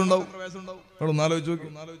എത്ര വയസ്സുണ്ടാവും? ഒന്നാലോചിച്ചു നോക്കി.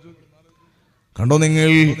 കണ്ടോ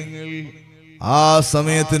നിങ്ങൾ? ആ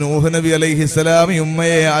സമയത്ത് നൂഹ് നബി അലൈഹിസ്സലാം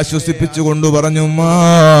ഉമ്മയെ ആശ്വസിപ്പിച്ചുകൊണ്ട് പറഞ്ഞു, ഉമ്മ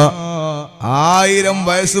 1000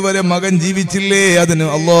 വയസ്സ് വരെ മകൻ ജീവിച്ചില്ലേ, അതിന്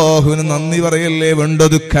അല്ലാഹുവിന് നന്ദി പറയല്ലേ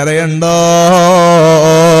വേണ്ടത്, കരയണ്ട.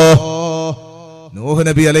 നൂഹ്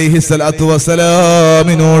നബി അലൈഹിസ്സലാത്തു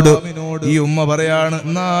വസ്സലാമിനോട് ഈ ഉമ്മ പറയാണ്,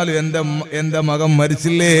 എന്നാലും എന്റെ മകൻ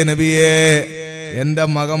മരിച്ചില്ലേ നബിയേ, എന്റെ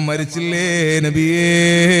മകൻ മരിച്ചില്ലേ നബിയേ,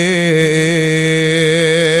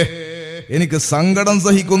 എനിക്ക് സങ്കടം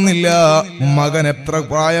സഹിക്കുന്നില്ല. മകൻ എത്ര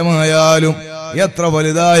പ്രായമായാലും എത്ര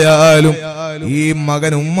വലുതായാലും ഈ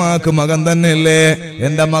മകൻ ഉമ്മാക്ക് മകൻ തന്നെയല്ലേ,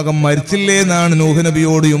 എന്റെ മകൻ മരിച്ചില്ലേ എന്നാണ് നൂഹ്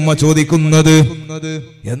നബിയോട് ഉമ്മ ചോദിക്കുന്നത്.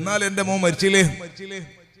 എന്നാൽ എന്റെ മോൻ മരിച്ചില്ലേ?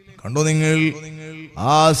 കണ്ടോ നിങ്ങൾ?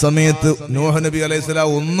 ആ സമയത്ത് നൂഹ് നബി അലൈഹിസ്സലാം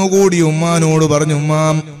ഒന്നുകൂടി ഉമ്മാനോട് പറഞ്ഞു,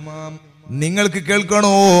 ഉമ്മാം നിങ്ങൾക്ക്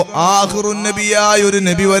കേൾക്കണോ, ആഖിറുൻ നബിയായ ഒരു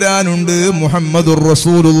നബി വരാനുണ്ട്, മുഹമ്മദുർ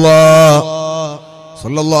റസൂലുള്ളാഹ്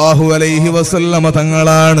സല്ലല്ലാഹു അലൈഹി വസല്ലമ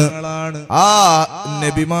തങ്ങളാണ്. ആ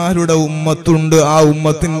നബിമാരുടെ ഉമ്മത്തുണ്ട്. ആ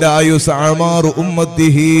ഉമ്മത്തിന്റെ ആയുസ് അഅ്മാറു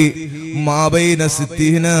ഉമ്മത്തിഹി മാ ബൈന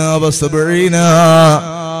 60 വ 70.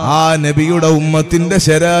 ആ നബിയുടെ ഉമ്മത്തിന്റെ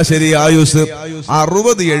ശരാശരി ആയുസ്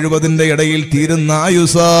 60-70 ഇടയിൽ തീരുന്ന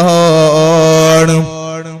ആയുസാണ്.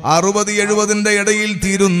 60-70 ഇടയിൽ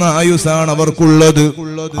തീരുന്ന ആയുസാണ് അവർക്കുള്ളത്.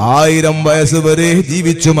 1000 വയസ്സ് വരെ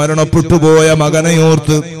ജീവിച്ചു മരണപ്പെട്ടു പോയ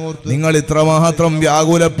മകനെയോർത്ത് നിങ്ങൾ ഇത്രമാത്രം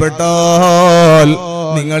വ്യാകുലപ്പെട്ടാൽ,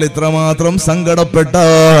 നിങ്ങൾ ഇത്രമാത്രം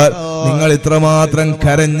സങ്കടപ്പെട്ടാൽ, നിങ്ങൾ ഇത്രമാത്രം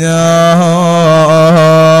കരഞ്ഞാൽ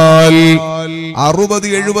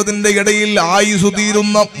 60-70 ഇടയിൽ ആയുസ്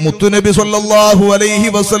തീരുന്ന മുത്തുനബി സല്ലല്ലാഹു അലൈഹി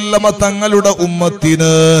വസല്ലമ തങ്ങളുടെ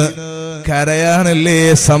ഉമ്മത്തിന് കരയാനല്ലേ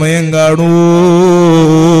സമയം കാണൂ.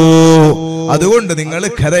 അതുകൊണ്ട് നിങ്ങൾ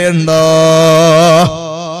കരയണ്ട.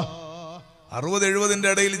 60-70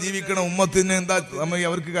 ഇടയിൽ ജീവിക്കണ ഉമ്മത്തിന് എന്താ സമയം?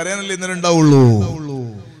 അവർക്ക് കരയാനല്ലേ ഇന്നലെ ഉണ്ടാവുള്ളൂ.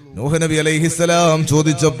 നൂഹ് നബി അലൈഹിസ്സലാം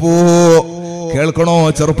ചോദിച്ചപ്പോ, കേൾക്കണോ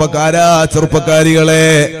ചെറുപ്പക്കാരാ, ചെറുപ്പക്കാരികളെ,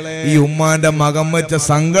 ഈ ഉമ്മാന്റെ മകൻ വെച്ച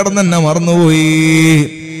സങ്കടം തന്നെ മറന്നുപോയി.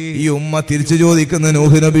 ഈ ഉമ്മ തിരിച്ചു ചോദിക്കുന്ന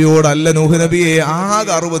നൂഹ് നബിയോട്, അല്ല നൂഹ് നബിയെ,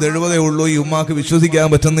 ആകെ 60-70 ഉള്ളൂ, ഈ ഉമ്മാക്ക് വിശ്വസിക്കാൻ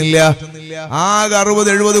പറ്റുന്നില്ല. ആകെ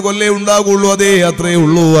 60-70 കൊല്ലേ ഉണ്ടാകുള്ളൂ. അതേ, അത്രേ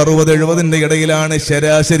ഉള്ളൂ. 60-70 ഇടയിലാണ്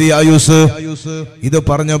ശരാശരി ആയുസ്. ഇത്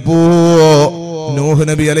പറഞ്ഞപ്പോ നൂഹ്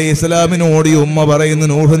നബി അലൈഹിസ്സലാമിനോട് ഈ ഉമ്മ പറയുന്നു,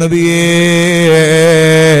 നൂഹ് നബിയേ,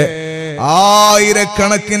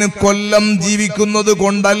 1000 കൊല്ലം ജീവിക്കുന്നത്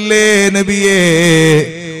കൊണ്ടല്ലേ നബിയേ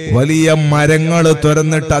വലിയ മരങ്ങൾ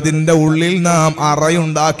തുരന്നിട്ട് അതിന്റെ ഉള്ളിൽ നാം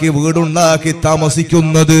അറയുണ്ടാക്കി വീടുണ്ടാക്കി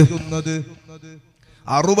താമസിക്കുന്നത്?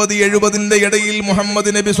 60-70 ഇടയിൽ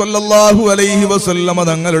മുഹമ്മദ് നബി സല്ലല്ലാഹു അലൈഹി വസല്ലമ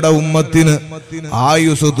തങ്ങളുടെ ഉമ്മത്തിന്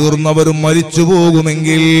ആയുസ് തീർന്നവരും മരിച്ചു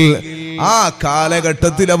പോകുമെങ്കിൽ ആ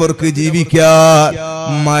കാലഘട്ടത്തിൽ അവർക്ക് ജീവിക്കാൻ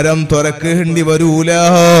മരം തുരക്കേണ്ടി വരൂല.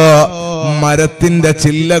 മരത്തിന്റെ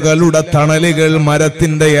ചില്ലകളുടെ തണലുകൾ,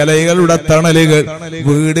 മരത്തിന്റെ ഇലകളുടെ തണലുകൾ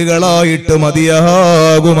വീടുകളായിട്ട്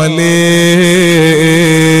മതിയാകുമല്ലേ?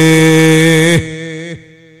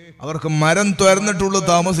 അവർക്ക് മരം തുരന്നിട്ടുള്ളൂ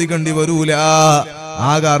താമസിക്കേണ്ടി വരൂല.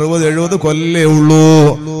 ആകെ 60-70 കൊല്ലേ ഉള്ളൂ.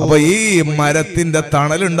 അപ്പൊ ഈ മരത്തിന്റെ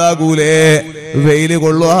തണലുണ്ടാകൂലേ? വെയില്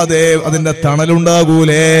കൊള്ളാതെ അതിന്റെ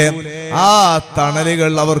തണലുണ്ടാകൂലേ? ആ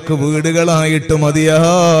തണലുകൾ അവർക്ക് വീടുകളായിട്ട്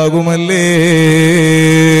മതിയാകുമല്ലേ?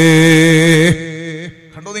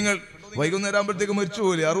 കണ്ടോ നിങ്ങൾ? വൈകുന്നേരം ആകുമ്പോഴത്തേക്ക് മരിച്ചു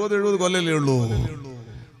പോലെ 60-70 കൊല്ലല്ലേ ഉള്ളൂ.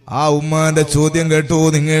 ആ ഉമ്മാന്റെ ചോദ്യം കേട്ടു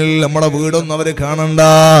നിങ്ങൾ. നമ്മളെ വീടൊന്നും അവര് കാണണ്ട.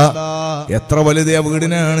 എത്ര വലുതായ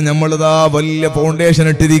വീടിനാണ് നമ്മളിതാ വലിയ ഫൗണ്ടേഷൻ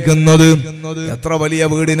ഇട്ടിരിക്കുന്നത്. എത്ര വലിയ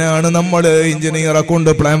വീടിനാണ് നമ്മൾ എഞ്ചിനീയറെ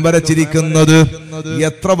കൊണ്ട് പ്ലാൻ വരച്ചിരിക്കുന്നത്.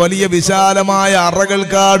 എത്ര വലിയ വിശാലമായ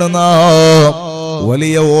അറകൾക്കാണ് നാം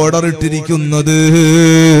വലിയ ഓർഡർ ഇട്ടിരിക്കുന്നത്.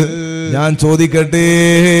 ഞാൻ ചോദിക്കട്ടെ,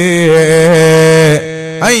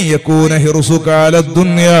 അയ്യകൂന ഹിർസുക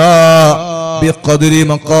അലദ്ദുനിയാ ബിഖദ്രി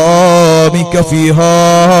മഖാമിക ഫീഹാ.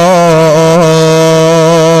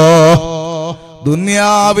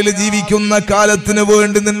 ദുനിയാവിൽ ജീവിക്കുന്ന കാലത്തിന്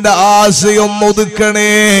വേണ്ടി നിന്റെ ആശയം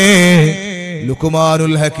ഒതുക്കണേ.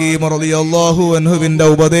 ലുഖ്മാനുൽ ഹകീം റളിയല്ലാഹു അൻഹുവിന്റെ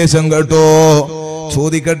ഉപദേശം കേട്ടോ.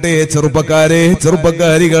 ചോദിക്കട്ടെ ചെറുപ്പക്കാരെ,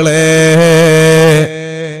 ചെറുപ്പക്കാരികളെ,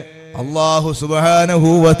 അല്ലാഹു സുബ്ഹാനഹു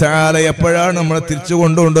വ തആല എപ്പോഴാണ് നമ്മളെ തിരിച്ചു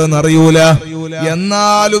കൊണ്ടുകൊണ്ടെന്ന് അറിയൂല.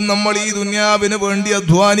 എന്നാലും നമ്മൾ ഈ ദുനിയാവിന് വേണ്ടി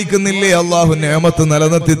അധ്വാനിക്കുന്നില്ലേ? അല്ലാഹു നിഅമത്ത്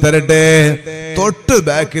നിലനിർത്തി തരട്ടെ. തൊട്ട്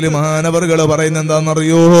ബാക്കിൽ മഹാനവറുകൾ പറയുന്ന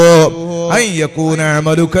എന്താണെന്നറിയോ? അയ്യകൂന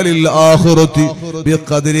അമലുക ലിൽ ആഖിറതി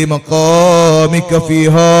ബിഖദ്രി മഖാമിക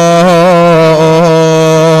ഫീഹാ.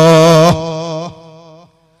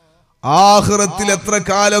 ആഖിറത്തിൽ എത്ര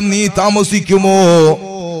കാലം നീ താമസിക്കുമോ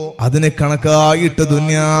അതിനെ കണക്കായിട്ട്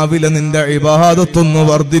ദുനിയാവിലെ നിന്റെ ഇബാദത്തൊന്ന്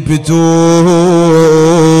വർദ്ധിപ്പിച്ചു.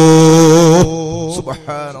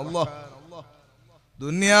 സുബ്ഹാനല്ലാഹ്.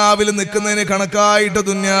 ദുനിയാവിൽ നിൽക്കുന്നതിന് കണക്കായിട്ട്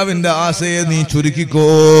ദുനിയാവിന്റെ ആശയെ നീ ചുരുക്കിക്കോ.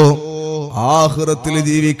 ആഖിറത്തിൽ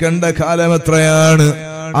ജീവിക്കേണ്ട കാലം എത്രയാണ്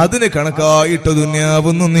അതിന് കണക്കായിട്ട്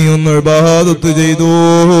ദുനിയാവൊന്ന് നീ ഒന്ന് ഇബാദത്ത് ചെയ്തു.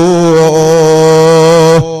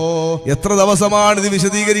 എത്ര ദിവസമാണ് ഇത്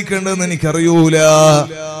വിശദീകരിക്കേണ്ടതെന്ന് എനിക്കറിയൂല.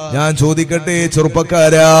 ഞാൻ ചോദിക്കട്ടെ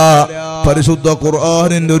ചെറുപ്പക്കാരാ, പരിശുദ്ധ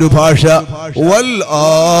ഖുർആനിന്റെ ഒരു ഭാഷ വൽ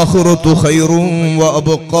ആഖിറതു ഖൈറും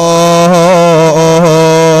വഅബ്ഖാ,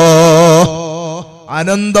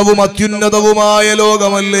 അനന്തവും അത്യുന്നതവുമായ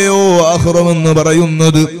ലോകമല്ലയോ ആഖിറമെന്ന്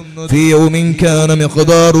പറയുന്നത്. ഫീ യൗമിൻ കാന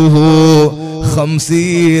മിഖ്ദാറുഹു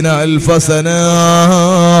 50,000 സന,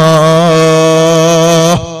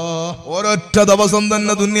 ഒരൊറ്റ ദിവസം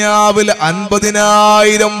തന്നെ ദുനിയാവിൽ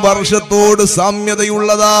 50,000 വർഷത്തോട്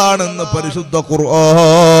സാമ്യതയുള്ളതാണെന്ന് പരിശുദ്ധ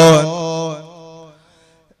ഖുർആൻ.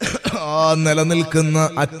 ആ നിലനിൽക്കുന്ന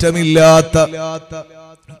അറ്റമില്ലാത്ത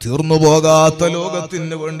തീർന്നു പോകാത്ത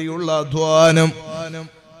ലോകത്തിന് വേണ്ടിയുള്ള അധ്വാനം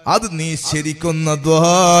അത് നീ ശരിക്കൊന്ന്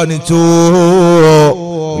അധ്വാനിച്ചു.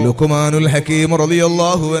 ലുഖ്മാനുൽ ഹകീം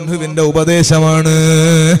റളിയല്ലാഹു അൻഹുവിന്റെ ഉപദേശമാണ്.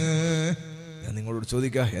 ഞാൻ നിങ്ങളോട്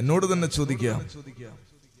ചോദിക്കാം, എന്നോട് തന്നെ ചോദിക്കാം,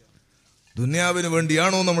 ദുനിയാവിന്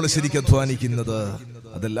വേണ്ടിയാണോ നമ്മൾ ശരിക്കും അധ്വാനിക്കുന്നത്,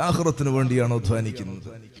 അതല്ല ആഖിറത്തിന് വേണ്ടിയാണോ അധ്വാനിക്കുന്നത്?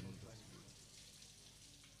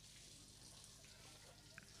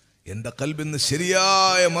 എന്റെ ഖൽബിന്ന്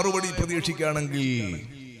ശരിയായ മറുപടി പ്രതീക്ഷിക്കുകയാണെങ്കിൽ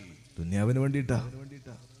ദുനിയാവിന് വേണ്ടിയിട്ടാ.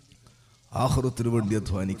 ആഖിറത്തിന് വേണ്ടി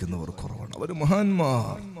അധ്വാനിക്കുന്നവർ കുറവാണ്. അവർ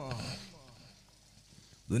മഹാന്മാർ.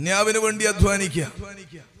 ദുനിയാവിന് വേണ്ടി അധ്വാനിക്കുക.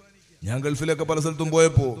 ഞാൻ ഗൾഫിലൊക്കെ പല സ്ഥലത്തും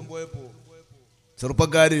പോയപ്പോ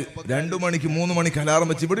ചെറുപ്പക്കാര് 2 മണിക്ക് 3 മണിക്ക് അലാറം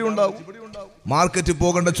വെച്ച് ഇവിടെ ഉണ്ടാവും. മാർക്കറ്റിൽ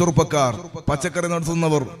പോകേണ്ട ചെറുപ്പക്കാർ, പച്ചക്കറി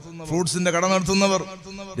നടത്തുന്നവർ, ഫ്രൂട്ട്സിന്റെ കട നടത്തുന്നവർ,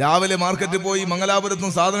 രാവിലെ മാർക്കറ്റിൽ പോയി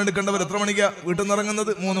മംഗലാപുരത്തും സാധനം എടുക്കേണ്ടവർ എത്ര മണിക്കാ വീട്ടിൽ നിന്ന്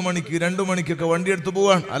ഇറങ്ങുന്നത്? 3 മണിക്ക് 2 മണിക്കൊക്കെ വണ്ടി എടുത്തു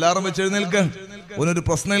പോവാൻ. അലാറം വെച്ച് എഴുന്നേൽക്കാൻ ഒന്നൊരു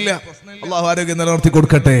പ്രശ്നമില്ല. അള്ളാഹു ആരോഗ്യം നിലനിർത്തി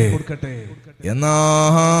കൊടുക്കട്ടെ.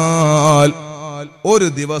 എന്നാൽ ഒരു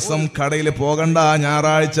ദിവസം കടയിൽ പോകണ്ട,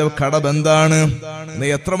 ഞായറാഴ്ച കട ബന്ധാണ്.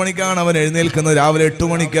 എത്ര മണിക്കാണ് അവൻ എഴുന്നേൽക്കുന്നത്? രാവിലെ 8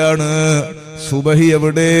 മണിക്കാണ്. സുബഹി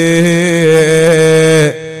എവിടെ?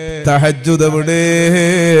 തഹജ്ജുദ് എവിടെ?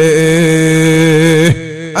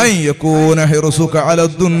 അൻ യകൂന ഹിർസുക അല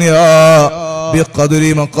ദുനിയാ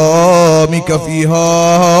ബിഖദ്രി മഖാമിക ഫീഹാ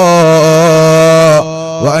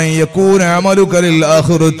وأن يكون عملك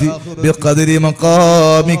للآخرة بقدر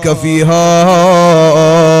مقامك فيها.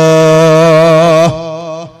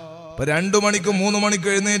 2 മണിക്കും 3 മണിക്കും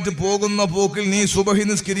എഴുന്നേറ്റ് പോകുന്ന പോക്കിൽ നീ സുബഹി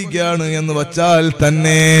നിസ്കരിക്കുകയാണ് എന്ന് വച്ചാൽ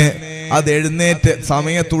തന്നെ അത് എഴുന്നേറ്റ്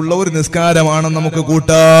സമയത്തുള്ള ഒരു നിസ്കാരമാണെന്ന് നമുക്ക്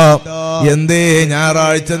കൂട്ടാം. എന്തേ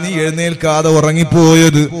ഞായറാഴ്ച നീ എഴുന്നേൽക്കാതെ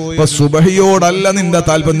ഉറങ്ങിപ്പോയത്? ഇപ്പൊ സുബഹിയോടല്ല നിന്റെ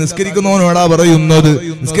താല്പര്യം, നിസ്കരിക്കുന്നവനോടാ പറയുന്നത്.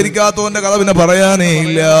 നിസ്കരിക്കാത്തവന്റെ കഥ പിന്നെ പറയാനേ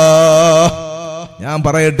ഇല്ല. ഞാൻ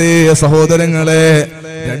പറയട്ടെ സഹോദരങ്ങളെ,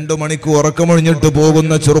 2 മണിക്ക് ഉറക്കമൊഴിഞ്ഞിട്ട്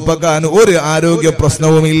പോകുന്ന ചെറുപ്പക്കാരന് ഒരു ആരോഗ്യ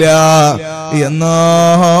പ്രശ്നവുമില്ല. എന്നാൽ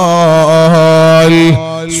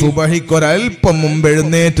സുബഹിക്കൊരൽപ്പം മുമ്പ്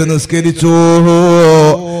എഴുന്നേറ്റ് നിസ്കരിച്ചു.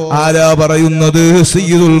 ആരാ പറയുന്നത്?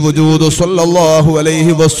 സയ്യിദുൽ വജൂദ് സ്വല്ലല്ലാഹു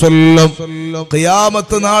അലൈഹി വസല്ലം.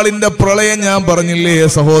 ഖിയാമത്ത് നാളിന്റെ പ്രളയം ഞാൻ പറഞ്ഞില്ലേ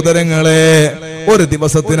സഹോദരങ്ങളെ, ഒരു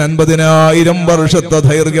ദിവസത്തിന് 50,000 വർഷത്തെ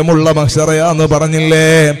ദൈർഘ്യമുള്ള മഹ്ശറയാന്ന്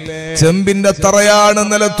പറഞ്ഞില്ലേ? ചെമ്പിന്റെ തറയാണ്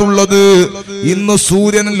നിലത്തുള്ളത്. ഇന്ന്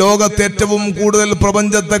സൂര്യൻ ലോകത്തെ ഏറ്റവും കൂടുതൽ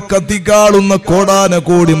പ്രപഞ്ചത്തെ കത്തിക്കാളുന്ന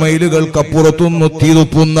കോടാനകോടി മൈലുകൾക്കപ്പുറത്തുനിന്ന്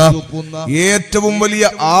തീതുപ്പുന്ന ഏറ്റവും വലിയ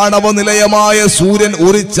ആണവ നിലയമായ സൂര്യൻ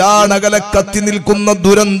ഒരു ചാണകലെ കത്തി നിൽക്കുന്ന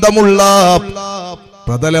ദുരന്തമുള്ള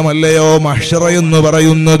പ്രതലമല്ലയോ മഹ്ശറ എന്ന്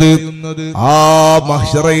പറയുന്നത്? ആ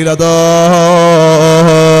മഹ്ശറയിലതാ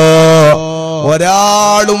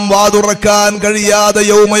ഒരാളും വാതുറക്കാൻ കഴിയാതെ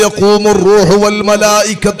യൗമ യഖൂമുർ റൂഹു വൽ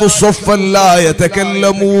മലായികതു സ്വഫൻ ലാ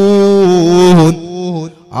യതകല്ലമൂൻ.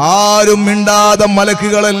 ആരും മിണ്ടാതെ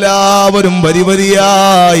മലക്കുകളെല്ലാവരും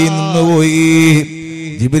വരിവരിയായി നിന്നുപോയി.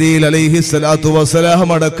 ജിബ്രീൽ അലൈഹിസ്സലാത്തു വസ്സലാം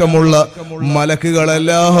അടക്കമുള്ള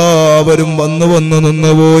മലക്കുകളെല്ലാവരും വന്നു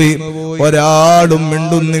നിന്നുപോയി. ഒരാളും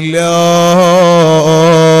മിണ്ടുന്നില്ല.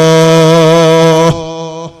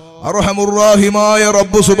 അർഹമുർ-റഹീമായ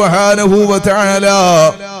റബ്ബ് സുബ്ഹാനഹു വ തആല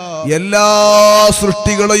എല്ലാ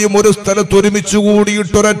സൃഷ്ടികളെയും ഒരു സ്ഥലത്ത് ഒരുമിച്ച്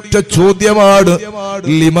കൂടിയിട്ടൊരൊറ്റ ചോദ്യമാണ്,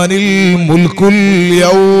 ലിമനിൽ മുൽക്കുൽ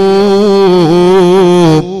യൗം.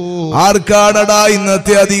 ആർക്കാണടാ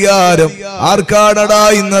ഇന്നത്തെ അധികാരം? ആർക്കാണടാ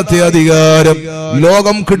ഇന്നത്തെ അധികാരം?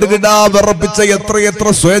 ലോകം കിടുകിടാ വിറപ്പിച്ച എത്രയെത്ര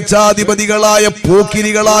സ്വേച്ഛാധിപതികളായ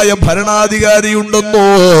പോക്കിരികളായ ഭരണാധികാരിയുണ്ടെന്നോ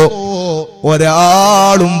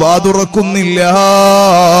ഒരാളും വാതുറക്കുന്നില്ല.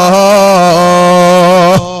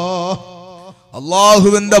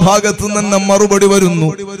 അല്ലാഹുവിന്റെ ഭാഗത്തു നിന്ന് മറുപടി വരുന്നു,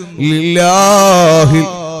 ലില്ലാഹിൽ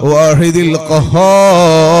വാഹിദിൽ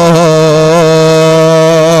ഖഹാർ.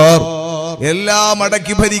 എല്ലാം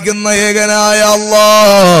അടക്കി ഭരിക്കുന്ന ഏകനായ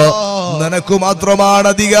അല്ലാഹ്, നിനക്ക് മാത്രമാണ്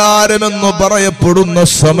അധികാരമെന്ന് പറയപ്പെടുന്ന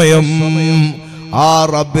സമയം, ആ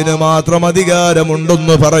റബ്ബിന് മാത്രം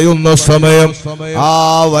അധികാരമുണ്ടെന്ന് പറയുന്ന സമയം, ആ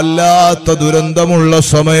വല്ലാത്ത ദുരന്തമുള്ള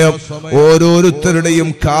സമയം, ഓരോരുത്തരുടെയും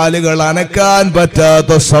കാലുകൾ അനക്കാൻ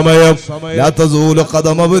പറ്റാത്ത സമയം, ലാ തസൂലു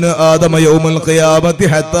ഖദമ ഇബ്നു ആദമ യൗമൽ ഖിയാമത്തി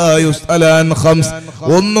ഹത്താ യുസ്അല അൻ ഖംസ്.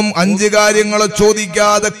 ഒന്നും 5 കാര്യങ്ങളെ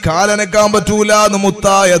ചോദിക്കാതെ കാലനക്കാൻ പറ്റൂല എന്ന്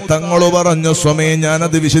മുത്തായ തങ്ങൾ പറഞ്ഞ സമയം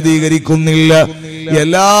ഞാനത് വിശദീകരിക്കുന്നില്ല.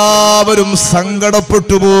 എല്ലാവരും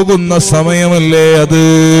സങ്കടപ്പെട്ടു പോകുന്ന സമയമല്ലേ അത്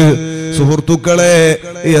സുഹൃത്തുക്കളെ.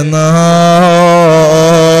 എന്നാൽ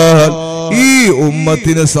ഈ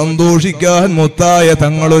ഉമ്മത്തിന് സന്തോഷിക്കാൻ മുത്തായ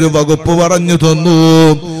തങ്ങളൊരു വകുപ്പ് പറഞ്ഞു തന്നു,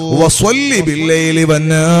 വസ്വല്ലി ബില്ലൈലി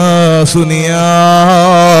വന്നാസു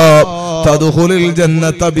നിയാം തദ്ഖുലുൽ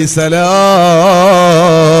ജന്നത ബിസലാം.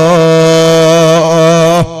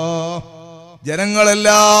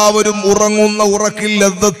 ജനങ്ങളെല്ലാവരും ഉറങ്ങുന്ന ഉറക്കിൽ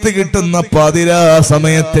ലദ്ദത്ത് കിട്ടുന്ന പാതിരാ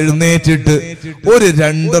സമയത്ത് എഴുന്നേറ്റിട്ട് ഒരു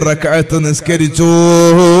 2 റക്അത്ത് നിസ്കരിച്ചു,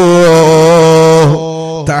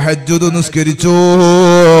 തഹജ്ജുദ് നിസ്കരിച്ചു,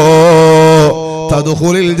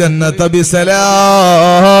 തദ്ഖുലുൽ ജന്നത ബിസലാം.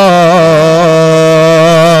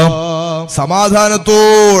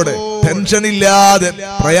 സമാധാനത്തോടെ, ടെൻഷനില്ലാതെ,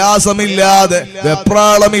 പ്രയാസമില്ലാതെ,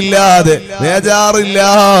 വെപ്രാളമില്ലാതെ,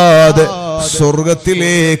 ബേജാറില്ലാതെ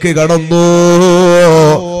സ്വർഗത്തിലേക്ക് കടന്നു.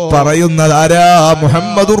 പറയുന്നതാരാ?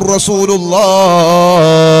 മുഹമ്മദുർ റസൂലുള്ളാഹ്.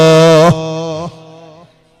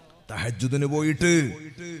 തഹജ്ജുദിന് പോയിട്ട്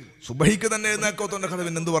സുബഹിക്ക് തന്നെ എഴുന്നേൽക്കാത്തവന്റെ കഥ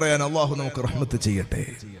പിന്നെ എന്ത് പറയാൻ? അള്ളാഹു നമുക്ക് റഹ്മത്ത് ചെയ്യട്ടെ.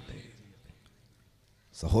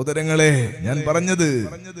 സഹോദരങ്ങളെ, ഞാൻ പറഞ്ഞത്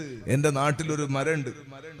എന്റെ നാട്ടിലൊരു മരമുണ്ട്,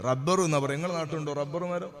 റബ്ബർ എന്നാ പറയാം. നിങ്ങളുടെ നാട്ടിലുണ്ടോ റബ്ബർ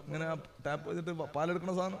മരം? ഇങ്ങനെ ടാപ്പ് ചെയ്തിട്ട്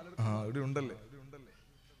പാലെടുക്കുന്ന സാധനം? ആ, ഇവിടെ ഉണ്ടല്ലേ.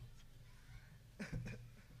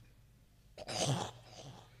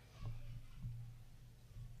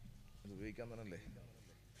 ഉപയോഗിക്കാൻ തന്നല്ലേ.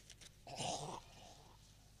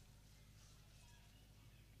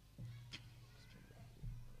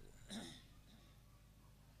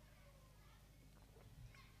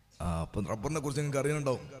 അപ്പം റബ്ബറിനെ കുറിച്ച് നിങ്ങൾക്ക്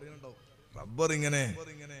അറിയുന്നുണ്ടാവും. റബ്ബർ ഇങ്ങനെ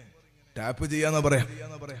ടാപ്പ് ചെയ്യാന്നാ പറയാ.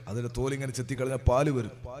 അതിന്റെ തോലിങ്ങനെ ചെത്തിക്കളഞ്ഞ പാല്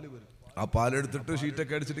വരും. ആ പാലെടുത്തിട്ട്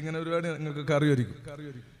ഷീറ്റൊക്കെ അടിച്ചിട്ട് ഇങ്ങനെ ഒരുപാട് നിങ്ങൾക്കൊക്കെ അറിയുമായിരിക്കും.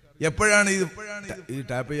 എപ്പോഴാണ് ഈ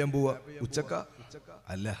ടാപ്പ് ചെയ്യാൻ പോവുക? ഉച്ചക്ക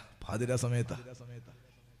അല്ല, പാതിരാ സമയത്താ.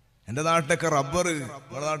 എന്റെ നാട്ടിലൊക്കെ റബ്ബർ,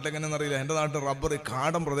 നമ്മുടെ നാട്ടിലെങ്ങനെയെന്ന് അറിയില്ല, എന്റെ നാട്ടിൽ റബ്ബർ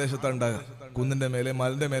കാടൻ പ്രദേശത്താണ് ഉണ്ടാകുക. കുന്നിന്റെ മേലെ,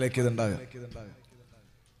 മലന്റെ മേലേക്ക് ഇത് ഉണ്ടാകുക,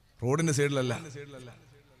 റോഡിന്റെ സൈഡിലല്ല.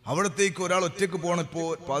 അവിടത്തേക്ക് ഒരാൾ ഒറ്റയ്ക്ക് പോകണം. ഇപ്പോൾ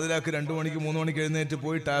പാതിരാക്ക് 2 മണിക്ക് 3 മണിക്ക് എഴുന്നേറ്റ്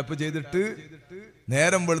പോയി ടാപ്പ് ചെയ്തിട്ട്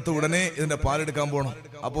നേരം വെളുത്ത് ഉടനെ ഇതിന്റെ പാലെടുക്കാൻ പോകണം.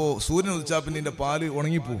 അപ്പോ സൂര്യൻ ഉദിച്ചാ പിന്നെ ഇതിന്റെ പാല്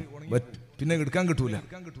ഉണങ്ങിപ്പോവും, പിന്നെ എടുക്കാൻ കിട്ടൂല.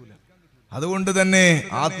 അതുകൊണ്ട് തന്നെ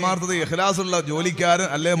ആത്മാർത്ഥത, ഇഖ്ലാസുള്ള ജോലിക്കാരൻ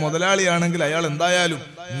അല്ലെ മുതലാളിയാണെങ്കിൽ അയാൾ എന്തായാലും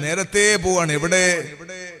നേരത്തെ പോവാണ്. എവിടെ?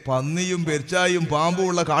 പന്നിയും പെരിച്ചായും പാമ്പും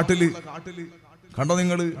ഉള്ള കാട്ടില്. കണ്ടോ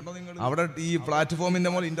നിങ്ങള്? അവിടെ ഈ പ്ലാറ്റ്ഫോമിന്റെ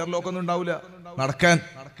മുകളിൽ ഇന്റർലോക്ക് ഒന്നും ഉണ്ടാവില്ല നടക്കാൻ.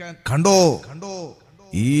 കണ്ടോ?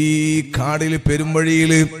 ഈ കാടില്,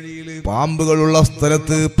 പെരുമ്പഴിയില്, പാമ്പുകളുള്ള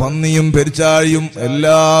സ്ഥലത്ത് പന്നിയും പെരിച്ചാഴിയും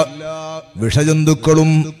എല്ലാ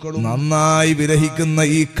വിഷജന്തുക്കളും നന്നായി വിരഹിക്കുന്ന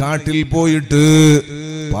ഈ കാട്ടിൽ പോയിട്ട്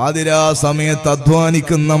പാതിരാ സമയത്ത്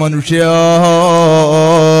അധ്വാനിക്കുന്ന മനുഷ്യ,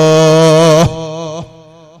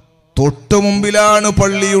 തൊട്ടു മുമ്പിലാണ്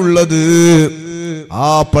പള്ളിയുള്ളത്. ആ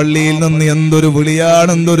പള്ളിയിൽ നിന്ന് എന്തൊരു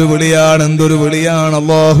വിളിയാണ്, എന്തൊരു വിളിയാണ്, എന്തൊരു വിളിയാണ്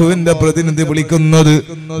അള്ളാഹുവിന്റെ പ്രതിനിധി വിളിക്കുന്നത്.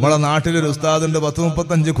 നമ്മളെ നാട്ടിലൊരു ഉസ്താദുണ്ട്,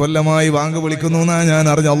 10-35 കൊല്ലമായി വാങ്ക് വിളിക്കുന്നു എന്നാ ഞാൻ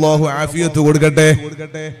അറിഞ്ഞു. അള്ളാഹു ആഫിയത്ത് കൊടുക്കട്ടെ,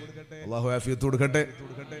 അള്ളാഹു ആഫിയത്ത് കൊടുക്കട്ടെ.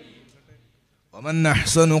 വമൻ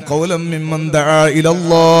അഹ്സനു ഖൗലൻ മിമ്മൻ ദആ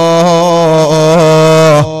ഇലല്ലാഹ്.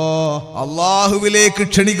 അള്ളാഹുവിലേക്ക്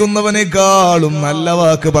ക്ഷണിക്കുന്നവനേക്കാളും നല്ല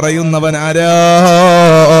വാക്ക് പറയുന്നവൻ ആരാ?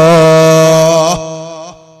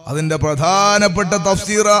 അതിന്റെ പ്രധാനപ്പെട്ട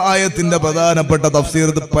തഫ്സീർ, ആയത്തിന്റെ പ്രധാനപ്പെട്ട തഫ്സീർ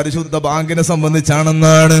പരിശുദ്ധ ബാങ്കിനെ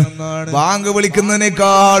സംബന്ധിച്ചാണെന്നാണ്. ബാങ്ക്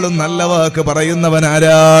വിളിക്കുന്നതിനേക്കാളും നല്ല വാക്ക് പറയുന്നവൻ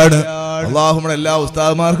ആരാണ്? അല്ലാഹു നമ്മുടെ എല്ലാ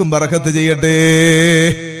ഉസ്താദുമാർക്കും ബറക്കത്ത് ചെയ്യട്ടെ.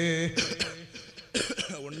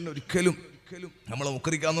 ഒരിക്കലും നമ്മളെ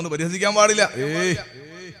മുക്കരിക്കാന്നൊന്നും പരിഹസിക്കാൻ പാടില്ല.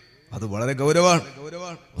 അത് വളരെ ഗൗരവമാണ്.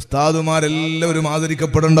 ഉസ്താദുമാരെല്ലാവരും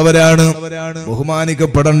ആദരിക്കപ്പെടേണ്ടവരാണ്,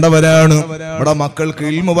 ബഹുമാനിക്കപ്പെടേണ്ടവരാണ്. നമ്മുടെ മക്കൾക്ക്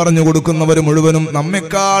ഇൽമു പറഞ്ഞു കൊടുക്കുന്നവർ മുഴുവനും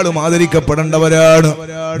നമ്മെക്കാളും ആദരിക്കപ്പെടേണ്ടവരാണ്.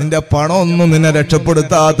 നിന്റെ പണമൊന്നും നിന്നെ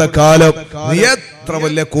രക്ഷപ്പെടുത്താത്ത കാലം, നീ എത്ര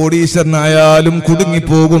വലിയ കോടീശ്വരനായാലും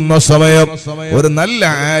കുടുങ്ങിപ്പോകുന്ന സമയം, ഒരു നല്ല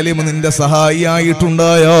ആലിം നിന്റെ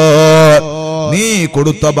സഹായിയായിട്ടുണ്ടായാൽ, നീ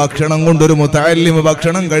കൊടുത്ത ഭക്ഷണം കൊണ്ടൊരു മുതഅല്ലിം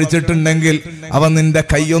ഭക്ഷണം കഴിച്ചിട്ടുണ്ടെങ്കിൽ അവൻ നിന്റെ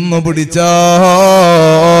കൈയൊന്നു പിടിച്ചാൽ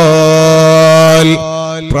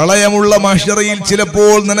പ്രളയമുള്ള മഹ്ശറയിൽ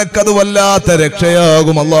ചിലപ്പോൾ നിനക്കത് വല്ലാത്ത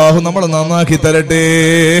രക്ഷയാകും. അല്ലാഹു നമ്മളെ നന്നാക്കി തരട്ടെ.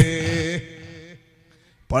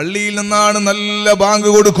 പള്ളിയിൽ നിന്നാണ് നല്ല ബാങ്ക്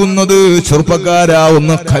കൊടുക്കുന്നത്. ചെറുപ്പക്കാരാ,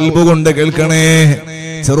 ഒന്ന് ഖൽബ് കൊണ്ട് കേൾക്കണേ.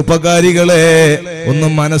 ചെറുപ്പക്കാരികളെ, ഒന്ന്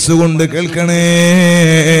മനസ്സുകൊണ്ട് കേൾക്കണേ.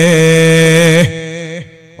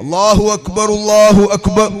 അല്ലാഹു അക്ബർ, അല്ലാഹു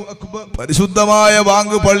അക്ബർ. പരിശുദ്ധമായ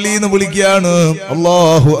ബാങ്ക് പള്ളിയിൽ നിന്ന് വിളിക്കുകയാണ്.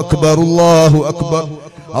 അല്ലാഹു അക്ബർ, അല്ലാഹു അക്ബർ.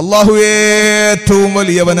 അല്ലാഹു ഏറ്റവും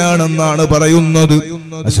വലിയവനാണെന്നാണ് പറയുന്നത്.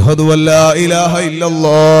 അശ്ഹദു അല്ലാ ഇലാഹ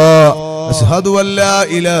ഇല്ലല്ലാഹ്, അശ്ഹദു അല്ലാ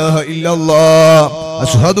ഇലാഹ ഇല്ലല്ലാഹ്,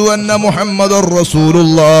 അശ്ഹദു അന്ന മുഹമ്മദർ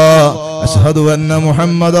റസൂലുള്ളാഹ്, അശ്ഹദു അന്ന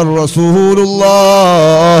മുഹമ്മദർ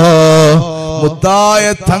റസൂലുള്ളാഹ്. മുത്തായ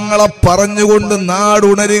തങ്ങളെ പറഞ്ഞുകൊണ്ട്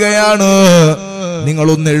നാടുണരുകയാണ്.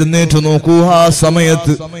 നിങ്ങളൊന്ന് എഴുന്നേറ്റ് നോക്കൂ. ആ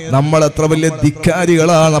സമയത്ത് നമ്മൾ എത്ര വലിയ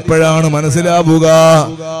ധിക്കാരികളാണ് അപ്പോഴാണ് മനസ്സിലാവുക.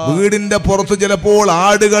 വീടിന്റെ പുറത്ത് ചിലപ്പോൾ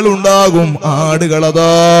ആടുകൾ ഉണ്ടാകും.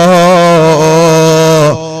 ആടുകളതാ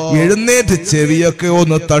എഴുന്നേറ്റ് ചെവിയൊക്കെ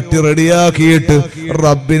ഒന്ന് തട്ടി റെഡിയാക്കിയിട്ട്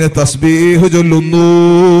റബ്ബിന് തസ്ബീഹ് ചൊല്ലുന്നു.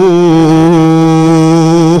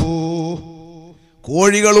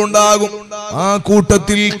 കോഴികളുണ്ടാകും. ആ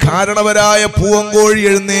കൂട്ടത്തിൽ കാരണവരായ പൂവങ്കോഴി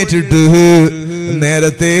എഴുന്നേറ്റിട്ട്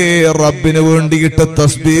നേരത്തെ റബ്ബിന് വേണ്ടിയിട്ട്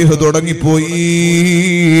തസ്ബീഹ് തുടങ്ങിപ്പോയി.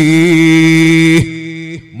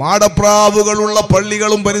 മാടപ്രാവുകളുള്ള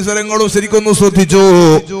പള്ളികളും പരിസരങ്ങളും ശരിക്കൊന്ന് ശ്രദ്ധിച്ചോ.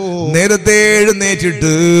 നേരത്തെ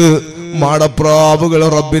എഴുന്നേറ്റിട്ട് മാടപ്രാവുകൾ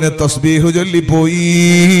റബ്ബിന് തസ്ബീഹ് ചൊല്ലിപ്പോയി.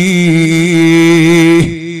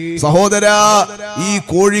 സഹോദരാ, ഈ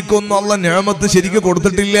കോഴിക്കൊന്നും അല്ലാഹ് നിഅമത്ത് ശരിക്ക്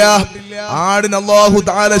കൊടുത്തിട്ടില്ല. ആടിന് അല്ലാഹു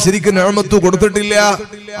തആല ശരിക്ക് നിഅമത്ത് കൊടുത്തിട്ടില്ല.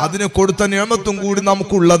 അതിന് കൊടുത്ത നിഅമത്തും കൂടി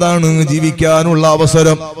നമുക്കുള്ളതാണ്. ജീവിക്കാനുള്ള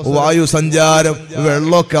അവസരം, വായു സഞ്ചാരം,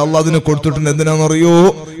 വെള്ളമൊക്കെ അല്ലാഹ് അതിന് കൊടുത്തിട്ടുണ്ട്. എന്തിനാണെന്നറിയോ?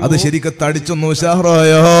 അത് ശരിക്ക് തടിച്ചൊന്ന്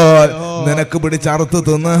ഉഷാറായാൽ നിനക്ക് പിടിച്ചറുത്ത്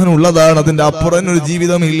തിന്നാനുള്ളതാണ്. അതിന്റെ അപ്പുറം ഒരു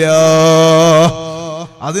ജീവിതമില്ല.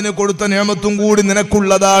 അതിന് കൊടുത്ത നിഅമത്തും കൂടി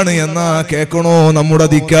നിനക്കുള്ളതാണ് എന്നാ കേൾക്കണോ നമ്മുടെ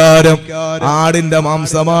ധിക്കാരം. ആടിന്റെ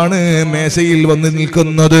മാംസമാണ് മേശയിൽ വന്ന്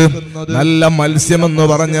നിൽക്കുന്നത്. നല്ല മത്സ്യമെന്ന്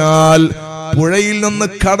പറഞ്ഞാൽ പുഴയിൽ നിന്ന്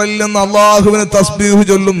കടലിൽ നിന്ന് അല്ലാഹുവിന് തസ്ബീഹ്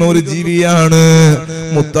ചൊല്ലുന്ന ഒരു ജീവിയാണ്.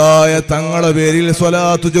 മുത്തായ തങ്ങളെ പേരിൽ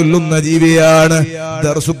സ്വലാത്ത് ചൊല്ലുന്ന ജീവിയാണ്.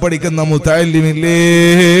 ദർസ് പഠിക്കുന്ന മുതഅല്ലിമില്ലേ,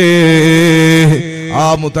 ആ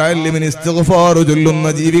മുതഅല്ലിമിന് ഇസ്തിഗ്ഫാർ ചൊല്ലുന്ന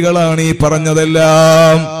ജീവികളാണ് ഈ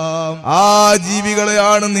പറഞ്ഞതെല്ലാം. ആ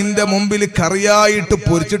ജീവികളെയാണ് നിന്റെ മുമ്പിൽ കറിയായിട്ട്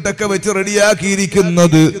പൊരിച്ചിട്ടൊക്കെ വെച്ച്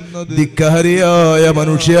റെഡിയാക്കിയിരിക്കുന്നത്. ധിക്കാരിയായ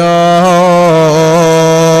മനുഷ്യ,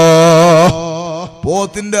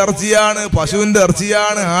 പോത്തിന്റെ ഇറച്ചിയാണ്, പശുവിന്റെ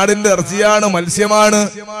ഇറച്ചിയാണ്, ആടിന്റെ ഇറച്ചിയാണ്, മത്സ്യമാണ്.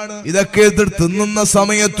 ഇതൊക്കെ തിന്നുന്ന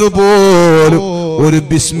സമയത്ത് പോലും ഒരു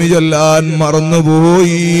ബിസ്മി ചൊല്ലാൻ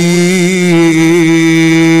മറന്നുപോയി.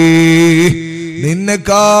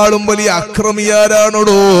 നിന്നെക്കാളും വലിയ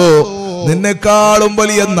അക്രമിയാരാണോടോ? നിന്നെക്കാളും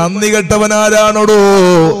വലിയ നന്ദി കെട്ടവനാരാണോടോ?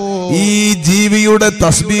 ഈ ജീവിയുടെ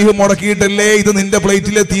തസ്ബീഹ് മുടക്കിയിട്ടല്ലേ ഇത് നിന്റെ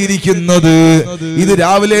പ്ലേറ്റിലെത്തിയിരിക്കുന്നത്. ഇത്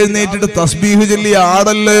രാവിലെ എഴുന്നേറ്റിട്ട് തസ്ബീഹ് ചൊല്ലിയ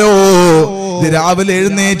ആടല്ലയോ? ഇത് രാവിലെ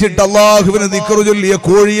എഴുന്നേറ്റിട്ട് അല്ലാഹുവിന് ദിക്റ് ചൊല്ലിയ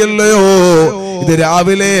കോഴിയല്ലയോ? ഇത്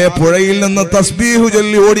രാവിലെ പുഴയിൽ നിന്ന് തസ്ബീഹ്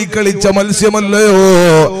ചൊല്ലി ഓടിക്കളിച്ച മത്സ്യമല്ലയോ?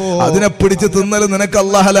 അതിനെ പിടിച്ച് തിന്നൽ നിനക്ക്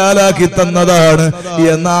അല്ലാഹ് ഹലാലാക്കി തന്നതാണ്.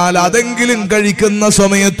 എന്നാൽ അതെങ്കിലും കഴിക്കുന്ന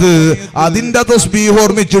സമയത്ത് അതിന്റെ തസ്ബീഹ്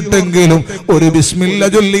ഓർമ്മിച്ചിട്ടെങ്കിലും ഒരു ബിസ്മില്ല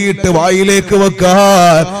ചൊല്ലിയിട്ട് വായിലേക്ക്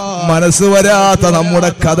വെക്കാൻ മനസ്സ് വരാത്ത നമ്മുടെ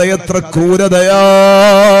കഥ എത്ര ക്രൂരതയാ!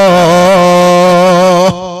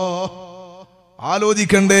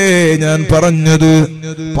 ആലോചിക്കണ്ടേ ഞാൻ പറഞ്ഞത്?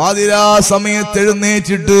 പാതിരാ സമയത്ത്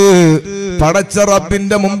എഴുന്നേറ്റിട്ട് പടച്ച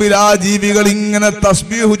റബ്ബിന്റെ മുമ്പിൽ ആ ജീവികൾ ഇങ്ങനെ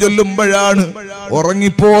തസ്ബീഹ് ചൊല്ലുമ്പോഴാണ്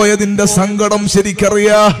ഉറങ്ങിപ്പോയതിന്റെ സങ്കടം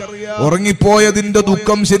ശരിക്കറിയാ, ഉറങ്ങിപ്പോയതിന്റെ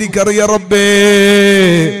ദുഃഖം ശരിക്കറിയ. റബ്ബേ,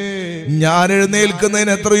 ഞാൻ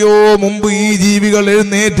എഴുന്നേൽക്കുന്നതിന് എത്രയോ മുമ്പ് ഈ ജീവികൾ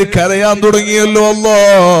എഴുന്നേറ്റ് കരയാൻ തുടങ്ങിയല്ലോ അല്ലാ.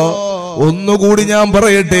 ഒന്നുകൂടി ഞാൻ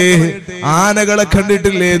പറയട്ടെ, ആനകളെ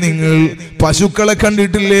കണ്ടിട്ടില്ലേ നിങ്ങൾ? പശുക്കളെ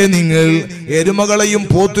കണ്ടിട്ടില്ലേ നിങ്ങൾ? എരുമകളെയും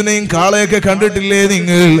പോത്തിനെയും കാളയൊക്കെ കണ്ടിട്ടില്ലേ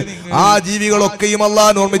നിങ്ങൾ? ആ ജീവികളൊക്കെയും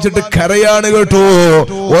അല്ലാഹ് ഓർമ്മിച്ചിട്ട് കരയാണ് കേട്ടോ.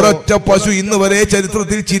 ഒരൊറ്റ പശു ഇന്ന് വരെ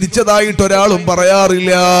ചരിത്രത്തിൽ ചിരിച്ചതായിട്ട് ഒരാളും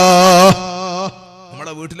പറയാറില്ല.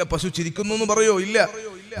 നമ്മുടെ വീട്ടിലെ പശു ചിരിക്കുന്നു എന്ന് പറയോ? ഇല്ല.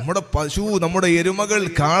 നമ്മുടെ പശു, നമ്മുടെ എരുമകൾ,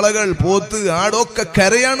 കാളകൾ, പോത്ത്, ആടൊക്കെ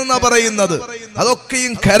കരയാണെന്നാ പറയുന്നത്.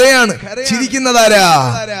 അതൊക്കെയും കരയാണ്. ചിരിക്കുന്നതാരാ?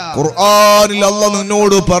 ഖുർആനിൽ അല്ലാഹ്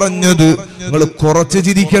നിന്നോട് പറഞ്ഞത് നിങ്ങൾ കുറച്ച്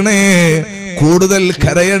ചിരിക്കണേ, കൂടുതൽ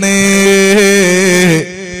കരയണേ.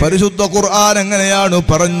 പരിശുദ്ധ ഖുർആൻ അങ്ങനെയാണ്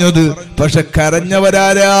പറഞ്ഞത്. പക്ഷെ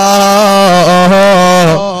കരഞ്ഞവരാരാ?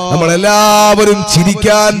 നമ്മളെല്ലാവരും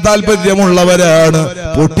ചിരിക്കാൻ താല്പര്യമുള്ളവരാണ്,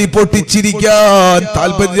 പൊട്ടി പൊട്ടിച്ചിരിക്കാൻ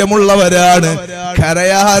താല്പര്യമുള്ളവരാണ്.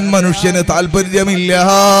 കരയാൻ മനുഷ്യന് താല്പര്യമില്ല.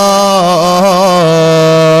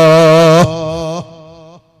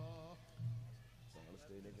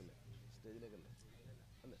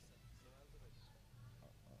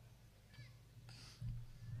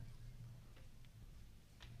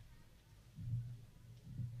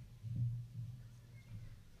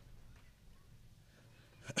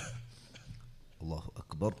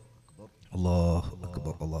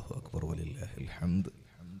 ഹംദ്.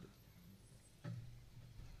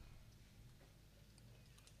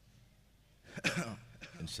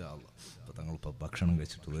 ഇൻഷാ അല്ലാഹ് അപ്പോൾ തങ്ങൾ ഇപ്പോൾ ഭക്ഷണം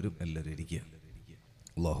കഴിച്ചിട്ട് വരും. എല്ലാവരും ഇരിക്കുക.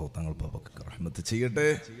 അല്ലാഹു തങ്ങൾ പാപക്ക് റഹ്മത്ത് ചെയ്യട്ടെ.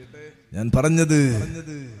 ഞാൻ പറഞ്ഞത്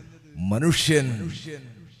മനുഷ്യൻ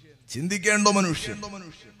ചിന്തിക്കേണ്ട, മനുഷ്യൻ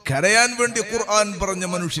കരയാൻ വേണ്ടി ഖുർആൻ പറഞ്ഞ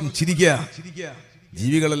മനുഷ്യൻ ചിരിക്കുക.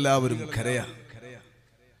 ജീവികളെല്ലാവരും കരയാ.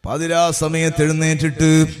 പാതിരാ സമയത്ത് എഴുന്നേറ്റിട്ട്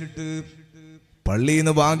പള്ളിയിൽ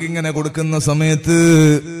നിന്ന് ബാങ്കിങ്ങനെ കൊടുക്കുന്ന സമയത്ത്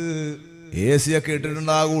AC ഒക്കെ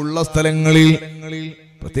ഇട്ടിട്ടുണ്ടാകും ഉള്ള സ്ഥലങ്ങളിൽ.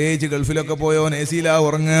 പ്രത്യേകിച്ച് ഗൾഫിലൊക്കെ പോയവൻ AC-ലാ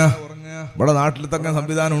ഉറങ്ങുക. ഇവിടെ നാട്ടിൽ തന്നെ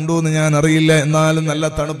സംവിധാനം ഉണ്ടോ എന്ന് ഞാൻ അറിയില്ല. എന്നാലും നല്ല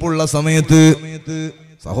തണുപ്പുള്ള സമയത്ത്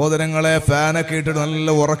സഹോദരങ്ങളെ ഫാനൊക്കെ ഇട്ടിട്ട് നല്ല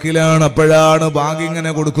ഉറക്കിലാണ്. അപ്പോഴാണ് ബാങ്ക്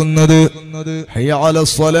ഇങ്ങനെ കൊടുക്കുന്നത്. ഹയ്യ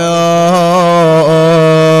അലസ് സ്വലാഹ്,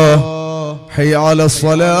 ഹയ്യ അലസ്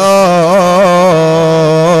സ്വലാഹ്.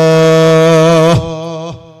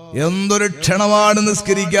 എന്തൊരു ക്ഷണമാണ്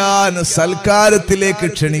നിസ്കരിക്കാൻ, സൽക്കാരത്തിലേക്ക്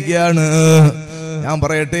ക്ഷണിക്കുകയാണ്. ഞാൻ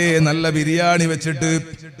പറയട്ടെ, നല്ല ബിരിയാണി വെച്ചിട്ട്,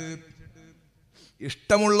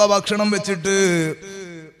 ഇഷ്ടമുള്ള ഭക്ഷണം വെച്ചിട്ട്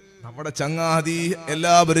നമ്മുടെ ചങ്ങാതി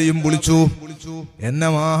എല്ലാവരെയും വിളിച്ചു. എന്നെ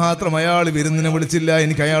മാത്രം അയാൾ വിരുന്നിനെ വിളിച്ചില്ല.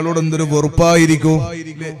 എനിക്ക് അയാളോട് എന്തൊരു വെറുപ്പായിരിക്കും.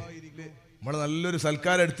 നമ്മള് നല്ലൊരു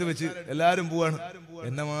സൽക്കാരം എടുത്തു വെച്ച് എല്ലാരും പോവാണ്,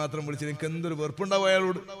 എന്നെ മാത്രം വിളിച്ചില്ല. എനിക്ക് എന്തൊരു വെറുപ്പുണ്ടാവും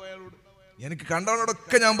അയാളോട്. എനിക്ക്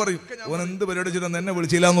കണ്ടവനോടൊക്കെ ഞാൻ പറയും, ഓൻ എന്ത് പരിപാടി ചെയ്തെന്ന് എന്നെ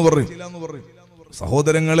വിളിച്ചില്ല എന്ന് പറയും.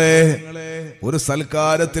 സഹോദരങ്ങളെ, ഒരു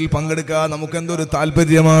സൽക്കാരത്തിൽ പങ്കെടുക്കാൻ നമുക്ക് എന്തൊരു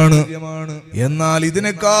താല്പര്യമാണ്. എന്നാൽ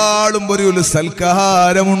ഇതിനേക്കാളും ഒരു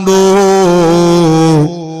സൽക്കാരമുണ്ടോ?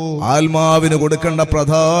 ആത്മാവിന് കൊടുക്കേണ്ട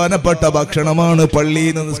പ്രധാനപ്പെട്ട ഭക്ഷണമാണ്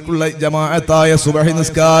പള്ളിയിൽ നിന്നുള്ള ജമാഅത്തായ സുബഹി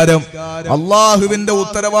നിസ്കാരം. അള്ളാഹുവിന്റെ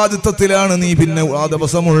ഉത്തരവാദിത്വത്തിലാണ് നീ പിന്നെ ആ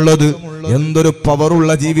ദിവസമുള്ളത്. എന്തൊരു പവറുള്ള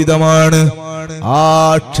ജീവിതമാണ്. ആ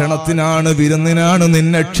ക്ഷണത്തിനാണ്, വിരുന്നിനാണ്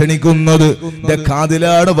നിന്നെ ക്ഷണിക്കുന്നത്. എന്റെ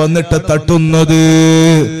കാതിലാണ് വന്നിട്ട് തട്ടുന്നത്.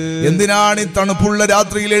 എന്തിനാണ് ഈ തണുപ്പുള്ള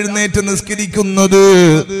രാത്രിയിൽ എഴുന്നേറ്റ് നിസ്കരിക്കുന്നത്?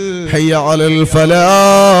 ഹയ്യ അലൽ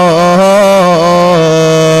ഫലാഹ്.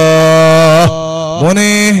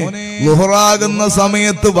 മോനെ, ളുഹറാകുന്ന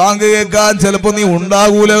സമയത്ത് ബാങ്ക് കേൾക്കാൻ ചിലപ്പോ നീ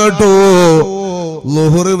ഉണ്ടാകൂല കേട്ടോ.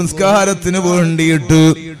 ളുഹർ നിസ്കാരത്തിന് വേണ്ടിയിട്ട്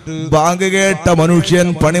ബാങ്ക് കേട്ട മനുഷ്യൻ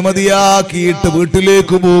പണിമതിയാക്കിയിട്ട്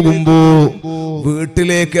വീട്ടിലേക്ക് പോകുമ്പോ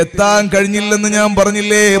വീട്ടിലേക്ക് എത്താൻ കഴിഞ്ഞില്ലെന്ന് ഞാൻ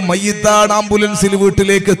പറഞ്ഞില്ലേ? മയ്യിത്താണ് ആംബുലൻസിൽ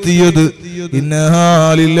വീട്ടിലേക്ക് എത്തിയത്.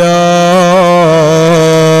 ഇന്നഹാലില്ലാ.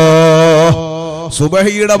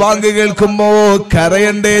 സുബഹിയുടെ ബാങ്ക് കേൾക്കുമ്പോ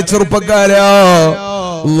കരയണ്ടേ ചെറുപ്പക്കാരാ?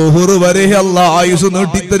 ളുഹർ വരെ അല്ലാഹ് ആയുസ്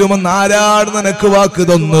നീട്ടിത്തരുമെന്ന് ആരാണ് നിനക്ക് വാക്ക്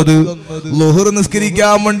തന്നത്? ളുഹർ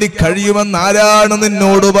നിസ്കരിക്കാൻ വേണ്ടി കഴിയുമെന്ന് ആരാണ്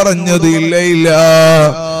നിന്നോട് പറഞ്ഞത്? ഇല്ല ഇല്ല,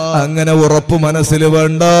 അങ്ങനെ ഉറപ്പ് മനസ്സിൽ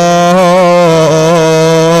വേണ്ട.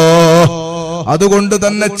 അതുകൊണ്ട്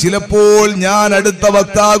തന്നെ ചിലപ്പോൾ ഞാൻ അടുത്ത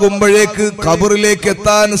വക്താകുമ്പോഴേക്ക് ഖബറിലേക്ക്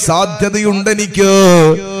എത്താൻ സാധ്യതയുണ്ടെനിക്ക്.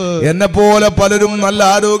 എന്നെ പോലെ പലരും നല്ല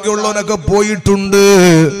ആരോഗ്യമുള്ളവനൊക്കെ പോയിട്ടുണ്ട്.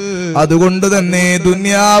 അതുകൊണ്ട് തന്നെ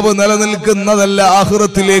ദുനിയാവ് നിലനിൽക്കുന്നതല്ല,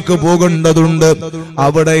 ആഖിറത്തിലേക്ക് പോകേണ്ടതുണ്ട്.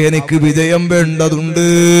 അവിടെ എനിക്ക് വിജയം വേണ്ടതുണ്ട്.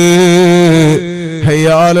 ഹയ്യ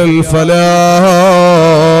അലൽ ഫലാഹ്.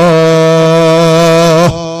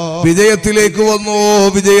 വിജയത്തിലേക്ക് വന്നോ,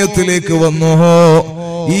 വിജയത്തിലേക്ക് വന്നോ.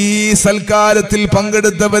 ഈ സൽക്കാരത്തിൽ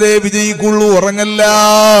പങ്കെടുത്തവരെ വിജയിക്കുള്ളൂ. ഉറങ്ങല്ല.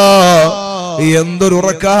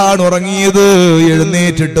 എന്തൊരുറക്കാണ് ഉറങ്ങിയത്.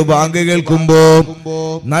 എഴുന്നേറ്റിട്ട് ബാങ്ക് കേൾക്കുമ്പോ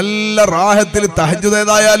നല്ല റാഹത്തിൽ തഹജ്ജുദ്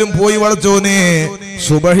ഏതായാലും പോയി വളച്ചോനെ,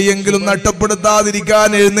 സുബഹിയെങ്കിലും നഷ്ടപ്പെടുത്താതിരിക്കാൻ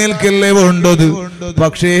എഴുന്നേൽക്കല്ലേ വേണ്ടത്.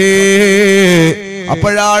 പക്ഷേ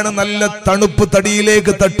അപ്പോഴാണ് നല്ല തണുപ്പ്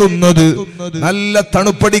തടിയിലേക്ക് തട്ടുന്നത്. നല്ല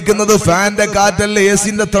തണുപ്പടിക്കുന്നത് ഫാന്റെ കാറ്റല്ല,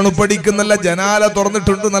 AC-ന്റെ തണുപ്പടിക്കുന്നല്ല. ജനാല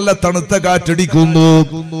തുറന്നിട്ടുണ്ട്, നല്ല തണുത്ത കാറ്റടിക്കുന്നു.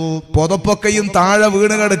 പുതപ്പൊക്കെയും താഴെ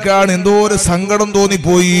വീണ് കിടക്കാണ്. എന്തോ ഒരു സങ്കടം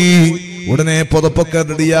തോന്നിപ്പോയി. ഉടനെ പുതപ്പൊക്കെ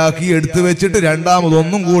റെഡിയാക്കി എടുത്തു വെച്ചിട്ട്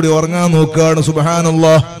രണ്ടാമതൊന്നും കൂടി ഉറങ്ങാൻ നോക്കുകയാണ്.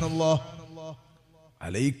 സുബ്ഹാനല്ലാഹ്.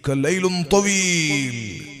 അലൈക ലൈലുൻ തവീൽ.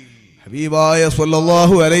 ഹബീബായ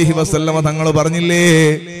സ്വല്ലല്ലാഹു അലൈഹി വസല്ലമ തങ്ങൾ പറഞ്ഞില്ലേ,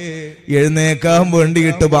 എഴുന്നേക്കാൻ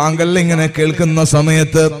വേണ്ടിയിട്ട് ബാങ്കല്ല ഇങ്ങനെ കേൾക്കുന്ന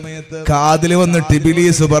സമയത്ത് കാതിൽ വന്നിട്ട്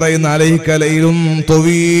ഇബ്ലീസ് പറയുന്ന അലൈക ലൈലുൻ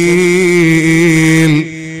തവീൽ.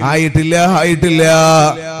 ആയിട്ടില്ല, ആയിട്ടില്ല,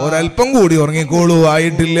 ഒരൽപ്പം കൂടി ഉറങ്ങിക്കോളൂ,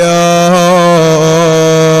 ആയിട്ടില്ല.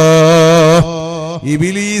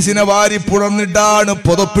 ഇബ്ലീസിനെ വാരി പുറന്നിട്ടാണ്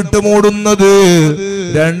പുതപ്പിട്ട് മൂടുന്നത്.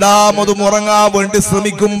 രണ്ടാമതും ഉറങ്ങാൻ വേണ്ടി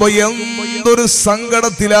ശ്രമിക്കുമ്പോ എന്തൊരു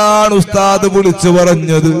സങ്കടത്തിലാണ് ഉസ്താദ് വിളിച്ചു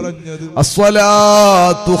പറഞ്ഞത്,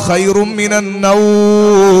 അസ്വലാത്തു ഖൈറും മിനൻ നൗം.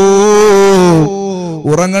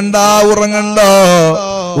 ഉറങ്ങണ്ട, ഉറങ്ങണ്ട,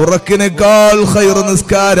 ഉറക്കിനേക്കാൾ ഖൈർ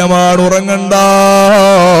നിസ്കാരമാണ്. ഉറങ്ങണ്ട.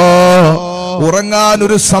 ഉറങ്ങാൻ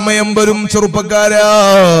ഒരു സമയം വരും ചെറുപ്പക്കാരാ.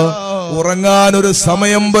 ഉറങ്ങാനൊരു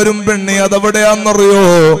സമയം വരും പെണ്ണെ, അതെവിടെയാണെന്നറിയോ?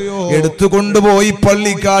 എടുത്തുകൊണ്ടുപോയി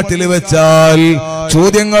പള്ളിക്കാട്ടിൽ വെച്ചാൽ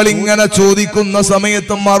ചോദ്യങ്ങൾ ഇങ്ങനെ ചോദിക്കുന്ന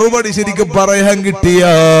സമയത്ത് മറുപടി ശരിക്കും പറയാൻ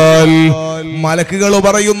കിട്ടിയാൽ മലക്കുകൾ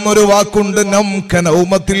പറയുന്നൊരു വാക്കുണ്ട്,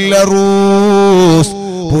 നംകനൗമത്തില്ലറൂസ്.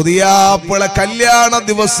 പുതിയാപ്പിള കല്യാണ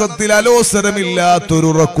ദിവസത്തിൽ അലോസരമില്ലാത്തൊരു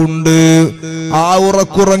ഉറക്കുണ്ട്. ആ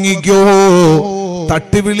ഉറക്കുറങ്ങിക്കോ,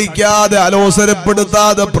 തട്ടി വിളിക്കാതെ,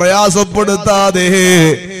 അലോസരപ്പെടുത്താതെ, പ്രയാസപ്പെടുത്താതെ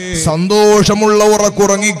സന്തോഷമുള്ള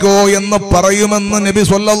ഉറക്കുറങ്ങിക്കോ എന്ന് പറയുമെന്ന് നബി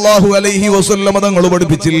സല്ലല്ലാഹു അലൈഹി വസല്ലം തങ്ങൾ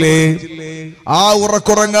പഠിപ്പിച്ചില്ലേ? ആ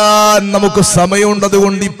ഉറക്കുറങ്ങാൻ നമുക്ക് സമയമുണ്ട്.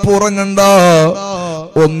 അതുകൊണ്ട് ഇപ്പൊ ഉറങ്ങണ്ട,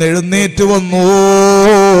 ഒന്ന് എഴുന്നേറ്റ് വന്നു.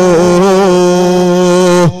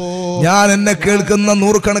 ഞാൻ എന്നെ കേൾക്കുന്ന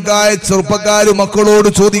നൂറുകണക്കായ ചെറുപ്പക്കാര് മക്കളോട്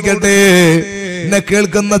ചോദിക്കട്ടെ, എന്നെ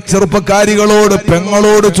കേൾക്കുന്ന ചെറുപ്പക്കാരികളോട്,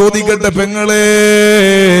 പെങ്ങളോട് ചോദിക്കട്ടെ, പെങ്ങളെ,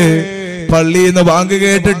 പള്ളിന്ന് ബാങ്ക്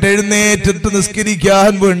കേട്ടിട്ട് എഴുന്നേറ്റിട്ട്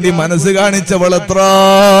നിസ്കരിക്കാൻ വേണ്ടി മനസ്സ് കാണിച്ചവളെത്ര,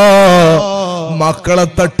 മക്കളെ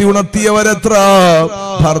തട്ടി ഉണർത്തിയവരെത്ര,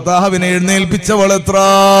 ഭർത്താവിനെ എഴുന്നേൽപ്പിച്ചവളെത്ര,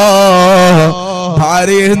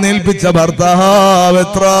 ഭാര്യ എഴുന്നേൽപ്പിച്ച ഭർത്താവ്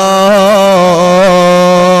എത്ര.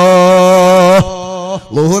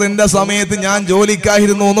 ളുഹറിന്റെ സമയത്ത് ഞാൻ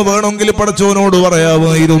ജോലിക്കായിരുന്നു എന്ന് വേണമെങ്കിൽ പടച്ചോനോട്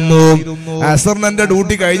പറയാമായിരുന്നു. അസറിന്റെ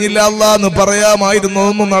ഡ്യൂട്ടി കഴിഞ്ഞില്ല എന്ന് പറയാമായിരുന്നു.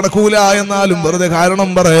 ഒന്നും നടക്കൂല, എന്നാലും വെറുതെ കാരണം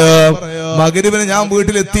പറയാം. മഗ്‌രിബിന് ഞാൻ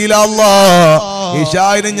വീട്ടിലെത്തിയില്ല അല്ലാ,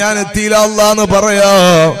 ഇശാഇന് ഞാൻ എത്തിയില്ല അല്ലാ എന്ന്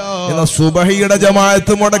പറയാം. എന്നാ സുബഹിയുടെ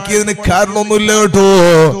ജമാഅത്ത് മുടക്കിയതിന് കാരണമൊന്നുമില്ല കേട്ടോ.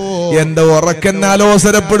 എന്റെ ഉറക്കെന്നെ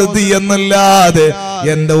അലോസരപ്പെടുത്തി എന്നല്ലാതെ,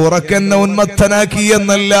 എന്റെ ഉറക്കെന്നെ ഉന്മത്തനാക്കി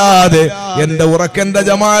എന്നല്ലാതെ, എന്റെ ഉറക്കെന്റെ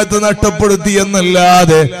ജമാഅത്ത് നഷ്ടപ്പെടുത്തി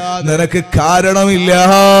എന്നല്ലാതെ നിനക്ക് കാരണമില്ല.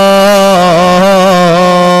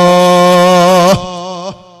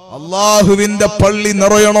 അള്ളാഹുവിന്റെ പള്ളി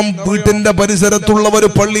നിറയണം, വീട്ടിന്റെ പരിസരത്തുള്ളവർ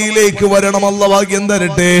പള്ളിയിലേക്ക് വരണം. അല്ലാഹു ഭാഗ്യം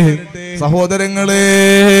തരട്ടെ. സഹോദരങ്ങളെ,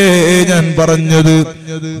 ഞാൻ പറഞ്ഞത്,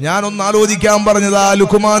 ഞാനൊന്ന് ആലോചിക്കാൻ പറഞ്ഞതാ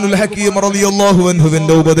ലുഖ്മാനുൽ ഹക്കീം റളിയല്ലാഹു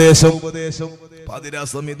അൻഹുവിന്റെ ഉപദേശം. പാതിരാ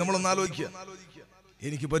സമയത്ത് നമ്മളൊന്ന് ആലോചിക്കുക,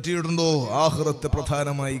 എനിക്ക് പറ്റിയിട്ടുണ്ടോ ആഖിറത്തെ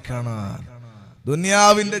പ്രധാനമായി കാണാൻ?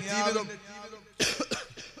 ദുനിയാവിന്റെ ജീവിതം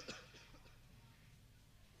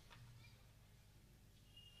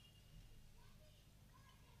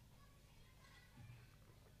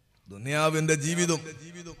ദുനിയാവിന്റെ ജീവിതം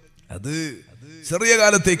അത് ചെറിയ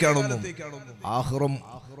കാലത്തേക്കാണെന്നും ആഖിറം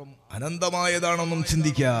അനന്തമായതാണെന്നും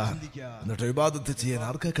ചിന്തിക്കാൻ, എന്നിട്ട് ഇബാദത്ത് ചെയ്യാൻ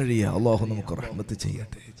ആർക്കാ കഴിയുക? അല്ലാഹു നമുക്ക് റഹ്മത്ത്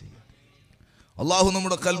ചെയ്യട്ടെ. അല്ലാഹു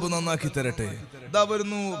നമ്മുടെ ഖൽബ് നന്നാക്കി തരട്ടെ. ഇതാ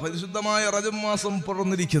വരുന്നു പരിശുദ്ധമായ റജബ് മാസം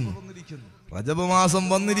പിറന്നിരിക്കുന്നു, റജബ് മാസം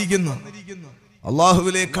വന്നിരിക്കുന്നു.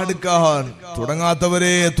 അല്ലാഹുവിലേക്ക് അടുക്കാൻ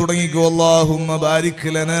തുടങ്ങാത്തവരെ തുടങ്ങിക്കോ. അല്ലാഹുമ്മ ബാരിക്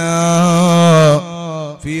ലനാ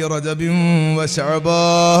ഫീ റജബിൻ വശഅബാൻ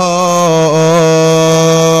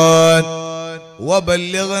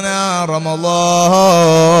وبلغنا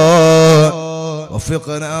رمضان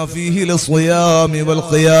وفقنا فيه للصيام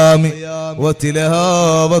والقيام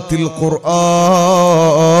وتلاوة القرآن.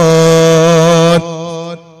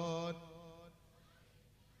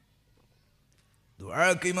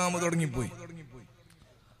 ദുആക്ക് ഇമാം തുടങ്ങിപ്പോയി.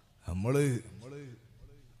 നമ്മള്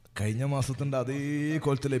കഴിഞ്ഞ മാസത്തിന്റെ അതേ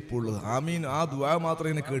കോലത്തിലെ ഇപ്പോൾ ഉള്ളത്. ആമീൻ. ആ ദുആ മാത്രം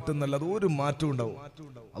ഇങ്ങനെ കേട്ടുന്നല്ലാതെ ഒരു മാറ്റം ഉണ്ടാവും.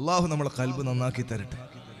 അള്ളാഹു നമ്മളെ ഖൽബ് നന്നാക്കി തരട്ടെ.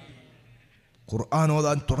 ഖുർആൻ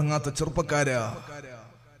ഓതാൻ തുടങ്ങാത്ത ചെറുപ്പക്കാരാ,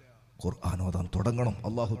 ഖുർആൻ ഓതാൻ തുടങ്ങണം.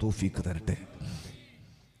 അള്ളാഹു തൗഫീഖ് തരട്ടെ.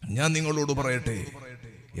 ഞാൻ നിങ്ങളോട് പറയട്ടെ,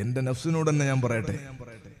 എന്റെ നഫ്സിനോട് തന്നെ ഞാൻ പറയട്ടെ,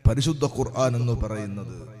 പരിശുദ്ധ ഖുർആൻ എന്ന്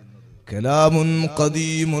പറയുന്നത് കലാമുൻ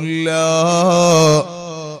ഖദീമുൻ ലാ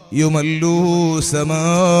യുമല്ലു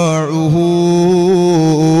സമാഉഹു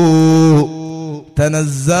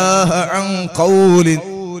തനസ്സാഹ അൻ ഖൗലിൻ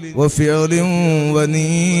വഫിഅലിൻ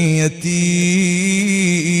വനിയതി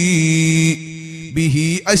به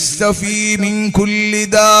أشفي من كل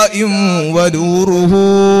داء ونوره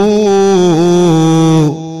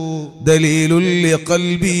دليل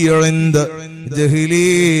لقلبي عند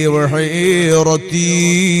جهلي وحيرتي.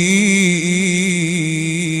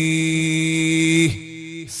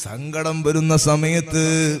 സങ്കടം വരുന്ന സമയത്ത്,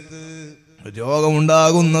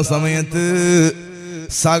 രോഗമുണ്ടാകുന്ന സമയത്ത്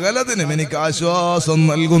സകലത്തിനും എനിക്ക് ആശ്വാസം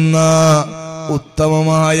നൽകുന്ന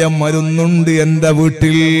ഉത്തമമായ മരുന്നുണ്ട് എന്റെ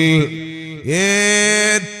വീട്ടിൽ.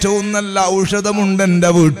 ഏറ്റവും നല്ല ഔഷധമുണ്ട് എന്റെ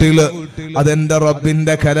വീട്ടില്, അതെന്റെ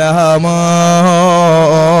റബ്ബിന്റെ കലാമാണ്.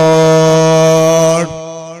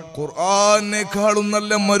 ഖുർആനെക്കാളും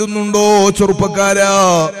നല്ല മരുന്നുണ്ടോ ചെറുപ്പക്കാരാ?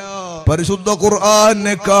 പരിശുദ്ധ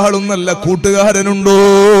ഖുർആനെക്കാളും നല്ല കൂട്ടുകാരനുണ്ടോ?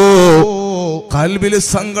 ഖൽബിൽ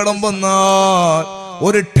സങ്കടം വന്നാൽ,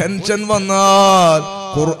 ഒരു ടെൻഷൻ വന്നാൽ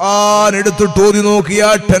ഖുർആൻ എടുത്തിട്ട് ഓതി നോക്കിയാ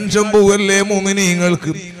ടെൻഷൻ പോവല്ലേ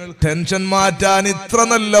മുഅ്മിനീങ്ങൾക്ക്. ടെൻഷൻ മാറ്റാൻ ഇത്ര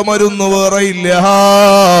നല്ല മരുന്ന് വേറെ ഇല്ല.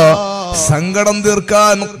 സങ്കടം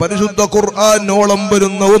തീർക്കാൻ പരിശുദ്ധ ഖുർആനോളം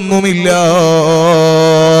വരുന്ന ഒന്നുമില്ല.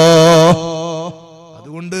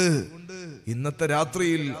 അതുകൊണ്ട് ഇന്നത്തെ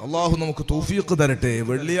രാത്രിയിൽ അള്ളാഹു നമുക്ക് തൗഫീഖ് തരട്ടെ.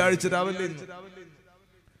 വെള്ളിയാഴ്ച രാവിലെ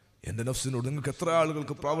എന്റെ നഫ്സിനോട് നിങ്ങൾക്ക് എത്ര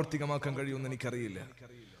ആളുകൾക്ക് പ്രാവർത്തികമാക്കാൻ കഴിയുമെന്ന് എനിക്കറിയില്ല.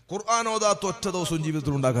 ഖുർആൻ ഓതാത്ത ഒറ്റ ദിവസവും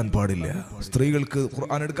ജീവിതത്തിൽ ഉണ്ടാകാൻ പാടില്ല. സ്ത്രീകൾക്ക്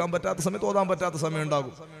ഖുർആൻ എടുക്കാൻ പറ്റാത്ത സമയത്ത് ഓതാൻ പറ്റാത്ത സമയം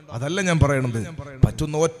ഉണ്ടാകും. അതല്ല ഞാൻ പറയണത്.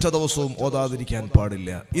 പറ്റുന്ന ഒറ്റ ദിവസവും ഓതാതിരിക്കാൻ പാടില്ല.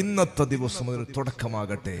 ഇന്നത്തെ ദിവസം ഒരു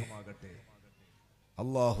തുടക്കമാകട്ടെ.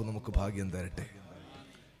 അള്ളാഹു നമുക്ക് ഭാഗ്യം തരട്ടെ.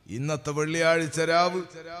 ഇന്നത്തെ വെള്ളിയാഴ്ച രാവ്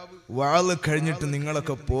വാള് കഴിഞ്ഞിട്ട്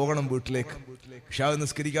നിങ്ങളൊക്കെ പോകണം വീട്ടിലേക്ക്. ഇശാ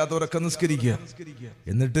നിസ്കരിക്കാത്തവരൊക്കെ നിസ്കരിക്കുക.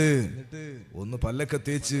 എന്നിട്ട് ഒന്ന് പല്ലൊക്കെ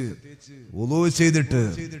തേച്ച് വുളൂ ചെയ്തിട്ട്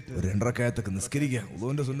 2 റക്അത്തൊക്കെ നിസ്കരിക്കുക.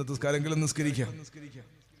 വുളൂവിന്റെ സുന്നത്ത് നിസ്കാരമെങ്കിലും നിസ്കരിക്കുക.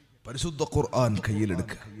 പരിശുദ്ധ ഖുർആൻ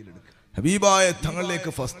കയ്യിലെടുക്കുക. ഹബീബായ തങ്ങളിലേക്ക്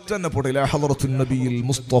ഫസ്റ്റ് തന്നെ പോട്ടെ. ഇലാ ഹളറത്തുൻ നബിയിൽ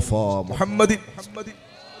മുസ്തഫ മുഹമ്മദി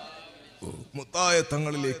മുത്തായ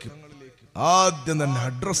തങ്ങളിലേക്ക് ആദ്യം തന്നെ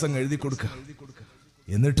അഡ്രസ് അങ്ങ് എഴുതി കൊടുക്കുക.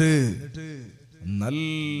 എന്നിട്ട്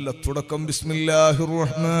നല്ല തുടക്കം ബിസ്മില്ലാഹിർ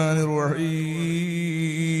റഹ്മാനിർ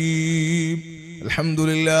റഹീം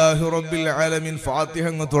അൽഹംദുലില്ലാഹി റബ്ബിൽ ആലമീൻ ഫാത്തിഹ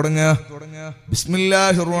അങ്ങ് തുടങ്ങുക.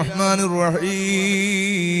 ബിസ്മില്ലാഹിർ റഹ്മാനിർ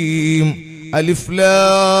റഹീം അലിഫ്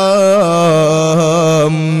ലാം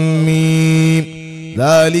മീം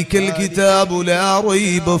ദാലികൽ കിതാബു ലാ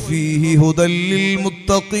റൈബ ഫീഹി ഹുദൽ ലിൽ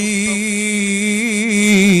മുത്തഖീൻ.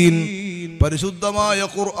 പരിശുദ്ധമായ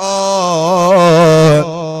ഖുർആൻ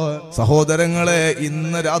സഹോദരങ്ങളെ,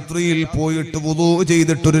 ഇന്ന് രാത്രിയിൽ പോയിട്ട് വുളൂ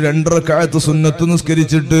ചെയ്തിട്ട് 2 റക്അത്ത് സുന്നത്ത്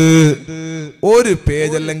നിസ്കരിച്ചിട്ട് 1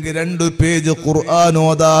 പേജ് അല്ലെങ്കിൽ 2 പേജ് ഖുർആൻ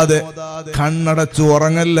ഓതാതെ കണ്ണടച്ചു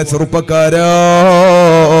ഉറങ്ങല്ല ചെറുപ്പക്കാരാ.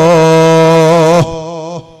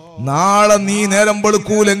 നാളെ നീ നേരം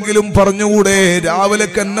വെളുക്കൂലെങ്കിലും പറഞ്ഞുകൂടെ രാവിലെ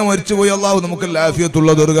തന്നെ മരിച്ചുപോയി. അള്ളാഹു നമുക്ക് ആഫിയത്തുള്ള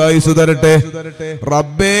ദീർഘായുസ്സ് തരട്ടെ.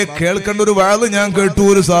 റബ്ബേ, കേൾക്കേണ്ട ഒരു വാള് ഞാൻ കേട്ടു,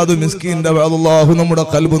 ഒരു സാധു മിസ്കീന്റെ വാള്. അള്ളാഹു നമ്മുടെ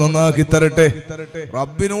ഖൽബ് നന്നാക്കി തരട്ടെ.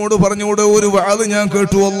 റബ്ബിനോട് പറഞ്ഞുകൂടെ ഒരു വാള് ഞാൻ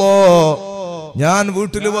കേട്ടു. അല്ലാഹ്, ഞാൻ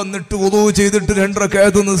വീട്ടിൽ വന്നിട്ട് വുളൂ ചെയ്തിട്ട് 2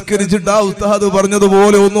 റക്അത്ത് നിസ്കരിച്ചിട്ട് ആ ഉസ്താദ്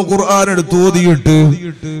പറഞ്ഞതുപോലെ ഒന്ന് ഖുർആൻ എടുത്ത് ഓതിയിട്ട്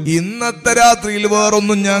ഇന്നത്തെ രാത്രിയിൽ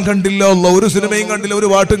വേറൊന്നും ഞാൻ കണ്ടില്ല. ഒരു സിനിമയും കണ്ടില്ല, ഒരു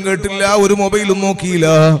പാട്ടും കേട്ടില്ല, ഒരു മൊബൈലും നോക്കിയില്ല.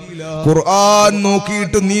 ഖുർആൻ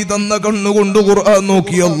നോക്കിയിട്ട് നീ തന്ന കണ്ണുകൊണ്ട് ഖുർആൻ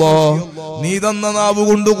നോക്കിയല്ലോ, നീ തന്ന നാവ്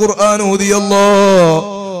കൊണ്ട് ഖുർആൻ ഓതിയല്ലോ,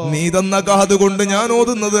 നീ തന്ന കാത് കൊണ്ട് ഞാൻ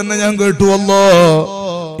ഓതുന്നത് തന്നെ ഞാൻ കേട്ടുവല്ലോ.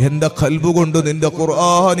 എന്റെ ഖൽബ് കൊണ്ട് നിന്റെ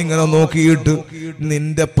ഖുർആൻ ഇങ്ങനെ നോക്കിയിട്ട്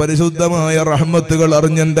നിന്റെ പരിശുദ്ധമായ റഹ്മത്തുകൾ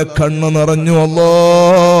അറിഞ്ഞെന്റെ കണ്ണ് നിറഞ്ഞു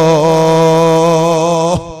അല്ലാഹ്.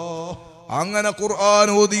 അങ്ങനെ ഖുർആൻ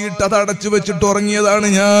ഓതിയിട്ട് അത് അടച്ചു വെച്ചിട്ട് ഉറങ്ങിയതാണ്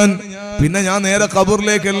ഞാൻ. പിന്നെ ഞാൻ നേരെ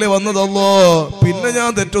ഖബറിലേക്കല്ലേ വന്നതല്ലോ. പിന്നെ ഞാൻ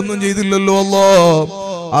തെറ്റൊന്നും ചെയ്തില്ലല്ലോ അല്ലാഹ്.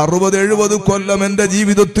 60-70 കൊല്ലം എന്റെ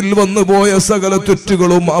ജീവിതത്തിൽ വന്നു പോയ സകല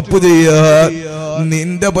തെറ്റുകളും മാപ്പ് ചെയ്യാൻ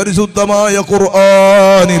നിന്റെ പരിശുദ്ധമായ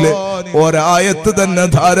ഖുർആനിലെ ഒരായത്ത് തന്നെ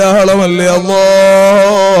ധാരാളമല്ലേ അല്ലാഹ്.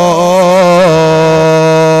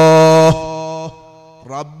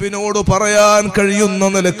 റബ്ബിനോട് പറയാൻ കഴിയുന്ന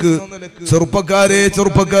നിലക്ക് ചെറുപ്പക്കാരെ,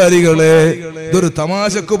 ചെറുപ്പക്കാരികളെ, ഇതൊരു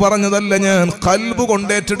തമാശക്ക് പറഞ്ഞതല്ല, ഞാൻ ഖൽബ്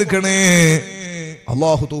കൊണ്ടേറ്റെടുക്കണേ.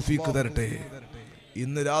 അല്ലാഹു തൗഫീഖ് തരട്ടെ.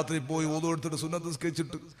 ഇന്ന് രാത്രി പോയി ഓതു എടുത്തിട്ട് സുന്നത്ത്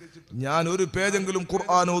നിസ്കരിച്ചിട്ട് ഞാൻ 1 പേജെങ്കിലും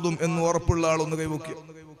ഖുർആൻ ഓതും എന്ന് ഉറപ്പുള്ള ആളൊന്ന് കൈവക്കുക.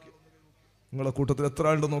 നിങ്ങളെ കൂട്ടത്തിൽ എത്ര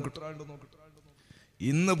ആളുണ്ട് നോക്കട്ടെ.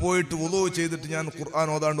 ഇന്ന് പോയിട്ട് വുളൂ ചെയ്തിട്ട് ഞാൻ ഖുർആൻ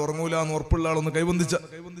ഓതാണ്ട് ഉറങ്ങൂല എന്ന് ഉറപ്പുള്ള ആളൊന്ന് കൈവന്തിച്ച.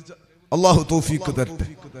 അല്ലാഹു തൗഫീഖ് തരട്ടെ.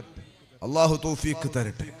 അല്ലാഹു തൗഫീഖ്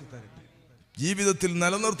തരട്ടെ. ജീവിതത്തിൽ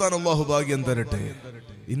നിലനിർത്താൻ അല്ലാഹു ഭാഗ്യം തരട്ടെ.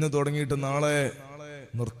 ഇന്ന് തുടങ്ങിയിട്ട് നാളെ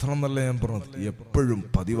നിർത്തണം എന്നല്ല ഞാൻ പറഞ്ഞത്, എപ്പോഴും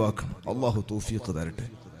പതിവാക്കണം. അല്ലാഹു തൗഫീഖ് തരട്ടെ.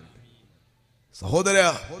 സഹോദര,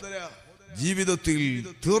 ജീവിതത്തിൽ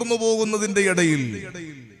തീർന്നു പോകുന്നതിന്റെ ഇടയിൽ,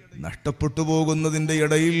 നഷ്ടപ്പെട്ടു പോകുന്നതിന്റെ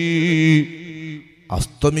ഇടയിൽ,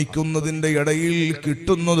 അസ്തമിക്കുന്നതിന്റെ ഇടയിൽ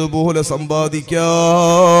കിട്ടുന്നത് പോലെ സമ്പാദിക്കാൻ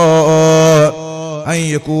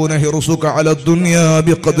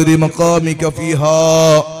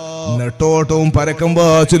നെട്ടോട്ടവും പരക്കം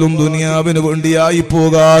പാച്ചിലും ദുനിയാവിന് വേണ്ടിയായി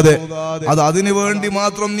പോകാതെ അത് അതിനു വേണ്ടി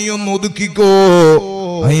മാത്രം നീ ഒന്ന് ഒതുക്കിക്കോ.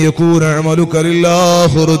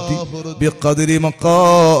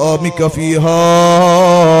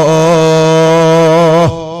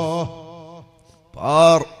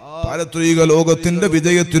 പാരത്രിക ലോകത്തിന്റെ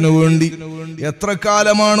വിജയത്തിനു വേണ്ടി എത്ര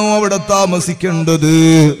കാലമാണോ അവിടെ താമസിക്കേണ്ടത്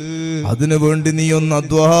അതിനു വേണ്ടി നീ ഒന്ന്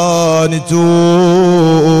അധ്വാനിച്ചു.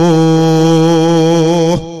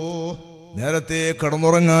 നേരത്തെ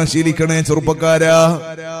കിടന്നുറങ്ങാൻ ശീലിക്കണേ ചെറുപ്പക്കാരാ.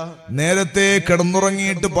 നേരത്തെ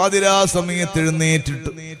കിടന്നുറങ്ങിയിട്ട് പാതിരാ സമയത്ത് എഴുന്നേറ്റിട്ട്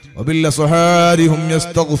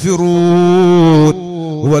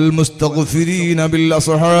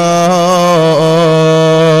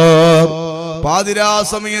പാതിരാ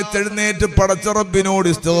സമയത്ത് എഴുന്നേറ്റ് പടച്ച റബ്ബിനോട്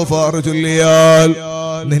ഇസ്തിഗ്ഫാർ ചൊല്ലിയാൽ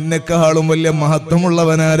നിന്നെക്കാളും വലിയ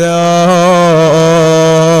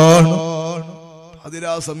മഹത്വമുള്ളവനാരാണ്?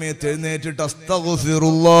 അതിരാ സമയത്ത് എഴുന്നേറ്റിട്ട്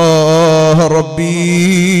അസ്തഗ്ഫിറുല്ലാഹ റബ്ബി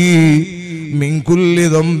മിൻ കുല്ലി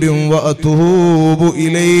ദംബിൻ വഅതൂബു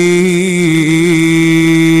ഇലൈഹി.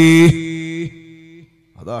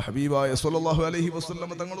 അതാ ഹബീബായ സ്വല്ലല്ലാഹു അലൈഹി വസല്ലം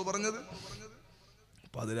തങ്ങൾ പറഞ്ഞത്.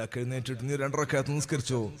 അതിരാക്ക് എഴുന്നേറ്റിട്ട് നീ 2 റക്അത്ത്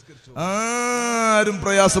നിസ്കരിച്ചോ, ആരും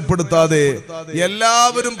പ്രയാസപ്പെടുത്താതെ.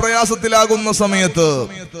 എല്ലാവരും പ്രയാസത്തിലാകുന്ന സമയത്ത്,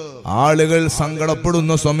 ആളുകൾ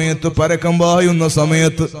സങ്കടപ്പെടുന്ന സമയത്ത്, പരക്കം പായുന്ന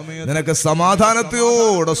സമയത്ത് നിനക്ക്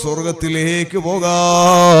സമാധാനത്തോടെ സ്വർഗത്തിലേക്ക് പോകാം.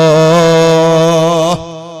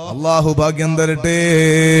 അല്ലാഹു ഭാഗ്യം തരട്ടെ.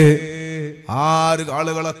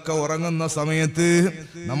 ആളുകളൊക്കെ ഉറങ്ങുന്ന സമയത്ത്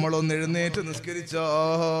നമ്മളൊന്ന് എഴുന്നേറ്റ്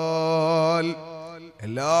നിസ്കരിച്ചാൽ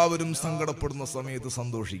എല്ലാവരും സങ്കടപ്പെടുന്ന സമയത്ത്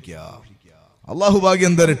സന്തോഷിക്കുക. അല്ലാഹു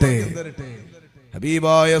ഭാഗ്യം തരട്ടെ.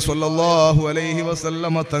 ഹബീബായ സ്വല്ലല്ലാഹു അലൈഹി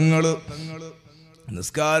വസല്ലമ തങ്ങള്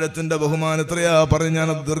നിസ്കാരത്തിന്റെ ബഹുമാനത്രയാ പറഞ്ഞ്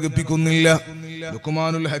ഞാനത് ദീർഘിപ്പിക്കുന്നില്ല.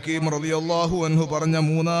 ലുഖ്മാനുൽ ഹകീം റളിയല്ലാഹു അൻഹു പറഞ്ഞ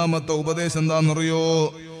 3ാമത്തെ ഉപദേശം എന്താണെന്നറിയോ?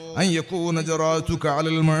 അൻ യകൂന ജറാതുക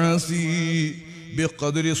അലൽ മഅസി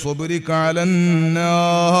ബിഖദ്രി സ്വബ്രിക അലൻ നാർ.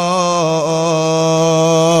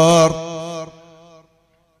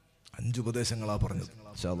 5 ഉപദേശങ്ങളാ പറഞ്ഞത്.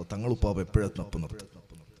 ഇൻഷാ അല്ലാഹ് തങ്ങളുപ്പാപ്പ എപ്പോഴൊപ്പം നിർത്തും.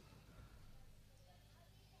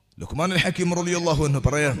 ലുഖ്മാനുൽ ഹകീം റളിയല്ലാഹു അൻഹു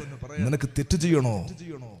പറയാണ്, നിനക്ക് തെറ്റ് ചെയ്യണോ,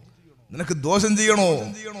 നിനക്ക് ദോഷം ചെയ്യണോ?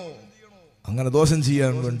 അങ്ങനെ ദോഷം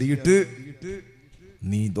ചെയ്യാൻ വേണ്ടിയിട്ട്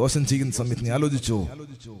നീ ദോഷം ചെയ്യുന്ന സമയത്ത് നീ ആലോചിച്ചോ.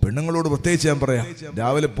 പെണ്ണുങ്ങളോട് പ്രത്യേകിച്ച് ഞാൻ പറയാം,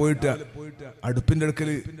 രാവിലെ പോയിട്ട് അടുപ്പിന്റെ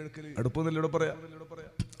അടുക്കല്, അടുപ്പെന്നല്ലേ പറയാ,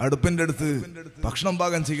 അടുപ്പിന്റെ അടുത്ത് ഭക്ഷണം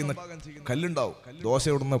പാകം ചെയ്യുന്ന കല്ലുണ്ടാവും. ദോശ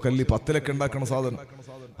ഇടുന്ന കല്ല്, പത്തിലൊക്കെ ഉണ്ടാക്കുന്ന സാധനം.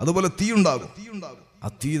 അതുപോലെ തീ ഉണ്ടാകും. ആ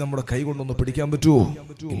തീ നമ്മുടെ കൈ കൊണ്ടൊന്ന് പിടിക്കാൻ പറ്റുമോ?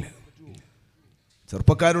 ഇല്ല.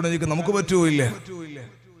 ചെറുപ്പക്കാരോട് എനിക്ക് നമുക്ക് പറ്റുമോ? ഇല്ല.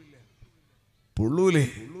 പൊള്ളൂലേ?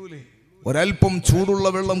 ഒരൽപ്പം ചൂടുള്ള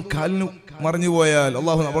വെള്ളം കാലിന് മറിഞ്ഞു പോയാൽ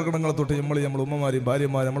അള്ളാഹു അപകടങ്ങളെ തൊട്ട് നമ്മളെ ഉമ്മമാരെയും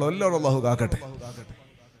ഭാര്യമാരും നമ്മളെല്ലാവരും അള്ളാഹു കാക്കട്ടെ.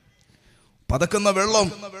 പതക്കുന്ന വെള്ളം,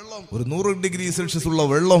 ഒരു 100 ഡിഗ്രി സെൽഷ്യസ് ഉള്ള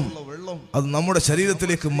വെള്ളം, അത് നമ്മുടെ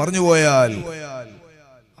ശരീരത്തിലേക്ക് മറിഞ്ഞു പോയാൽ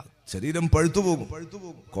ശരീരം പഴുത്തുപോകും,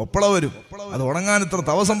 കൊപ്പള വരും, അത് ഉണങ്ങാൻ ഇത്ര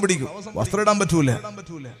ദിവസം പിടിക്കും, വസ്ത്രം ഇടാൻ പറ്റൂല.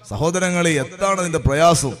 സഹോദരങ്ങളെ, എത്താണ് ഇതിന്റെ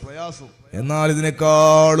പ്രയാസം? എന്നാൽ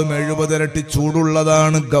ഇതിനേക്കാളും 70 ഇരട്ടി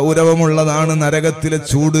ചൂടുള്ളതാണ്, ഗൗരവമുള്ളതാണ് നരകത്തിലെ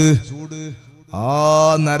ചൂട്. ആ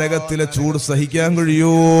നരകത്തിലെ ചൂട് സഹിക്കാൻ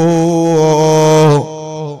കഴിയോ?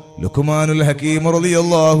 ലുഖ്മാനുൽ ഹകീം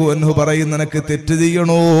റളിയല്ലാഹു അൻഹു പറയുന്നു, നിനക്ക് തെറ്റ്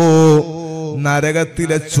ചെയ്യണോ,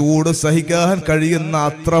 നരകത്തിലെ ചൂട് സഹിക്കാൻ കഴിയുന്ന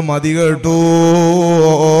അത്ര മതി കേട്ടോ.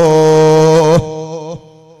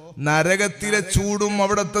 നരകത്തിലെ ചൂടും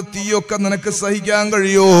അവിടത്തെ തീയൊക്കെ നിനക്ക് സഹിക്കാൻ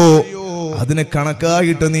കഴിയോ? അതിന്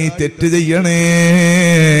കണക്കായിട്ട് നീ തെറ്റ് ചെയ്യണേ,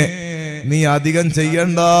 നീ അധികം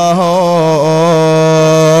ചെയ്യണ്ട.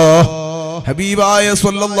 ഹബീബായ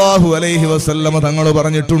സ്വല്ലല്ലാഹു അലൈഹി വസല്ലമ തങ്ങൾ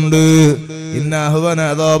പറഞ്ഞിട്ടുണ്ട്, ഇന്ന അഹ്വന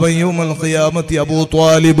അദാബൻ യൗമൽ ഖിയാമത്തി അബൂ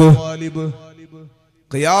ത്വാലിബ്.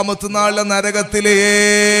 ഖിയാമത്ത് നാളിലെ നരകത്തിലെ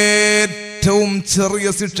ഏറ്റവും ചെറിയ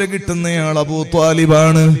ശിക്ഷ കിട്ടുന്നയാൾ അബൂ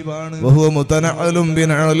ത്വാലിബാണ്. വഹുവ മുതനഅലും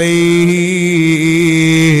ബിനഅലൈഹി.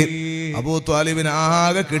 അബൂ ത്വാലിബിന്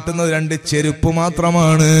ആകെ കിട്ടുന്നത് 2 ചെരുപ്പ്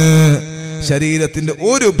മാത്രമാണ്. ശരീരത്തിന്റെ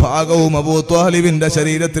ഒരു ഭാഗവും അബൂ ത്വാലിബിന്റെ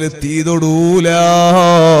ശരീരത്തിൽ തീ തൊടൂല.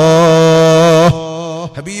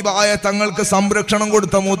 ഹബീബായ തങ്ങൾക്ക് സംരക്ഷണം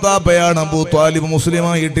കൊടുത്ത മൂത്താപ്പയാണ് അബൂ ത്വാലിബ്.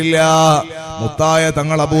 മുസ്ലിമായിട്ടില്ല. മുത്തായ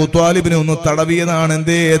തങ്ങൾ അബൂ ത്വാലിബിനെ ഒന്ന് തടവിയതാണ്.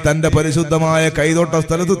 എന്തേ? തന്റെ പരിശുദ്ധമായ കൈതൊട്ട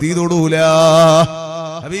സ്ഥലത്ത് തീ തൊടൂല.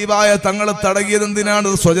 ഹബീബായ തങ്ങൾ തടകിയത് എന്തിനാണ്?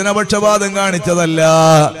 സ്വജനപക്ഷപാതം കാണിച്ചതല്ല,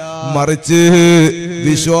 മറിച്ച്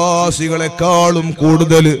വിശ്വാസികളെക്കാളും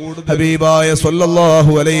കൂടുതൽ ഹബീബായ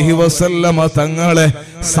സ്വല്ലല്ലാഹു അലൈഹി വസല്ലമ തങ്ങളെ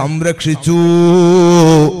സംരക്ഷിച്ചു,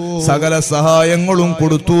 സകല സഹായങ്ങളും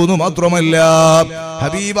കൊടുത്തു എന്ന് മാത്രമല്ല,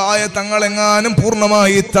 ഹബീബായ തങ്ങളെങ്ങാനും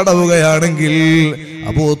പൂർണ്ണമായി തടവുകയാണെങ്കിൽ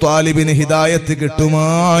അബൂ ത്വാലിബിന് ഹിദായത്ത്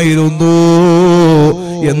കിട്ടുമായിരുന്നു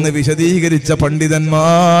എന്ന് വിശദീകരിച്ച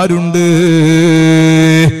പണ്ഡിതന്മാരുണ്ട്.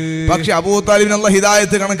 പക്ഷെ അബൂ ത്വാലിബിന് അല്ലാഹു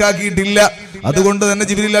ഹിദായത്ത് കണക്കാക്കിയിട്ടില്ല. അതുകൊണ്ട് തന്നെ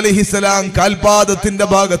ജിബ്രീൽ അലൈഹിസ്സലാം കാൽപാദത്തിന്റെ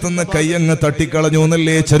ഭാഗത്തുനിന്ന് കയ്യങ്ങ് തട്ടിക്കളഞ്ഞു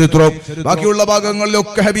എന്നല്ലേ ചരിത്രം. ബാക്കിയുള്ള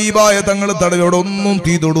ഭാഗങ്ങളിലൊക്കെ ഹബീബായ തങ്ങൾ തടവിയോടൊന്നും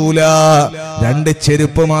തീ തൊടൂല. 2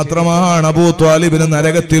 ചെരുപ്പ് മാത്രമാണ് അബൂ ത്വാലിബിന്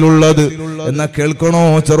നരകത്തിലുള്ളത്. എന്നാ കേൾക്കണോ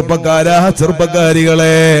ചെറുപ്പക്കാരാ,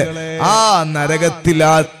 ചെറുപ്പക്കാരികളെ, ആ നരകത്തിൽ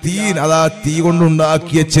ആ തീ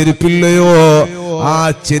കൊണ്ടുണ്ടാക്കിയ ചെരുപ്പില്ലയോ, ആ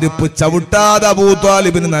ചെരുപ്പ് ചവിട്ടാതെ അബൂ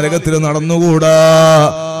ത്വാലിബിന് നരകത്തിൽ നടന്നുകൂടാ.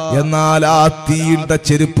 എന്നാൽ ആ തീയുടെ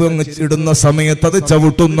ചെരുപ്പ് ഇടുന്ന സമയത്ത്, അത്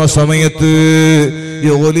ചവിട്ടുന്ന സമയത്ത്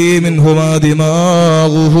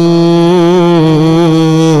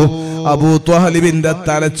അബൂ ത്വാലിബിന്റെ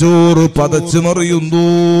തലച്ചോറ് പതച്ചു മറിയുന്നു.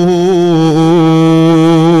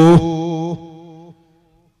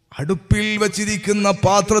 വച്ചിരിക്കുന്ന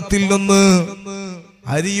പാത്രത്തിൽ നിന്ന്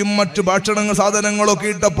അരിയും മറ്റു ഭക്ഷണ സാധനങ്ങളൊക്കെ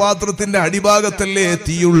ഇട്ട പാത്രത്തിന്റെ അടിഭാഗത്തല്ലേ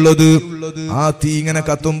തീയുള്ളത്. ആ തീ ഇങ്ങനെ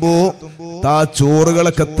കത്തുമ്പോ ആ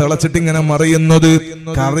ചോറുകളൊക്കെ തിളച്ചിട്ട് ഇങ്ങനെ മറിയുന്നത്,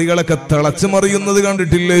 കറികളൊക്കെ തിളച്ച് മറിയുന്നത്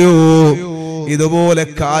കണ്ടിട്ടില്ലയോ? ഇതുപോലെ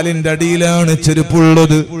കാലിന്റെ അടിയിലാണ്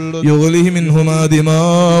ചെരുപ്പുള്ളത്.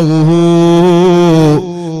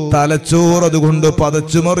 തലച്ചോറ് അതുകൊണ്ട്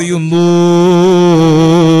പതച്ചു മറിയുന്നു.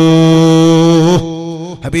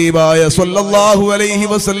 ഹബീബായ സ്വല്ലല്ലാഹു അലൈഹി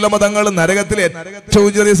വസല്ലമ തങ്ങൾ നരകത്തിലെ ഏറ്റവും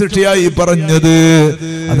ചെറിയ ശിക്ഷയായി പറഞ്ഞത്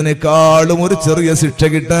അതിനേക്കാളും ഒരു ചെറിയ ശിക്ഷ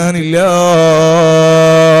കിട്ടാനില്ല.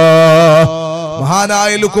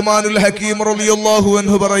 മഹാനായ ലുഖ്മാനുൽ ഹകീം റളിയല്ലാഹു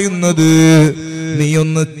അൻഹു പറയുന്നത്, നീ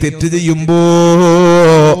ഒന്ന് തെറ്റ് ചെയ്യുമ്പോ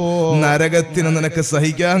നരകത്തിന് നിനക്ക്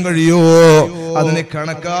സഹിക്കാൻ കഴിയോ? അതിനെ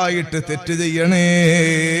കണക്കായിട്ട് തെറ്റ് ചെയ്യണേ.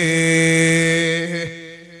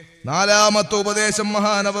 നാലാമത്തെ ഉപദേശം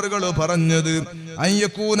മഹാനവറുകൾ പറഞ്ഞത്,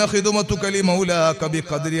 അയ്യകൂന ഖിദ്മതുക ലിമൗലാക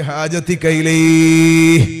ബിഖദ്രി ഹാജതിക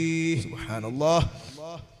ഇലൈഹി. സുബ്ഹാനല്ലാഹ്,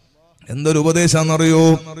 എന്തൊരു ഉപദേശാണെന്നറിയോ?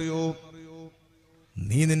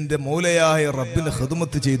 നീ നിന്റെ മൗലയായ റബ്ബിന്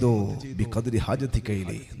ഖിദ്മത്ത് ചെയ്തോ ബിഖദ്രി ഹാജതിക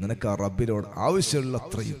ഇലൈഹി. നിനക്ക് ആ റബ്ബിനോട് ആവശ്യമുള്ള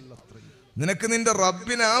അത്രയും, നിനക്ക് നിന്റെ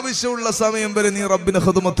റബ്ബിന് ആവശ്യമുള്ള സമയം വരെ നീ റബ്ബിന്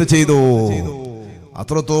ഖിദ്മത്ത് ചെയ്തോ.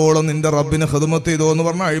 അത്രത്തോളം നിന്റെ റബ്ബിന് ഖിദ്മത്ത് ചെയ്തോ എന്ന്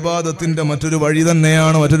പറഞ്ഞാൽ ഇബാദത്തിന്റെ മറ്റൊരു വഴി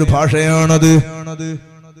തന്നെയാണ്, മറ്റൊരു ഭാഷയാണത്.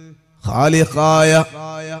 ഖാലിഖായ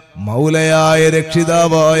മൗലയായ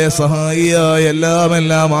രക്ഷിതാവായ സഹായിയായ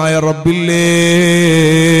എല്ലാമായ റബ്ബില്ലേ,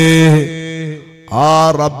 ആ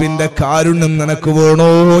റബ്ബിന്റെ കാരുണ്യം നിനക്ക്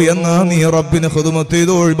വേണോ എന്നാ നീ റബ്ബിന് ഖിദ്മത്ത്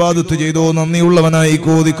ചെയ്തോ, ഇബാദത്ത് ചെയ്തോ,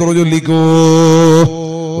 നന്ദിയുള്ളവനായിക്കോ, ദിക്റ് ചൊല്ലിക്കോ.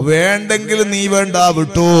 വേണ്ടെങ്കിൽ നീ വേണ്ട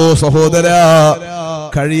വിട്ടോ സഹോദരാ.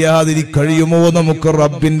 കഴിയുമോ നമുക്ക്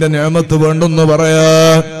റബ്ബിന്റെ നിഅമത്ത് വേണ്ടെന്ന്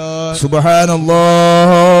പറയാൻ?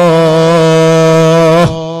 സുബ്ഹാനല്ലാഹ്.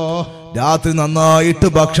 രാത്രി നന്നായിട്ട്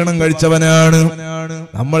ഭക്ഷണം കഴിച്ചവനാണ്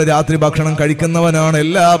നമ്മൾ, രാത്രി ഭക്ഷണം കഴിക്കുന്നവനാണ്.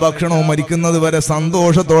 എല്ലാ ഭക്ഷണവും മരിക്കുന്നത് വരെ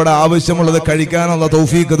സന്തോഷത്തോടെ ആവശ്യമുള്ളത് കഴിക്കാനുള്ള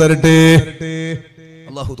തൗഫീക്ക് തരട്ടെ,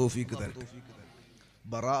 അല്ലാഹു തൗഫീക്ക് തരട്ടെ.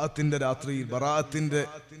 ബറാഅത്തിന്റെ രാത്രിയിൽ, ബറാഅത്തിന്റെ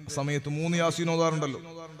സമയത്ത് 3 യാസീൻ ഓതാറുണ്ടല്ലോ.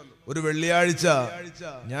 ഒരു വെള്ളിയാഴ്ച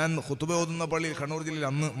ഞാൻ ഖുതുബ ഓതുന്ന പള്ളി കണ്ണൂർ ജില്ലയിൽ,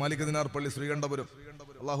 അന്ന് മാലിക് ദിനാർ പള്ളി ശ്രീകണ്ഠപുരം,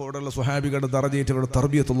 അല്ലാഹു അവിടെയുള്ള സ്വഹാബികളുടെ ദറജയേറ്റവരുടെ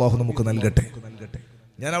തർബിയത്ത് അല്ലാഹു നമുക്ക് നൽകട്ടെ.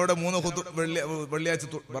 ഞാൻ അവിടെ 3 വെള്ളിയാഴ്ച,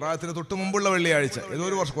 ബറാഅത്തിന് തൊട്ട് മുമ്പുള്ള വെള്ളിയാഴ്ച, ഏതോ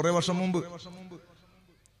ഒരു വർഷം, കുറെ വർഷം മുമ്പ്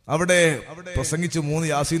അവിടെ പ്രസംഗിച്ച് 3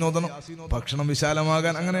 യാസീൻ ഓതണം, ഭക്ഷണം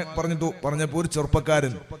വിശാലമാകാൻ, അങ്ങനെ പറഞ്ഞപ്പോ ഒരു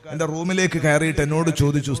ചെറുപ്പക്കാരൻ എന്റെ റൂമിലേക്ക് കയറിയിട്ട് എന്നോട്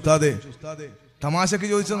ചോദിച്ചു, ഉസ്താദേ, തമാശക്ക്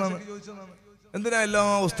ചോദിച്ചതാണ്, എന്തിനാ എല്ലാ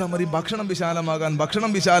ഉസ്താദന്മാരും ഭക്ഷണം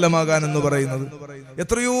വിശാലമാകാൻ എന്ന് പറയുന്നത്?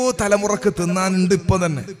 എത്രയോ തലമുറക്ക് തിന്നാനുണ്ട്. ഇപ്പൊ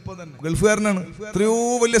തന്നെ ഗൾഫുകാരനാണ്, എത്രയോ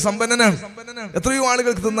വലിയ സമ്പന്നനാണ്, എത്രയോ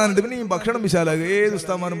ആളുകൾക്ക് തിന്നാനുണ്ട്. പിന്നെ ഈ ഭക്ഷണം വിശാലാകുക, ഏത്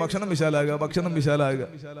ഉസ്താദന്മാരും ഭക്ഷണം വിശാലാകുക,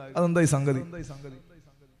 അതെന്താ ഈ സംഗതി?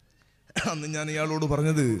 അന്ന് ഞാൻ ഇയാളോട്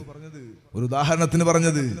പറഞ്ഞത്, ഒരു ഉദാഹരണത്തിന്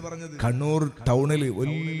പറഞ്ഞത്, കണ്ണൂർ ടൗണിൽ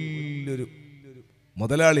വലിയൊരു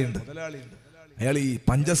മുതലാളിയുണ്ട്. അയാൾ ഈ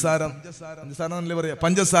പഞ്ചസാരന്നല്ലേ പറയാ,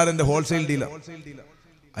 പഞ്ചസാരന്റെ ഹോൾസെയിൽ ഡീലർ.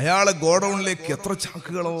 അയാളെ ഗോഡൌണിലേക്ക് എത്ര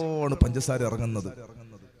ചാക്കുകളോണ് പഞ്ചസാര ഇറങ്ങുന്നത്.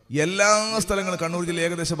 എല്ലാ സ്ഥലങ്ങളും കണ്ണൂർ ജില്ല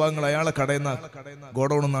ഏകദേശ ഭാഗങ്ങൾ അയാളെ കടയുന്ന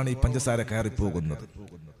ഗോഡൌണിൽ നിന്നാണ് ഈ പഞ്ചസാര കയറിപ്പോകുന്നത്.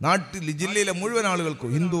 നാട്ടിൽ ജില്ലയിലെ മുഴുവൻ ആളുകൾക്കും,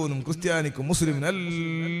 ഹിന്ദുവിനും ക്രിസ്ത്യാനിക്കും മുസ്ലിമിനും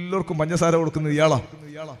എല്ലാവർക്കും പഞ്ചസാര കൊടുക്കുന്നത് ഇയാളാ.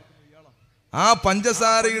 ആ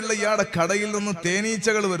പഞ്ചസാരയുള്ള ഇയാളുടെ കടയിൽ നിന്ന്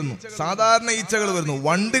തേനീച്ചകൾ വരുന്നു, സാധാരണ ഈച്ചകൾ വരുന്നു,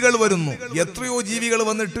 വണ്ടുകൾ വരുന്നു, എത്രയോ ജീവികൾ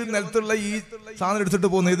വന്നിട്ട് നിലത്തുള്ള ഈ സാധനം എടുത്തിട്ട്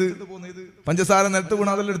പോകുന്നു. ഇത് പഞ്ചസാര നിലത്ത് വീണ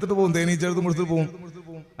അതെല്ലാം എടുത്തിട്ട് പോകും, തേനീച്ച എടുത്തും കൊടുത്തിട്ട് പോകും.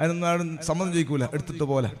 അതിനൊന്നും ആരും സമ്മതം ചോദിക്കൂല, എടുത്തിട്ട്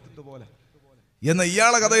പോലെ. എന്ന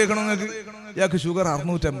ഇയാളെ കഥ കേൾക്കണമെങ്കിൽ ഇയാൾക്ക് ഷുഗർ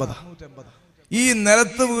 650. ഈ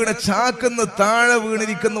നിലത്ത് വീണ ചാക്കുന്ന താഴെ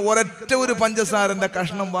വീണിരിക്കുന്ന ഒരൊറ്റ ഒരു പഞ്ചസാരന്റെ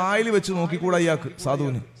കഷ്ണം വായിൽ വെച്ച് നോക്കിക്കൂടാ ഇയാൾക്ക്,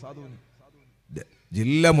 സാധുവിന്.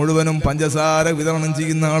 ജില്ല മുഴുവനും പഞ്ചസാര വിതരണം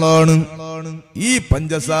ചെയ്യുന്ന ആളാണ്. ഈ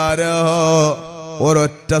പഞ്ചസാര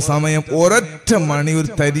ഒരൊറ്റ സമയം, ഒരൊറ്റ മണി ഒരു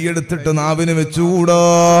തരിയെടുത്തിട്ട് നാവിന് വെച്ചുകൂടാ.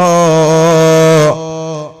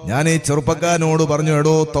 ഞാൻ ഈ ചെറുപ്പക്കാരനോട് പറഞ്ഞു,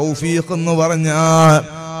 എടോ, തൗഫീഖ് എന്ന് പറഞ്ഞാൽ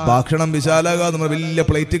ഭക്ഷണം വിശാലാകാതെ വലിയ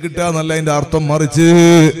പ്ലേറ്റ് കിട്ടുക എന്നല്ല അതിന്റെ അർത്ഥം, മറിച്ച്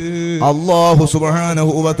അല്ലാഹു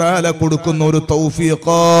സുബ്ഹാനഹു വ തആല കൊടുക്കുന്ന ഒരു തൗഫീഖാണ്.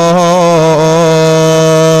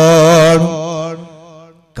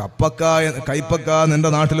 കൈപ്പക്ക എന്റെ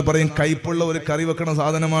നാട്ടിൽ പറയും, കൈപ്പുള്ള ഒരു കറി വെക്കണ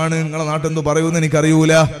സാധനമാണ്. നിങ്ങളെ നാട്ടിൽ പറയൂന്ന്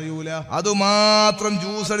എനിക്കറിയൂല. അതുമാത്രം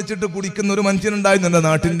ജ്യൂസ് അടിച്ചിട്ട് കുടിക്കുന്ന ഒരു മനുഷ്യനുണ്ടായിരുന്നു എന്റെ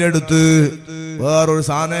നാട്ടിന്റെ അടുത്ത്. വേറൊരു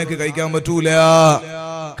സാധനമൊക്കെ കഴിക്കാൻ പറ്റൂല,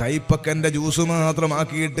 കൈപ്പക്കന്റെ ജ്യൂസ്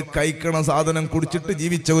മാത്രമാക്കിയിട്ട് കഴിക്കണ സാധനം കുടിച്ചിട്ട്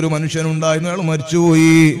ജീവിച്ച ഒരു മനുഷ്യനുണ്ടായിരുന്നു. അയാൾ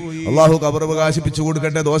മരിച്ചുപോയി. അള്ളാഹു ഖബർ പ്രകാശിപ്പിച്ചു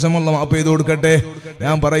കൊടുക്കട്ടെ, ദോഷമുള്ള മാപ്പ് ചെയ്ത് കൊടുക്കട്ടെ.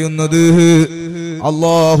 ഞാൻ പറയുന്നത്,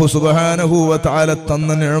 അല്ലാഹു സുബ്ഹാനഹു വ തആല തന്ന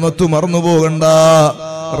നിഅമത്ത് മറന്നു പോകണ്ട.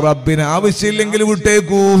 റബ്ബിന് ആവശ്യമില്ലെങ്കിൽ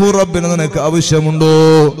വിട്ടേക്കൂ. റബ്ബിന് നിനക്ക് ആവശ്യമുണ്ടോ?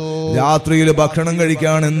 രാത്രിയിൽ ഭക്ഷണം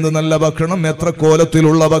കഴിക്കാൻ എന്ത് നല്ല ഭക്ഷണം, എത്ര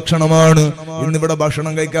കോലത്തിലുള്ള ഭക്ഷണമാണ്. ഇന്നിവിടെ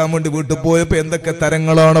ഭക്ഷണം കഴിക്കാൻ വേണ്ടി വീട്ടിൽ പോയപ്പോ എന്തൊക്കെ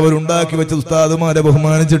തരങ്ങളാണ് അവരുണ്ടാക്കി വെച്ച. ഉസ്താദുമാരെ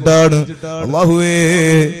ബഹുമാനിച്ചിട്ടാണ്. അല്ലാഹുവേ,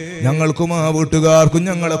 ഞങ്ങൾക്കും ആ വീട്ടുകാർക്കും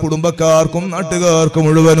ഞങ്ങളെ കുടുംബക്കാർക്കും നാട്ടുകാർക്കും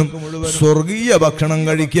മുഴുവനും സ്വർഗീയ ഭക്ഷണം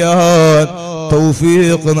കഴിക്കാൻ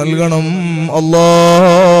തൗഫീഖ് നൽകണം അല്ലാഹ്.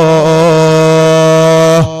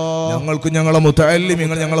 ഞങ്ങൾക്കും ഞങ്ങളെ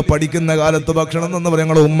മുതഅല്ലിമീങ്ങൾ ഞങ്ങൾ പഠിക്കുന്ന കാലത്ത് ഭക്ഷണം തന്നവർ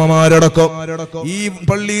ഞങ്ങളുടെ ഉമ്മമാരടക്കം, ഈ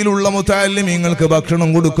പള്ളിയിലുള്ള മുതഅല്ലിമീങ്ങൾക്ക് ഭക്ഷണം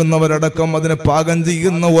കൊടുക്കുന്നവരടക്കം, അതിനെ പാകം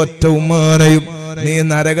ചെയ്യുന്ന ഒറ്റ ഉമ്മാനെയും നീ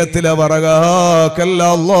നരകത്തിലെ വറകാക്കല്ല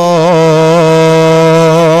അല്ലാഹ്.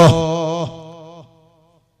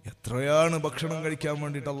 എത്രയാണ് ഭക്ഷണം കഴിക്കാൻ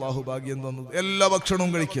വേണ്ടിട്ട് അള്ളാഹു ഭാഗ്യം തന്നത്. എല്ലാ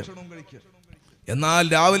ഭക്ഷണവും കഴിക്കുക. എന്നാൽ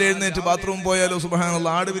രാവിലെ എഴുന്നേറ്റ് ബാത്റൂം പോയാലോ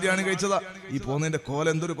സുബ്ഹാനല്ലാഹ്, ആട് ബിരിയാണി കഴിച്ചതാ. ഈ പോകുന്നതിന്റെ കോല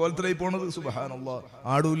എന്തൊരു കോലത്തിലായി പോണത്. സുബ്ഹാനല്ലാഹ്,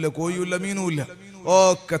 ആടുമില്ല, കോഴിയുമില്ല, മീനുമില്ല,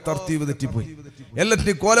 ഒക്കെ തർത്തീവ് തെറ്റിപ്പോയി.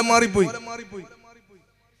 എല്ലാറ്റിനും കോലം മാറിപ്പോയി.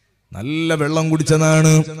 നല്ല വെള്ളം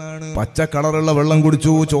കുടിച്ചതാണ്. പച്ച കളറുള്ള വെള്ളം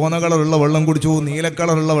കുടിച്ചു, ചുവന്ന കളറുള്ള വെള്ളം കുടിച്ചു, നീല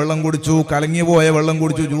കളറുള്ള വെള്ളം കുടിച്ചു, കലങ്ങി പോയ വെള്ളം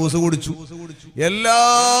കുടിച്ചു, ജ്യൂസ് കുടിച്ചു, എല്ലാ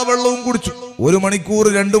വെള്ളവും കുടിച്ചു. 1 മണിക്കൂർ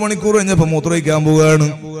 2 മണിക്കൂർ കഴിഞ്ഞപ്പോ മൂത്രമൊഴിക്കാൻ പോവുകയാണ്.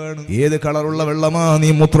 ഏത് കളറുള്ള വെള്ളമാ നീ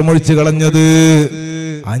മൂത്രമൊഴിച്ച് കളഞ്ഞത്?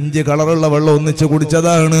 5 കളറുള്ള വെള്ളം ഒന്നിച്ച്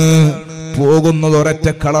കുടിച്ചതാണ്. പോകുന്നത് ഒരൊറ്റ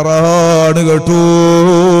കളറാണ് കേട്ടോ.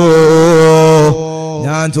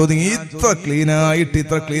 ഞാൻ ചോദിക്കും, ഇത്ര ക്ലീനായിട്ട്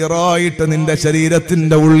ഇത്ര ക്ലിയർ ആയിട്ട് നിന്റെ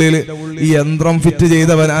ശരീരത്തിന്റെ ഉള്ളിൽ ഈ യന്ത്രം ഫിറ്റ്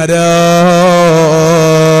ചെയ്തവനാരാ?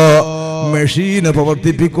 മെഷീന്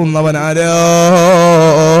പ്രവർത്തിപ്പിക്കുന്നവനാരാ?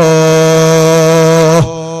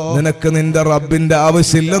 നിനക്ക് നിന്റെ റബ്ബിന്റെ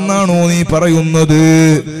ആവശ്യമില്ലെന്നാണോ നീ പറയുന്നത്?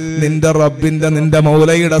 നിന്റെ റബ്ബിന്റെ നിന്റെ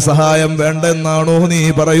മൗലയുടെ സഹായം വേണ്ടെന്നാണോ നീ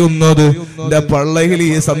പറയുന്നത്? നിന്റെ പള്ളയിൽ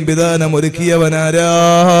ഈ സംവിധാനം ഒരുക്കിയവനാരാ?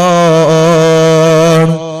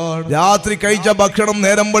 രാത്രി കഴിച്ച ഭക്ഷണം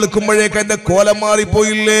നേരം വെളുക്കുമ്പോഴേക്ക് എന്റെ കോലം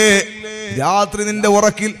മാറിപ്പോയില്ലേ? രാത്രി നിന്റെ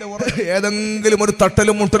ഉറക്കിൽ ഏതെങ്കിലും ഒരു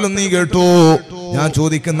തട്ടലും മുട്ടലും നീ കേട്ടോ? ഞാൻ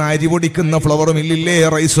ചോദിക്കുന്ന അരി പൊടിക്കുന്ന ഫ്ലവർ മില്ലില്ലേ,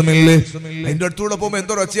 റൈസ് മില്ല്, അതിന്റെ അടുത്തൂടെ പോകുമ്പോ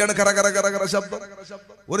എന്തൊരൊച്ചയാണ്, കറ കറ കറ കറ ശബ്ദം.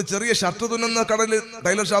 ഒരു ചെറിയ ഷർട്ട് തുന്നുന്ന കടല്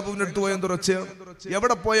ടൈലർ ഷാപ്പിന്റെ അടുത്ത് പോയ എന്തൊരൊച്ചയാണ്.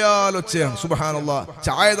 എവിടെ പോയാൽ ഒച്ചയാണ്. സുബ്ഹാനല്ലാഹ്,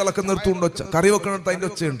 ചായ തിളക്കുന്നിടത്തുണ്ട് ഒച്ച, കറി വെക്കുന്നിടത്ത് അതിന്റെ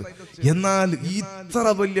ഒച്ചയുണ്ട്. എന്നാൽ ഇത്ര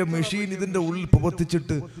വലിയ മെഷീൻ ഇതിന്റെ ഉള്ളിൽ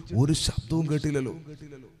പ്രവർത്തിച്ചിട്ട് ഒരു ശബ്ദവും കേട്ടില്ലല്ലോ.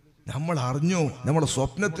 നമ്മൾ അറിഞ്ഞോ? നമ്മുടെ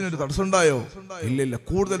സ്വപ്നത്തിനൊരു തടസ്സം ഉണ്ടായോ? ഇല്ല.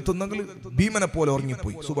 കൂടുതൽ തിന്നെങ്കിൽ ഭീമനെ പോലെ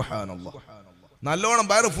ഉറങ്ങിപ്പോയി. സുബ്ഹാനല്ലാഹ്, നല്ലോണം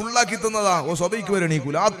വയറ് ഫുള്ളാക്കി തിന്നതാ. ഓ സ്വബൈക്ക് വരെ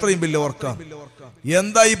എണീക്കൂല, അത്രയും വലിയ ഉറക്കം.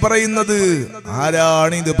 എന്താ ഈ പറയുന്നത്?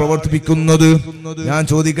 ആരാണ് ഇത് പ്രവർത്തിപ്പിക്കുന്നത്? ഞാൻ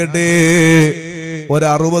ചോദിക്കട്ടെ,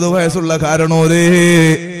 60 വയസ്സുള്ള കാരണോരേ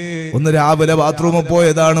ഒന്ന് രാവിലെ ബാത്റൂമിൽ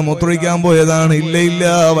പോയതാണ്, മൂത്രമൊഴിക്കാൻ പോയതാണ്. ഇല്ല,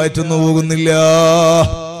 വയറ്റൊന്നും പോകുന്നില്ല.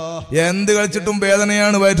 എന്ത് കളിച്ചിട്ടും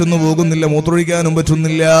വേദനയാണ്, വയറ്റൊന്നും പോകുന്നില്ല, മൂത്രമൊഴിക്കാനും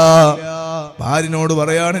പറ്റുന്നില്ല. ഭാര്യനോട്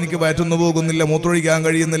പറയാണ്, എനിക്ക് വയറ്റൊന്നും പോകുന്നില്ല, മൂത്രമൊഴിക്കാൻ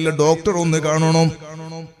കഴിയുന്നില്ല, ഡോക്ടർ ഒന്ന് കാണണം,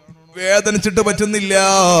 വേദനിച്ചിട്ട് പറ്റുന്നില്ല.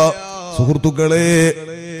 സുഹൃത്തുക്കളെ,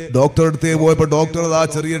 ഡോക്ടറെ അടുത്ത് പോയപ്പോ ഡോക്ടർ ആ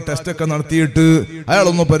ചെറിയ ടെസ്റ്റ് ഒക്കെ നടത്തിയിട്ട്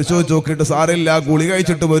അയാളൊന്ന് പരിശോധിച്ച് നോക്കിയിട്ട്, സാരമില്ല, ഗുളിക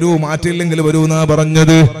കഴിച്ചിട്ട് വരൂ, മാറ്റില്ലെങ്കിൽ വരൂ എന്നാ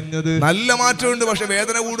പറഞ്ഞത്. നല്ല മാറ്റമുണ്ട്, പക്ഷെ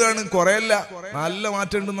വേദന കൂടുകയാണ്. കുറയല്ല, നല്ല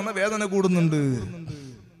മാറ്റം ഉണ്ടെന്ന് പറഞ്ഞാൽ വേദന കൂടുന്നുണ്ട്.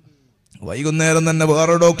 വൈകുന്നേരം തന്നെ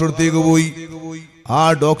വേറെ ഡോക്ടർ അടുത്തേക്ക് പോയി. ആ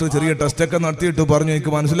ഡോക്ടർ ചെറിയ ടെസ്റ്റ് ഒക്കെ നടത്തിയിട്ട് പറഞ്ഞു,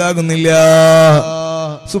 എനിക്ക് മനസ്സിലാകുന്നില്ല,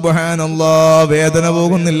 സുബ്ഹാനല്ലാഹ്, വേദന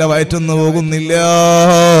പോകുന്നില്ല, വയറ്റൊന്നും പോകുന്നില്ല,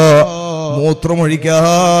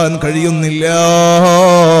 മൂത്രമൊഴിക്കാൻ കഴിയുന്നില്ല.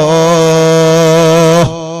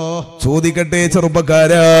 ചോദിക്കട്ടെ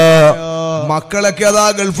ചെറുപ്പക്കാരാ, മക്കളൊക്കെ അതാ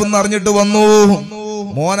ഗൾഫിൽ നിന്ന് അറിഞ്ഞിട്ട് വന്നു.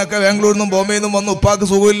 മോനൊക്കെ ബാംഗ്ലൂരിൽ നിന്നും ബോംബെയിൽ നിന്നും വന്നു. ഉപ്പാക്ക്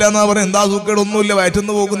സുഖമില്ല എന്നാ പറയുന്നത്. എന്താ സുഖേടൊന്നുമില്ല,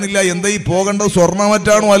 വയറ്റൊന്നും പോകുന്നില്ല. എന്താ ഈ പോകേണ്ടത്?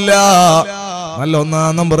 സ്വർണ്ണമറ്റാണോ? അല്ല, നല്ല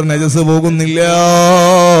 1-ാം നമ്പർ നജസ് പോകുന്നില്ല.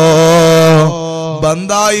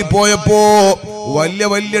 ബന്ധായി പോയപ്പോ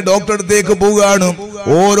വലിയ ഡോക്ടർ അടുത്തേക്ക് പോവുകയാണ്.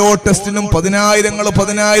 ഓരോ ടെസ്റ്റിനും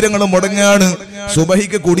 10,000 മുടങ്ങാണ്.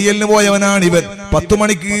 സുബഹിക്ക് കുടിയലിന് പോയവനാണ് ഇവൻ, 10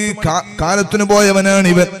 മണിക്ക് കാലത്തിന് പോയവനാണ്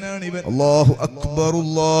ഇവൻ. അല്ലാഹു അക്ബർ,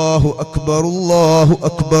 അല്ലാഹു അക്ബർ, അല്ലാഹു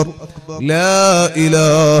അക്ബർ, ലാ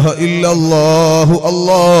ഇലാഹ ഇല്ലല്ലാഹു,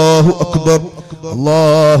 അല്ലാഹു അക്ബർ,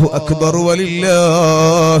 അല്ലാഹു അക്ബർ,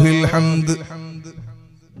 വലില്ലാഹിൽ ഹംദ്.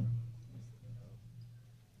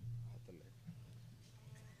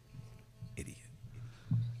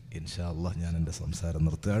 ഇൻഷാ അല്ലാഹ് ഞാൻ എന്റെ സംസാരം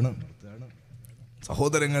നിർത്തുകയാണ്.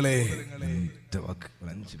 സഹോദരങ്ങളെ,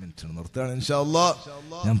 5 മിനിറ്റ് നിർത്തുകയാണ് ഇൻഷാ അല്ലാഹ്.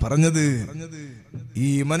 ഞാൻ പറഞ്ഞത്, ഈ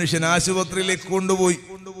മനുഷ്യൻ ആശുപത്രിയിലേക്ക് കൊണ്ടുപോയി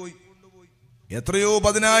എത്രയോ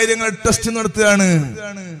 10,000 ടെസ്റ്റ് നടത്തുകയാണ്.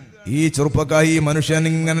 ഈ ചെറുപ്പക്കാർ, ഈ മനുഷ്യൻ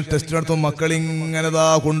ഇങ്ങനെ ടെസ്റ്റ് നടത്തും. മക്കളിങ്ങനെതാ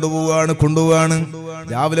കൊണ്ടുപോവാണ്.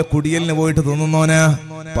 രാവിലെ കുടിയലിന് പോയിട്ട് തിന്നുന്നോനാ,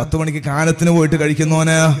 10 മണിക്ക് കാലത്തിന് പോയിട്ട്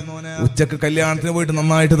കഴിക്കുന്നോനാ, ഉച്ചക്ക് കല്യാണത്തിന് പോയിട്ട്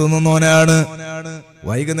നന്നായിട്ട് തിന്നുന്നവനാണ്,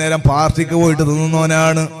 വൈകുന്നേരം പാർട്ടിക്ക് പോയിട്ട്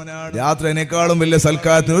തിന്നുന്നവനാണ്, രാത്രി അതിനേക്കാളും വലിയ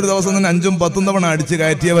സൽക്കാരത്തിന് ഒരു ദിവസം തന്നെ 5ഉം 10ഉം തവണ അടിച്ചു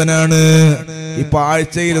കയറ്റിയവനാണ്. ഇപ്പൊ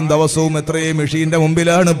ആഴ്ചയിലും ദിവസവും എത്രയും മെഷീന്റെ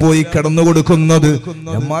മുമ്പിലാണ് പോയി കിടന്നു കൊടുക്കുന്നത്.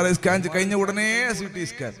 MRI സ്കാൻ കഴിഞ്ഞ ഉടനെ CT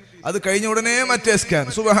സ്കാൻ, അത് കഴിഞ്ഞ ഉടനെ മറ്റേ സ്കാൻ.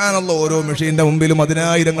 സുബ്ഹാനല്ലാഹ്, ഓരോ മെഷീന്റെ മുമ്പിലും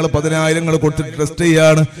 10,000 കൊടുത്തിട്ട് ടെസ്റ്റ്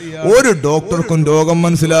ചെയ്യാണ്. ഒരു ഡോക്ടർക്കും രോഗം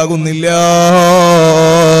മനസ്സിലാകുന്നില്ല,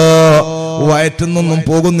 വയറ്റുന്നൊന്നും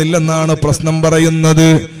പോകുന്നില്ലെന്നാണ് പ്രശ്നം പറയുന്നത്.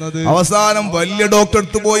 അവസാനം വലിയ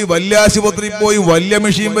ഡോക്ടർക്ക് പോയി, വലിയ ആശുപത്രിയിൽ പോയി, വലിയ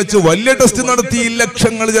മെഷീൻ വെച്ച് വലിയ ടെസ്റ്റ് നടത്തി,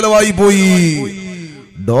 ലക്ഷങ്ങൾ ചെലവായി പോയി.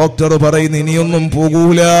 ഡോക്ടർ പറയുന്നു ഇനിയൊന്നും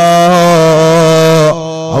പോകൂല,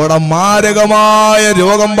 അവിടെ മാരകമായ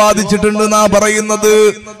രോഗം ബാധിച്ചിട്ടുണ്ടെന്നാ പറയുന്നത്.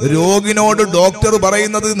 രോഗിനോട് ഡോക്ടർ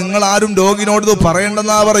പറയുന്നത് നിങ്ങൾ ആരും രോഗിനോട്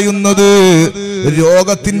പറയണ്ടെന്നാ പറയുന്നത്.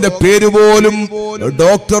 രോഗത്തിന്റെ പേര് പോലും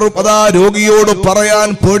ഡോക്ടർ അതാ രോഗിയോട് പറയാൻ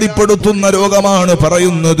പേടിപ്പെടുത്തുന്ന രോഗമാണ്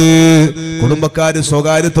പറയുന്നത്. കുടുംബക്കാര്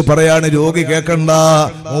സ്വകാര്യത്ത് പറയാണ്, രോഗി കേൾക്കണ്ട,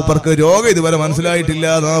 മൂപ്പർക്ക് രോഗം ഇതുവരെ മനസ്സിലായിട്ടില്ല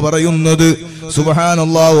എന്നാ പറയുന്നത്.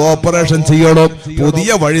 സുബ്ഹാനല്ലാഹ്, ഓപ്പറേഷൻ ചെയ്യണം, പുതിയ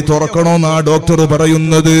വഴി തുറക്കണോന്നാ ഡോക്ടർ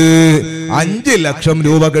പറയുന്നത്. 5 ലക്ഷം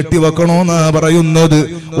രൂപ കെട്ടിവെക്കണോന്നാ പറയുന്നത്.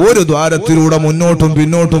 ഒരു ദ്വാരത്തിലൂടെ മുന്നോട്ടും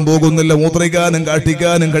പിന്നോട്ടും പോകുന്നില്ല, മൂത്രിക്കാനും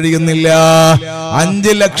കാട്ടിക്കാനും കഴിയുന്നില്ല.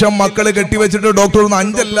 5 ലക്ഷം മക്കള് കെട്ടിവെച്ചിട്ട് ഡോക്ടർ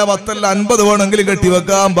 5 അല്ല 10 അല്ല 50 വേണമെങ്കിലും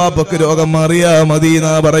കെട്ടിവെക്കാം, ബാപ്പക്ക് രോഗം മാറിയാ മതി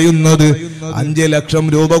എന്നാ പറയുന്നത്. 5 ലക്ഷം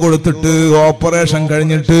രൂപ കൊടുത്തിട്ട് ഓപ്പറേഷൻ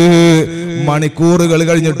കഴിഞ്ഞിട്ട് മണിക്കൂറുകൾ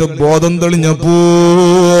കഴിഞ്ഞിട്ട് ബോധം തെളിഞ്ഞപ്പോ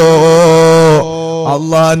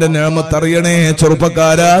അള്ളാന്റെ നിഅമത്ത് അറിയണേ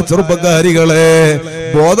ചെറുപ്പക്കാരികളെ,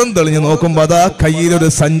 ബോധം തെളിഞ്ഞ് നോക്കുമ്പോ അതാ കയ്യിലൊരു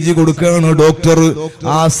സഞ്ചി കൊടുക്കുകയാണ് ഡോക്ടർ.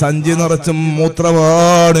 ആ സഞ്ചി നിറച്ചും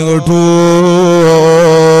മൂത്രമാണ് കേട്ടു.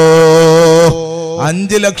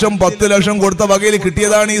 5 ലക്ഷം 10 ലക്ഷം കൊടുത്ത വകയിൽ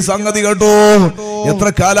കിട്ടിയതാണ് ഈ സംഗതി കേട്ടോ. എത്ര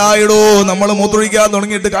കാലായിടോ നമ്മൾ മൂത്രൊഴിക്കാൻ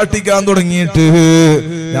തുടങ്ങിയിട്ട്, കാട്ടിക്കാൻ തുടങ്ങിയിട്ട്.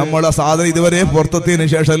 നമ്മളെ സാധനം ഇതുവരെ പുറത്തെത്തിയതിനു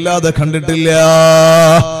ശേഷം അല്ലാതെ കണ്ടിട്ടില്ല.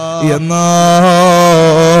 എന്നാ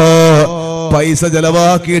പൈസ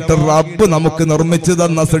ചെലവാക്കിയിട്ട് റബ്ബ് നമുക്ക് നിർമ്മിച്ചു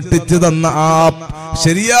തന്ന, സൃഷ്ടിച്ചു തന്ന ആ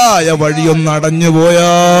ശരിയായ വഴിയൊന്ന് അടഞ്ഞുപോയാൽ,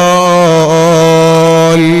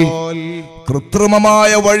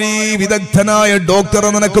 കൃത്രിമമായ വഴി വിദഗ്ധനായ ഡോക്ടറെ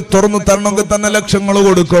നിനക്ക് തുറന്നു തരണമെങ്കിൽ തന്നെ ലക്ഷങ്ങൾ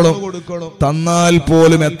കൊടുക്കണം. തന്നാൽ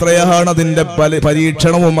പോലും എത്രയാണ് അതിന്റെ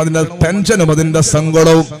പരീക്ഷണവും അതിന്റെ ടെൻഷനും അതിന്റെ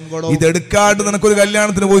സങ്കടവും. ഇതെടുക്കാണ്ട് നിനക്കൊരു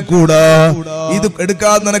കല്യാണത്തിന് പോയി കൂടാ, ഇത്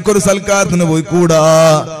എടുക്കാതെ നിനക്കൊരു സൽക്കാരത്തിന് പോയി കൂടാ.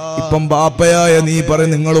 ഇപ്പം ബാപ്പയായ നീ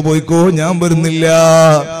പറയും നിങ്ങൾ പോയിക്കോ, ഞാൻ വരുന്നില്ല.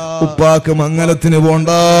 ഉപ്പാക്ക് മംഗലത്തിന് പോണ്ട,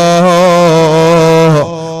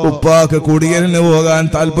 ഉപ്പാക്ക് കുടിയലിന് പോകാൻ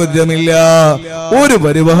താല്പര്യമില്ല, ഒരു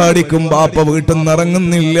പരിപാടിക്കും ബാപ്പ വീട്ടിൽ നിന്ന്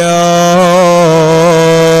ഇറങ്ങുന്നില്ല.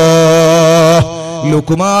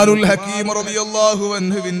 ലുക്മാനുൽ ഹകീം റളിയല്ലാഹു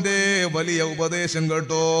അൻഹുവിന്റെ വലിയ ഉപദേശം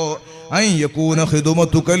കേട്ടോ. അയ്യകൂന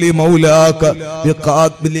ഖിദ്മതുക ലിമൗലാക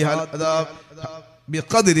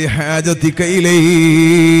ബിഖദ്രി ഹാജതിക ഇലൈഹി.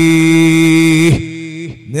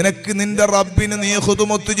 നിനക്ക് നിന്റെ റബ്ബിന് നീ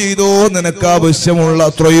ഖുദ്മത്ത് ചെയ്തോ, നിനക്ക് ആവശ്യമുള്ള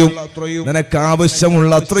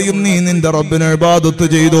അത്രയും നീ നിന്റെ റബ്ബിന് ഇബാദത്ത്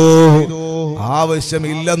ചെയ്തോ.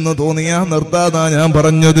 ആവശ്യമില്ലെന്ന് തോന്നിയാ നിർത്താതാ ഞാൻ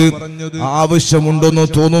പറഞ്ഞത്. ആവശ്യമുണ്ടെന്ന്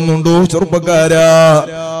തോന്നുന്നുണ്ടോ ചെറുപ്പക്കാരാ?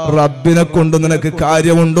 റബ്ബിനെ കൊണ്ട് നിനക്ക്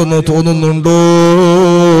കാര്യമുണ്ടെന്ന് തോന്നുന്നുണ്ടോ?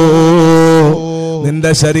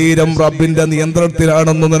 നിന്റെ ശരീരം റബ്ബിന്റെ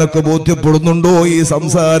നിയന്ത്രണത്തിലാണെന്ന് നിനക്ക് ബോധ്യപ്പെടുന്നുണ്ടോ? ഈ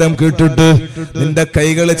സംസാരം കേട്ടിട്ട് നിന്റെ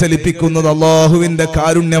കൈകൾ ചലിപ്പിക്കുന്നത് അല്ലാഹുവിന്റെ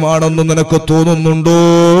കാരുണ്യമാണെന്ന് നിനക്ക് തോന്നുന്നുണ്ടോ?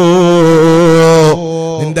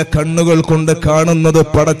 നിന്റെ കണ്ണുകൾ കൊണ്ട് കാണുന്നത്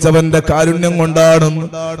പടച്ചവന്റെ കാരുണ്യം കൊണ്ടാണെന്ന്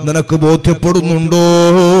നിനക്ക് ബോധ്യപ്പെടുന്നുണ്ടോ?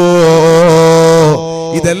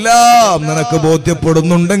 ഇതെല്ലാം നിനക്ക്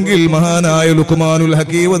ബോധ്യപ്പെടുന്നുണ്ടെങ്കിൽ മഹാനായ ലുക്മാനുൽ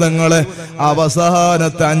ഹകീം തങ്ങളെ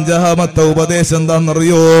അവസാനത്തെ 5ാമത്തെ ഉപദേശം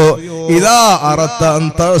എന്താണെന്നറിയോ? ഇദാ അറത്ത അൻ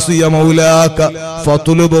തഅസിയ മൗലാക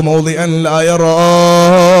ഫതുലുബ് മൗദിഅൻ ലാ യറാക്.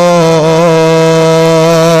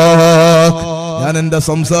 ഞാൻ എന്റെ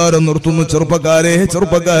സംസാരം നിർത്തുന്നു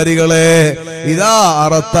ചെറുപ്പക്കാരികളെ. ഇദാ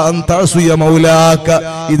അറത്ത അൻ തഅസിയ മൗലാക,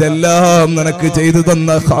 ഇതെല്ലാം നിനക്ക് ചെയ്തു തന്ന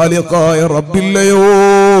ഖാലിഖായ റബ്ബില്ലയോ,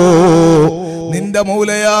 നിന്റെ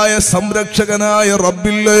മൗലയായ സംരക്ഷകനായ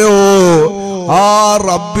റബ്ബില്ലയോ, ആ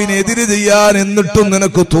റബ്ബിനെതിര് ചെയ്യാൻ എന്നിട്ടും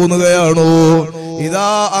നിനക്ക് തോന്നുകയാണോ?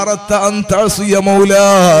 ഇദാ അറത്ത അൻ തഅസിയ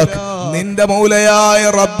മൗലാക, നിന്റെ മൗലയായ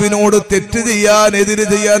റബ്ബിനോട് തെറ്റ് ചെയ്യാൻ എതിര്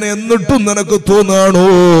ചെയ്യാൻ എന്നിട്ടും നിനക്ക് തോന്നാണോ?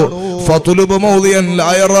 ഫതുലുബ് മൗദിഅൻ ലാ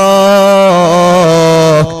യറാക്,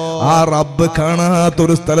 ആ റബ്ബ്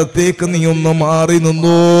കാണാത്തൊരു സ്ഥലത്തേക്ക് നീ ഒന്ന് മാറി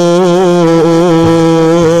നിന്നോ.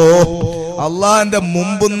 അള്ളാന്റെ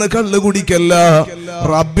മുമ്പെന്ന് കള്ളു കുടിക്കല്ല,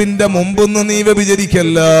 റബ്ബിന്റെ മുമ്പൊന്ന് നീ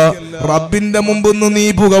വ്യഭിചരിക്കല്ല, റബ്ബിന്റെ മുമ്പൊന്ന് നീ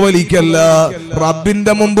പുകവലിക്കല്ല,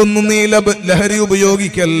 റബ്ബിന്റെ മുമ്പൊന്ന് നീ ലഹരി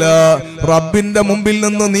ഉപയോഗിക്കല്ല, റബ്ബിന്റെ മുമ്പിൽ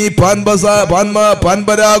നിന്ന് നീ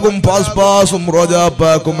പാൻപരാഗും പാസ്പാസും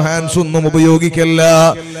റോജാപ്പാക്കും ഹാൻസൊന്നും ഉപയോഗിക്കല്ല,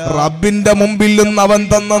 റബ്ബിന്റെ മുമ്പിൽ നിന്ന് അവൻ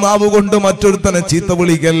തന്ന നാവ് കൊണ്ട് മറ്റൊരുത്തനെ ചീത്ത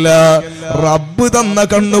വിളിക്കല്ല, റബ്ബ് തന്ന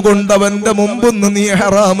കണ്ണുകൊണ്ട് അവന്റെ മുമ്പൊന്ന് നീ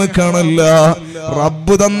ഹറാമ് കാണല്ല,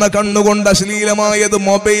 റബ്ബ് തന്ന കണ്ണുകൊണ്ട് അശ്ലീലമായത്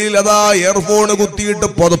മൊബൈൽ അതാ ഇയർഫോൺ കുത്തിയിട്ട്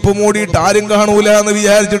പുതപ്പ് മൂടിയിട്ട് ആരും കാണൂല എന്ന്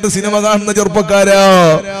വിചാരിച്ചിട്ട് സിനിമ കാണുന്ന ചെറുപ്പക്കാരാ,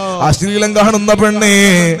 അശ്ലീലം കാണുന്ന പെണ്ണേ,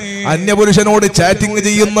 അന്യപുരുഷനോട് ചാറ്റിംഗ്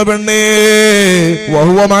ചെയ്യുന്ന പെണ്ണേ,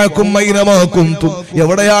 വഹുവമാക്കും മൈനമാക്കും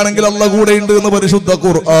എവിടെയാണെങ്കിൽ അല്ലാഹു കൂടെ ഉണ്ട് എന്ന് പരിശുദ്ധ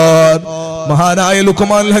ഖുർആൻ. മഹാനായ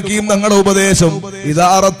ലുഖ്മാൻ ഹക്കീം തങ്ങളുടെ ഉപദേശം, ഇദാ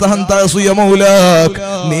അറദ്ത അൻ തഅസിയ മൗലാക്,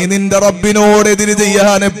 നീ നിന്റെ റബ്ബിനോട് എതിര്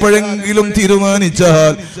ചെയ്യാൻ എപ്പോഴെങ്കിലും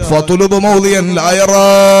തീരുമാനിച്ചാൽ ഫതുലുബ് മൗദിയൻ ലാ യറാക്,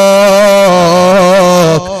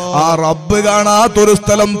 ആ റബ്ബ് കാണാത്തൊരു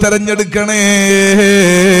സ്ഥലം തെരഞ്ഞെടുക്കണേ,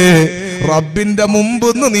 റബ്ബിന്റെ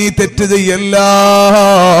മുമ്പൊന്ന് നീ തെറ്റ് ചെയ്യല്ല.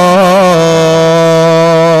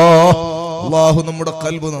 അല്ലാഹു നമ്മുടെ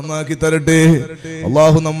ഖൽബ് നന്നാക്കി തരട്ടെ,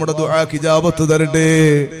 അല്ലാഹു നമ്മുടെ ദുആക്ക് ഇജാബത്ത് തരട്ടെ.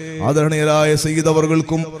 ആദരണീയരായ സയ്യിദ്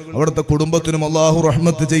അവർകൾക്കും അവിടുത്തെ കുടുംബത്തിനും അല്ലാഹു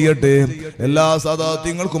റഹ്മത്ത് ചെയ്യട്ടെ. എല്ലാ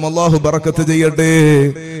സാദാത്യങ്ങൾക്കും അല്ലാഹു ബറക്കത്ത് ചെയ്യട്ടെ.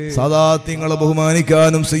 സാദാത്യങ്ങളെ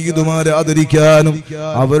ബഹുമാനിക്കാനും സയ്യിദുമാരെ ആദരിക്കാനും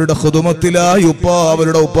അവരുടെ ഖുദുമത്തിലായി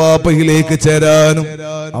അവരുടെ ഉപ്പാപ്പയിലേക്ക് ചേരാനും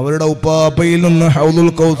അവരുടെ ഉപ്പാപ്പയിൽ നിന്ന്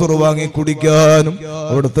ഹൗദുൽ കൗസർ വാങ്ങി കുടിക്കാനും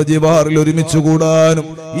അവിടുത്തെ ജിവാറിൽ ഒരുമിച്ച് കൂടാനും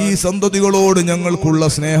ഈ സന്തതികളോട് ഞങ്ങൾക്കുള്ള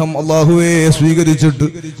സ്നേഹം അല്ലാഹുവേ സ്വീകരിച്ചിട്ട്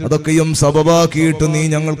അതൊക്കെയും സബബാക്കിയിട്ട് നീ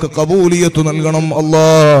ഞങ്ങൾക്ക് ഖബൂലിയത്ത് നൽകണം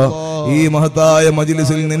അല്ലാഹ്. ഈ മഹത്തായ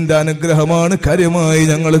മജ്ലിസിൽ നിന്റെ അനുഗ്രഹമാണ് കാര്യമായി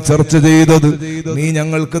ഞങ്ങൾ ചർച്ച ചെയ്തത്. നീ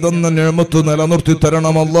ഞങ്ങൾക്ക് തന്ന നിഅമത്ത് നിലനിർത്തി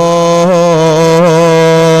തരണം അല്ലാഹ്.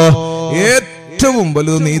 ഏറ്റവും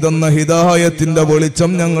വലുത് നീ തന്ന ഹിദായത്തിന്റെ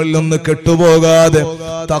വെളിച്ചം ഞങ്ങളിൽ നിന്ന് കെട്ടുപോകാതെ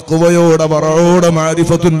തഖ്വയോടെ വറയോടെ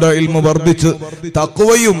മാരിഫത്തിന്റെ ഇൽമു വർദ്ധിച്ച്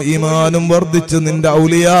തഖ്വയും ഈമാനും വർദ്ധിച്ച് നിന്റെ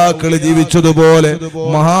ഔലിയാക്കൾ ജീവിച്ചതുപോലെ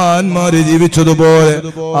മഹാന്മാര് ജീവിച്ചതുപോലെ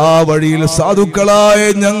ആ വഴിയിൽ സാധുക്കളായ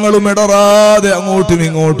ഞങ്ങളും ഇടറാതെ അങ്ങോട്ടും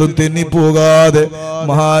ഇങ്ങോട്ടും തെന്നിപ്പോകാതെ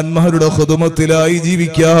മഹാന്മാരുടെ ഖുദുമത്തിലായി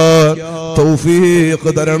ജീവിക്കാൻ തൗഫീഖ്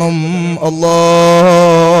തരണം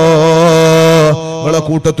അല്ലാഹ്. ഞങ്ങളെ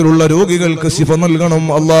കൂട്ടത്തിലുള്ള രോഗികൾക്ക് ശിഫ നൽകണം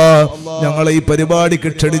അല്ലാഹ്. ഞങ്ങളെ ഈ പരിപാടിക്ക്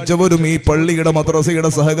ക്ഷണിച്ചവരും ഈ പള്ളിയുടെ മദ്രസയുടെ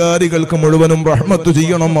സഹകാരികൾക്ക് മുഴുവനും റഹ്മത്ത്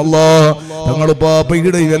ചെയ്യണം അല്ലാഹ്. ഞങ്ങൾ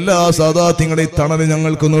പാപ്പയുടെ എല്ലാ സാദാത്യങ്ങളെ തണല്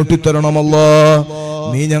ഞങ്ങൾക്ക് നീട്ടിത്തരണം അല്ലാഹ്.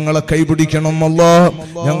 നീ ഞങ്ങളെ കൈപിടിക്കണം അല്ലാഹ്.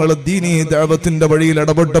 ഞങ്ങൾ ദീനീ ദഅവത്തിന്റെ വഴിയിൽ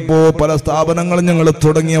ഇടപെട്ടപ്പോ പല സ്ഥാപനങ്ങളും ഞങ്ങൾ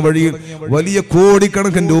തുടങ്ങിയ വഴിയിൽ വലിയ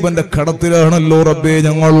കോടിക്കണക്കിന് രൂപന്റെ കടത്തിലാണല്ലോ റബ്ബേ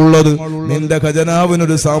ഞങ്ങളുള്ളത്. നിന്റെ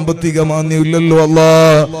ഖജനാവിനൊരു സാമ്പത്തിക മാന്യമില്ലല്ലോ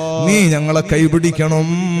അല്ലാഹ്. നീ ഞങ്ങളെ കൈപിടിക്കണം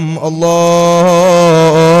അല്ലാഹ്.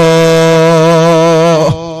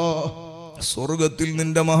 സ്വർഗത്തിൽ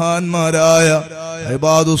നിന്റെ മഹാന്മാരായ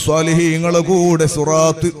ഇബാദു സ്വാലിഹീങ്ങളെ കൂടെ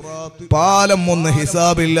സിറാത്ത് പാലം ഒന്ന്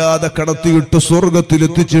ഹിസാബില്ലാതെ കടത്തിയിട്ട് സ്വർഗത്തിൽ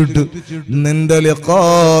എത്തിച്ചിട്ട് നിന്റെ ലിഖാ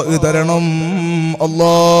തരണം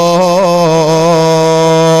അല്ലാഹ്.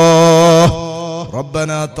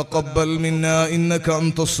 ربنا تقبل منا إنك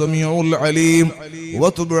أنت السميع العليم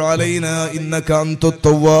وتب علينا إنك أنت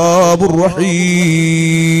التواب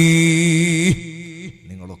الرحيم.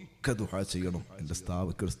 നിങ്ങളൊക്കെ ദുആ ചെയ്യണം. എൻ്റെ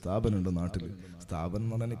ഒരു സ്ഥാപനമുണ്ട് നാട്ടിൽ. സ്ഥാപനം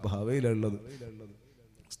എന്ന് പറഞ്ഞാൽ ഇപ്പോൾ ഹവയിലുള്ളത്.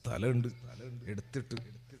 സ്ഥലമുണ്ട്,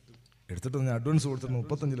 എടുത്തിട്ട് ഞാൻ അഡ്വാൻസ് കൊടുത്തിട്ട്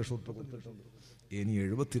 35 ലക്ഷം ഉറുപ്പ്യ കൊടുത്തിട്ടുണ്ട്. ഇനി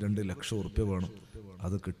 72 ലക്ഷം ഉറുപ്പ്യ വേണം.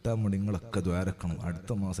 അത് കിട്ടാൻ വേണ്ടി നിങ്ങളൊക്കെ ദ്വാരക്കണം. അടുത്ത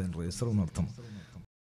മാസം രജിസ്റ്റർ നടത്തണം.